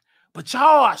 But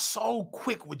y'all are so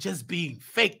quick with just being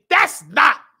fake. That's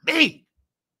not me.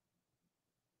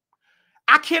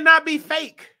 I cannot be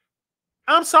fake.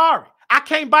 I'm sorry. I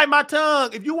can't bite my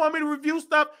tongue. If you want me to review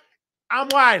stuff, I'm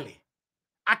Wiley.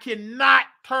 I cannot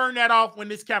turn that off when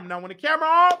this camera. Now, when the camera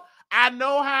off, I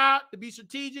know how to be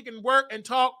strategic and work and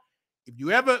talk. If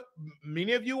you ever,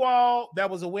 many of you all, that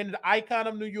was a win, the icon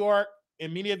of New York,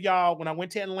 and many of y'all, when I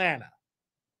went to Atlanta,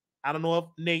 I don't know if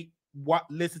Nate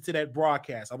listened to that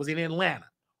broadcast. I was in Atlanta.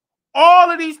 All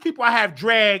of these people I have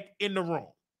dragged in the room.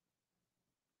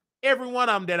 Every one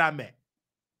of them that I met.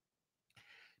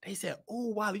 They said, oh,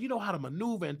 Wiley, you know how to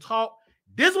maneuver and talk.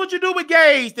 This is what you do with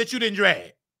gays that you didn't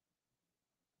drag.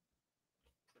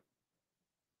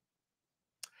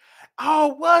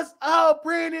 Oh, what's up,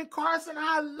 Brandon Carson?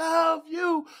 I love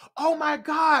you. Oh, my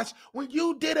gosh. When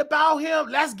you did about him,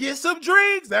 let's get some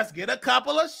drinks. Let's get a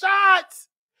couple of shots.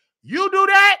 You do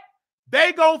that,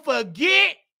 they gonna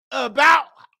forget about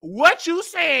what you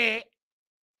said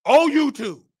on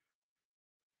YouTube.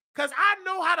 Because I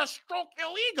know how to stroke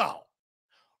your ego.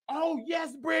 Oh,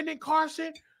 yes, Brandon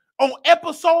Carson. On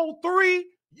episode 3,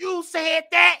 you said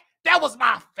that. That was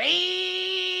my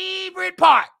favorite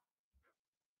part.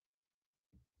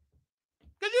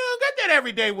 Because you don't get that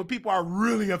every day when people are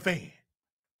really a fan.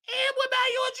 And we'll buy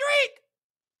you a drink.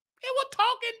 And we'll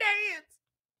talk and dance.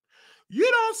 You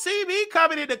don't see me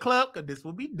coming in the club, because this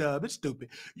will be dumb and stupid.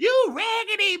 You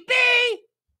raggedy B.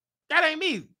 That ain't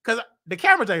me, because the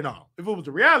cameras ain't on. If it was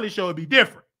a reality show, it'd be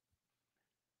different.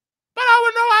 But I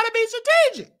would know how to be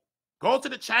strategic. Go to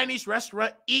the Chinese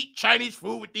restaurant, eat Chinese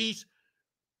food with these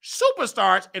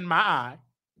superstars in my eye,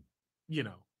 you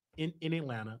know, in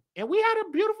Atlanta. And we had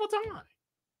a beautiful time.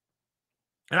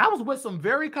 And I was with some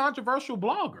very controversial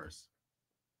bloggers.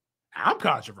 I'm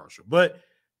controversial, but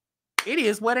it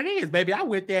is what it is, baby. I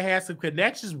went there, had some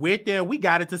connections with them. We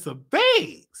got into some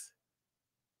things.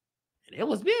 And it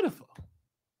was beautiful.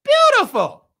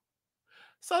 Beautiful.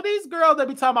 So these girls that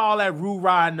be talking about all that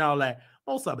roo-rah and all that,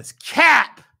 most of them is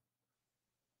cap.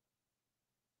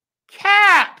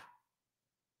 Cap.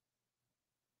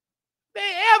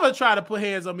 They ever try to put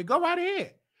hands on me, go right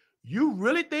ahead. You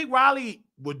really think Wiley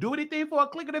would do anything for a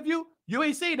click of the view? You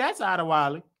ain't seen that side of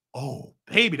Wiley. Oh,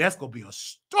 baby, that's going to be a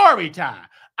story time.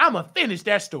 I'm going to finish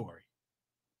that story.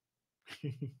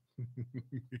 You ain't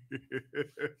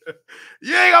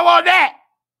going to want that.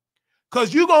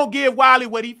 Because you going to give Wiley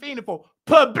what he fiending for.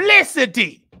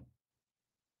 Publicity.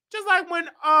 Just like when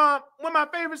my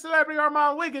favorite celebrity,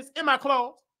 Armand Wiggins, in my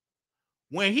clothes,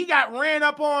 when he got ran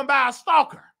up on by a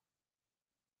stalker.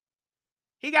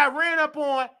 He got ran up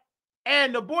on,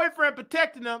 and the boyfriend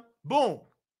protecting him. Boom.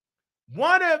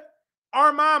 One of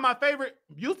Armand, my favorite,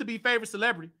 used to be favorite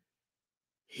celebrity,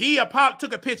 he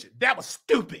took a picture. That was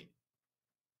stupid.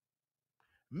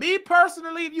 Me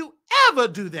personally, if you ever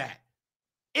do that,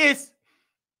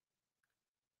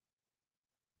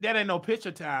 that ain't no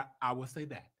picture time. I will say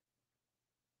that.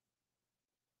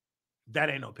 That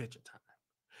ain't no picture time.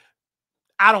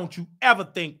 I don't you ever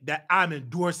think that I'm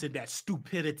endorsing that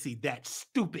stupidity, that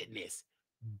stupidness.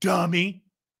 Dummy.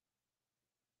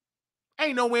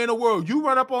 Ain't nowhere in the world. You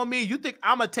run up on me, you think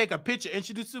I'm going to take a picture,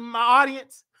 introduce you to my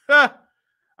audience?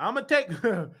 I'm going to take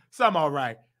some all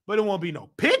right, but it won't be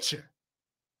no picture.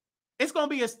 It's going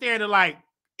to be a standard like,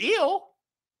 ew,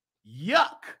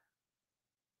 yuck.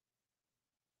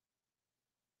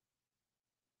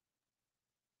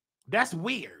 That's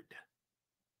weird.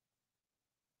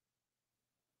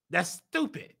 That's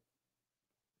stupid.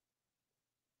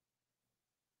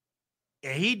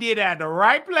 And he did it at the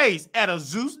right place at a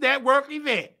Zeus Network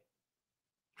event.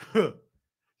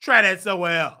 Try that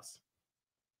somewhere else.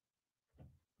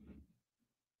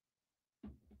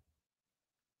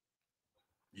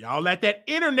 Y'all let that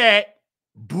internet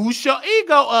boost your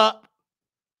ego up.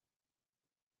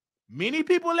 Many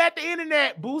people let the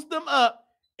internet boost them up,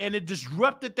 and it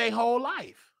disrupted their whole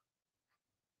life.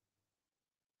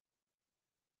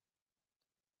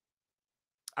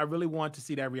 I really want to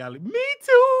see that reality. Me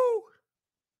too.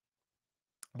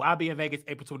 Well, I'll be in Vegas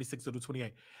April 26th to the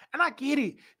 28th. And I get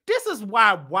it. This is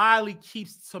why Wiley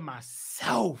keeps to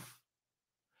myself.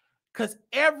 Because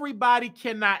everybody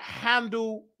cannot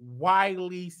handle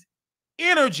Wiley's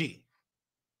energy.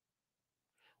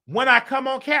 When I come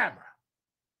on camera,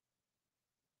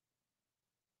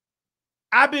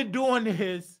 I've been doing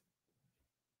this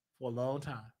for a long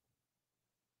time.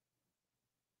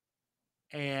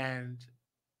 And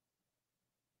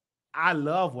I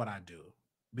love what I do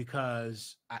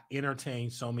because I entertain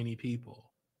so many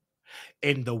people.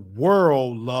 And the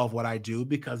world love what I do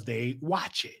because they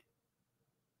watch it.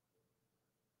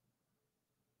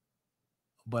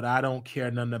 But I don't care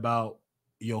nothing about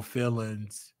your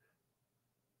feelings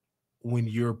when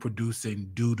you're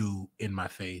producing doo-doo in my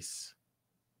face.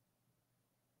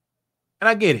 And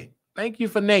I get it. Thank you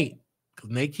for Nate,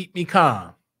 because Nate keep me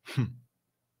calm.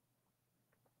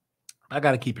 I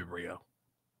got to keep it real.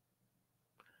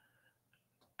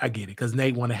 I get it, because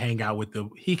Nate want to hang out with them.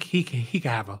 He can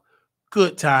have a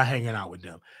good time hanging out with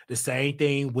them. The same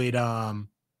thing with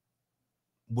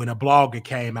when a blogger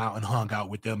came out and hung out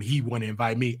with them, he wanted to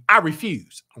invite me. I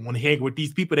refused. I want to hang with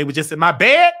these people. They were just in my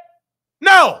bed.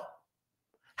 No.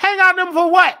 Hang out with them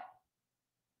for what?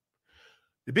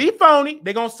 To be phony,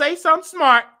 they're going to say something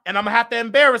smart, and I'm going to have to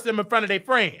embarrass them in front of their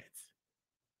friends.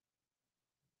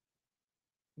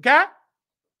 Okay?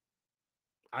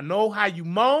 I know how you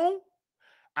moan.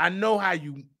 I know how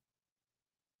you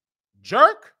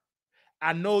jerk.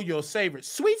 I know your favorite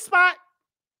sweet spot.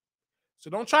 So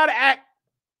don't try to act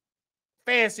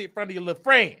fancy in front of your little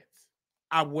friends.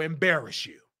 I will embarrass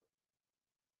you.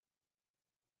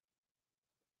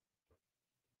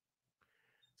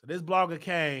 So this blogger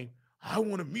came, I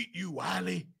want to meet you,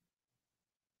 Wiley.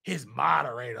 His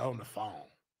moderator on the phone.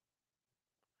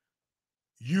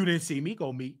 You didn't see me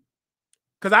go meet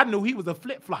because I knew he was a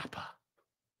flip-flopper.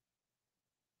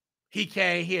 He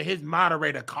came here, his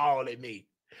moderator calling me.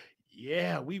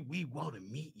 Yeah, we want to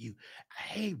meet you.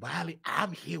 Hey, Wiley,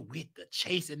 I'm here with the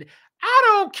chasing. I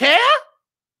don't care.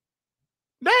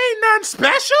 There ain't nothing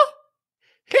special.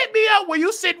 Hit me up when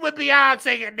you sitting with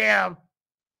Beyonce and them.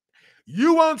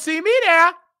 You won't see me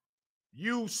there.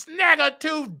 You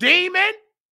snagger-tooth demon.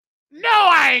 No,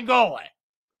 I ain't going.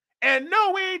 And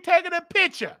no, we ain't taking a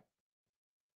picture.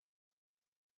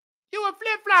 You a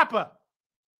flip-flopper.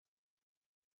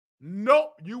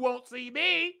 Nope, you won't see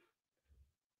me.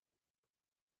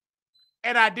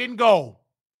 And I didn't go.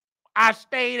 I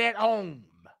stayed at home.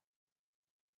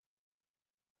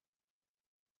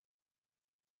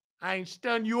 I ain't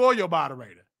stunned you or your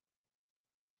moderator.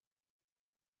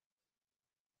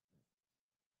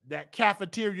 That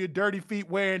cafeteria dirty feet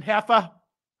wearing heifer.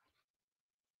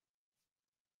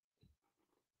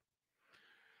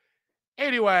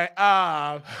 Anyway,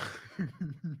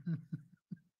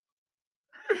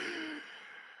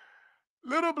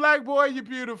 little black boy, you're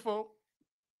beautiful.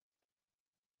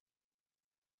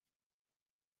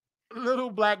 Little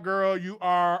black girl, you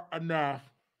are enough.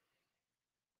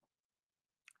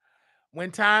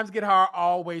 When times get hard,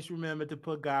 always remember to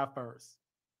put God first.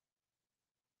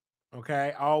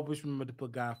 Okay? Always remember to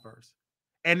put God first.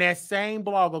 And that same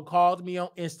blogger called me on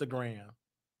Instagram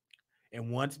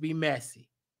and wanted to be messy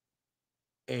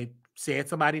and said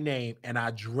somebody's name, and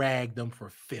I dragged them for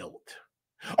filth.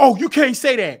 Oh, you can't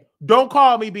say that. Don't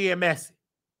call me being messy.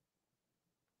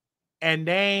 And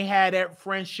they ain't had that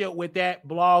friendship with that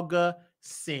blogger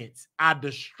since. I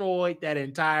destroyed that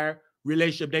entire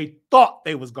relationship they thought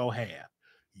they was going to have.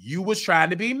 You was trying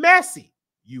to be messy,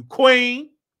 you queen.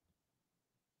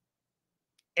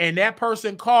 And that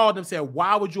person called and said,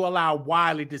 why would you allow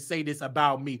Wiley to say this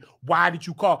about me? Why did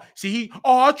you call? See,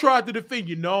 I tried to defend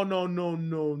you. No,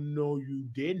 you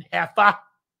didn't. Heifer.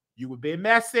 You were being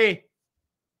messy.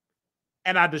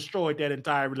 And I destroyed that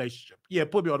entire relationship. Yeah,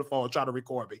 put me on the phone, try to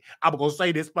record me. I'm going to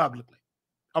say this publicly.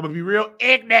 I'm going to be real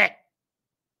ignorant.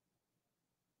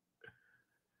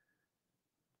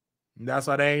 And that's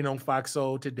why they ain't on Fox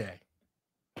Soul today.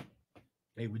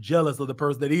 They were jealous of the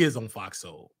person that is on Fox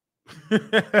Soul.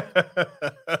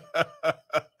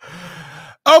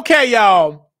 Okay,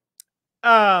 y'all.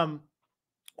 Wow,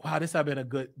 this has been a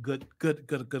good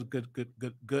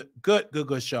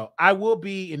show. I will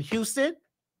be in Houston.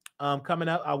 Coming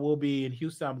up, I will be in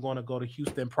Houston. I'm going to go to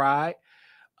Houston Pride.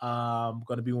 I'm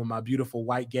going to be with my beautiful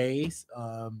white gays,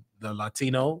 the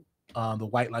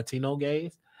white Latino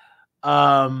gays.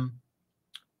 I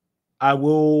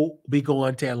will be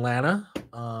going to Atlanta.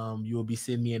 You will be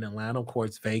seeing me in Atlanta, of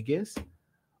course, Vegas,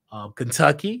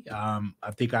 Kentucky. I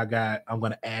think I'm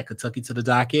going to add Kentucky to the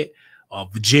docket.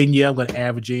 Virginia, I'm going to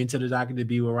add Virginia to the docket to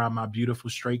be around my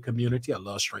beautiful straight community. I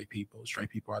love straight people. Straight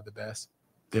people are the best.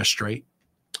 They're straight.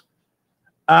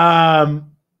 Going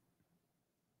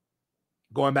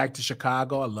back to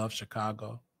Chicago. I love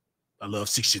Chicago. I love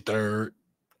 63rd.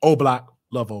 O Block.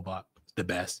 Love O Block. It's the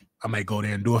best. I may go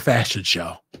there and do a fashion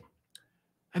show.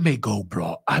 I may go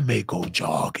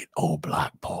jog at O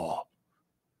Block, Paul.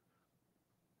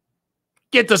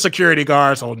 Get the security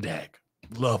guards on deck.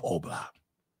 Love O Block.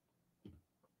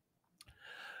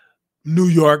 New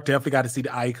York, definitely got to see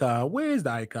the icon. Where's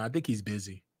the icon? I think he's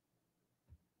busy.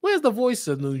 Where's the voice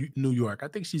of New York? I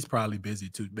think she's probably busy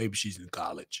too. Maybe she's in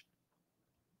college.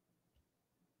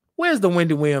 Where's the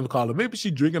Wendy Williams caller? Maybe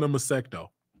she's drinking a Prosecco.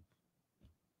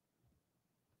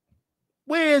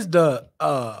 Where's the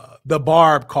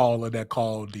Barb caller that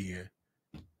called in?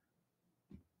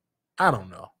 I don't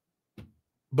know.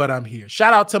 But I'm here.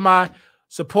 Shout out to my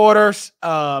supporters,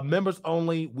 members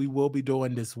only. We will be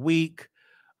doing this week.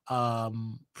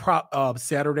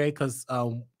 Saturday, because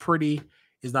Pretty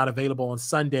is not available on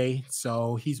Sunday,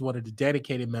 so he's one of the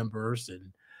dedicated members,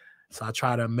 and so I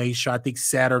try to make sure. I think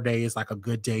Saturday is like a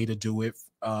good day to do it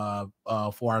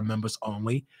for our members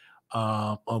only.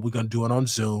 We're gonna do it on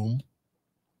Zoom,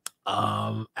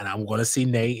 and I'm gonna see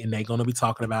Nate, and they're gonna be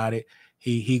talking about it.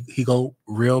 He gonna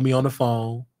reel me on the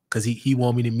phone because he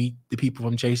want me to meet the people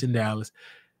from Chasing Dallas,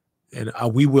 and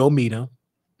we will meet them.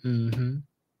 Mm-hmm.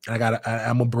 I'm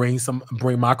gonna bring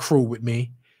my crew with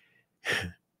me.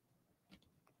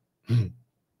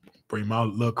 Bring my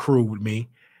little crew with me.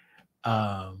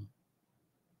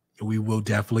 We will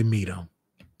definitely meet them.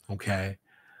 Okay.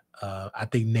 I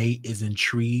think Nate is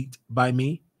intrigued by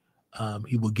me.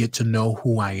 He will get to know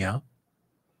who I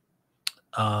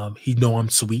am. He know I'm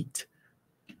sweet.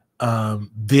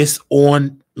 This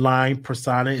online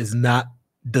persona is not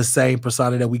the same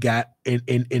persona that we got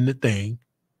in the thing.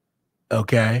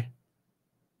 Okay.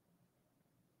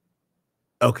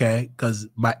 Okay. Because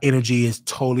my energy is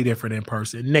totally different in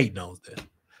person. Nate knows this.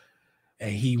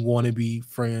 and he want to be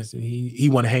friends, and he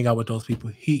want to hang out with those people,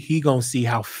 he gonna see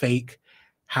how fake,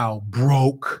 how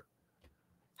broke,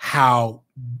 how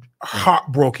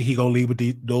heartbroken he gonna leave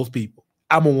with those people.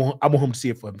 I want him to see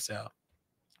it for himself.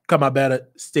 Come, I better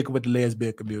stick with the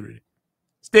lesbian community.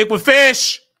 Stick with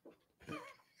fish.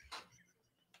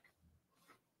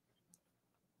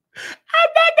 I'm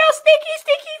not no sticky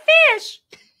fish.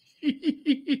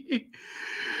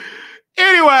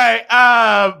 Anyway,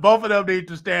 both of them need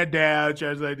to stand down.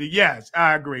 Yes,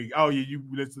 I agree. Oh, you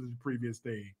listened to the previous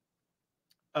thing.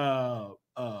 Wow,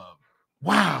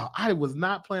 I was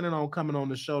not planning on coming on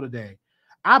the show today.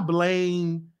 I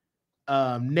blame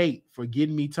Nate for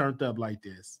getting me turned up like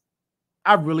this.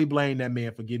 I really blame that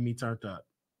man for getting me turned up,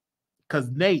 because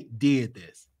Nate did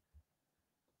this.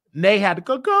 Nate had to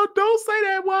go, don't say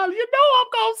that, Wiley. You know I'm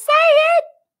gonna say it.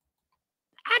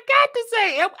 I got to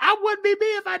say it. I wouldn't be me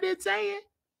if I didn't say it.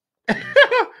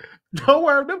 Don't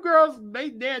worry, them girls,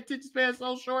 their attention span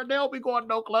so short, they don't be going to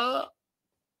no club.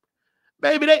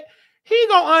 Baby, he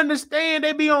gonna understand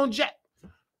they be on Jack.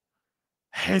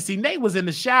 And see, Nate was in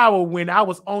the shower when I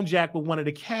was on Jack with one of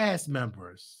the cast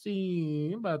members. See,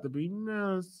 I'm about to be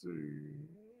messy.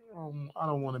 I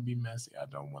don't want to be messy. I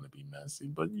don't want to be messy.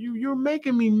 But you're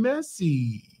making me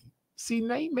messy. See,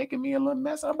 Nate making me a little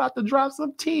messy. I'm about to drop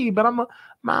some tea, but I'm going to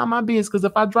mind my business, because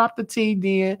if I drop the tea,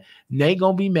 then Nate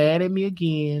going to be mad at me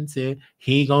again. Said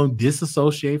he ain't going to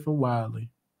disassociate from Wiley.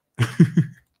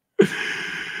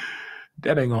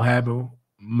 That ain't going to happen.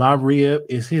 My rib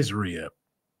is his rib.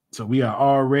 So we are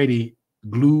already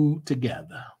glued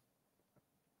together.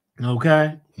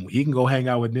 Okay? He can go hang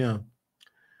out with them.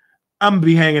 I'm going to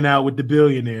be hanging out with the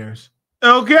billionaires.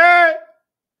 Okay?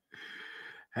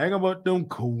 Hang out with them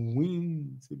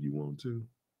queens if you want to.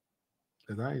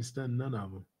 Because I ain't studying none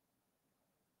of them.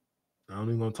 I'm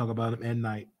only going to talk about them at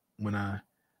night when I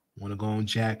want to go on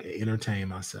Jack and entertain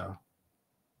myself.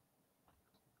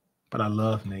 But I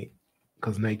love Nate,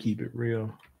 because Nate keep it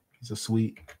real. He's a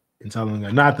sweet, intelligent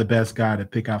guy. Not the best guy to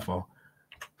pick out for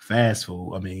fast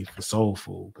food. I mean, for soul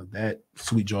food. Because that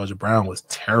Sweet Georgia Brown was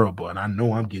terrible. And I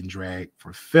know I'm getting dragged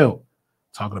for filth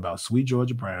talking about Sweet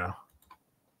Georgia Brown.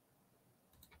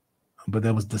 But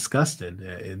that was disgusting.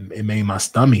 It made my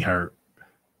stomach hurt.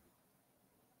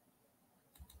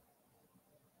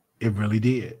 It really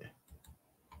did.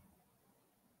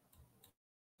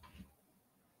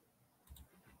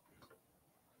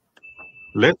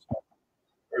 It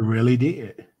really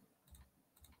did.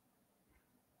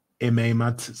 It made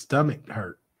my stomach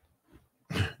hurt.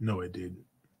 No, it didn't.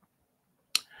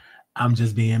 I'm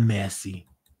just being messy.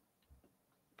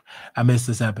 I miss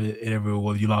this happen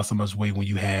everywhere. You lost so much weight when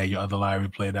you had your other live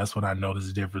replay. That's when I noticed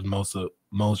the difference. Most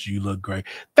of you look great.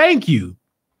 Thank you.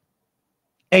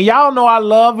 And y'all know I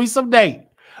love me some Nate.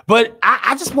 But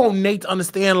I just want Nate to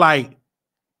understand, like,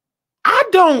 I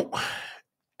don't,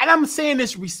 and I'm saying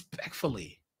this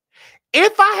respectfully.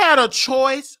 If I had a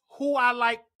choice who I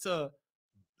like to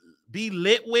be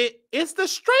lit with, it's the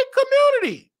straight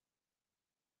community.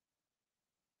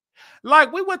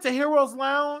 Like, we went to Heroes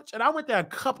Lounge, and I went there a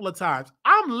couple of times.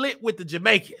 I'm lit with the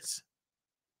Jamaicans,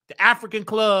 the African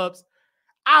clubs.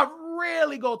 I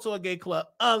rarely go to a gay club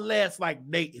unless, like,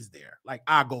 Nate is there. Like,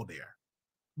 I go there.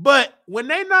 But when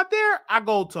they're not there, I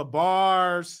go to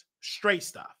bars, straight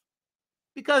stuff.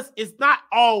 Because it's not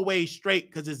always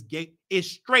straight because it's gay. It's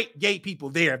straight gay people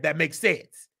there, if that makes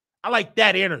sense. I like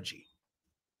that energy.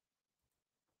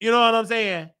 You know what I'm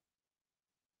saying?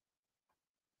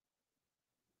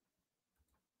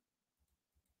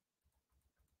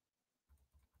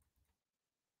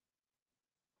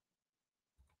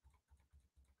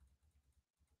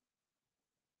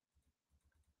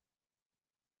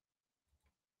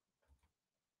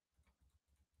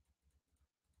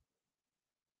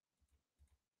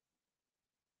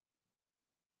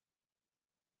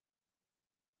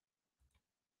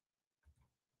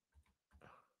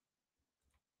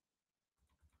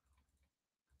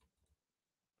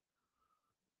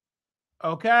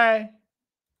 Okay.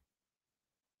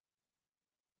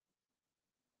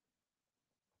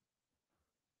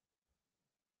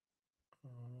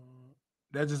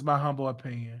 That's just my humble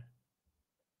opinion.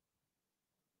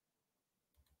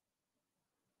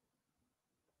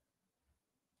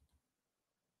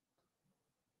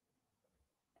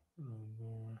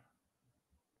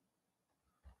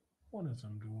 What is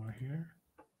I'm doing here?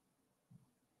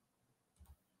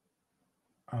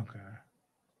 Okay.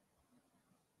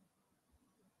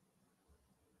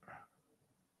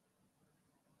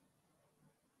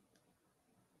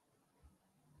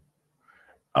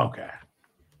 Okay.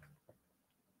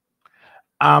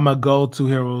 I'm a go-to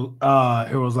Heroes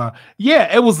Lounge.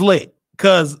 Yeah, it was lit.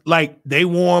 because like they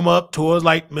warm up towards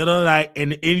like middle of the night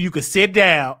and you can sit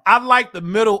down. I like the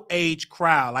middle-aged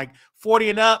crowd, like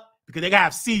 40 and up, because they got to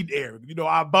have seat area. You know,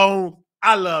 our bones.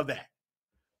 I love that.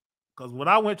 Because when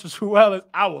I went to Suella's,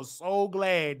 I was so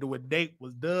glad that when Nate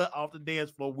was done off the dance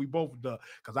floor, we both were done.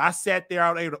 Because I sat there,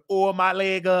 I was able to oil my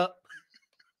leg up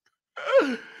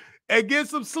and get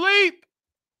some sleep.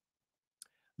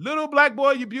 Little black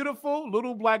boy, you beautiful.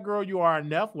 Little black girl, you are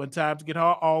enough. When times get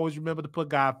hard, always remember to put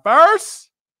God first.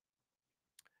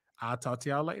 I'll talk to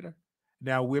y'all later.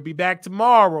 Now, we'll be back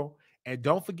tomorrow. And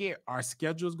don't forget, our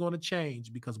schedule is going to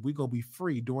change because we're going to be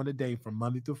free during the day from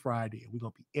Monday through Friday. We're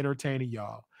going to be entertaining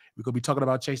y'all. We're going to be talking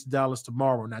about Chasing Dollars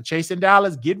tomorrow. Now, Chasing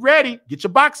Dollars, get ready. Get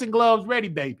your boxing gloves ready,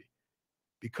 baby.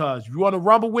 Because you want to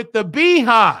rumble with the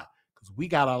Beehive. Because we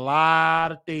got a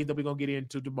lot of things that we're going to get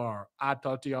into tomorrow. I'll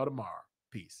talk to y'all tomorrow.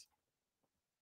 Peace.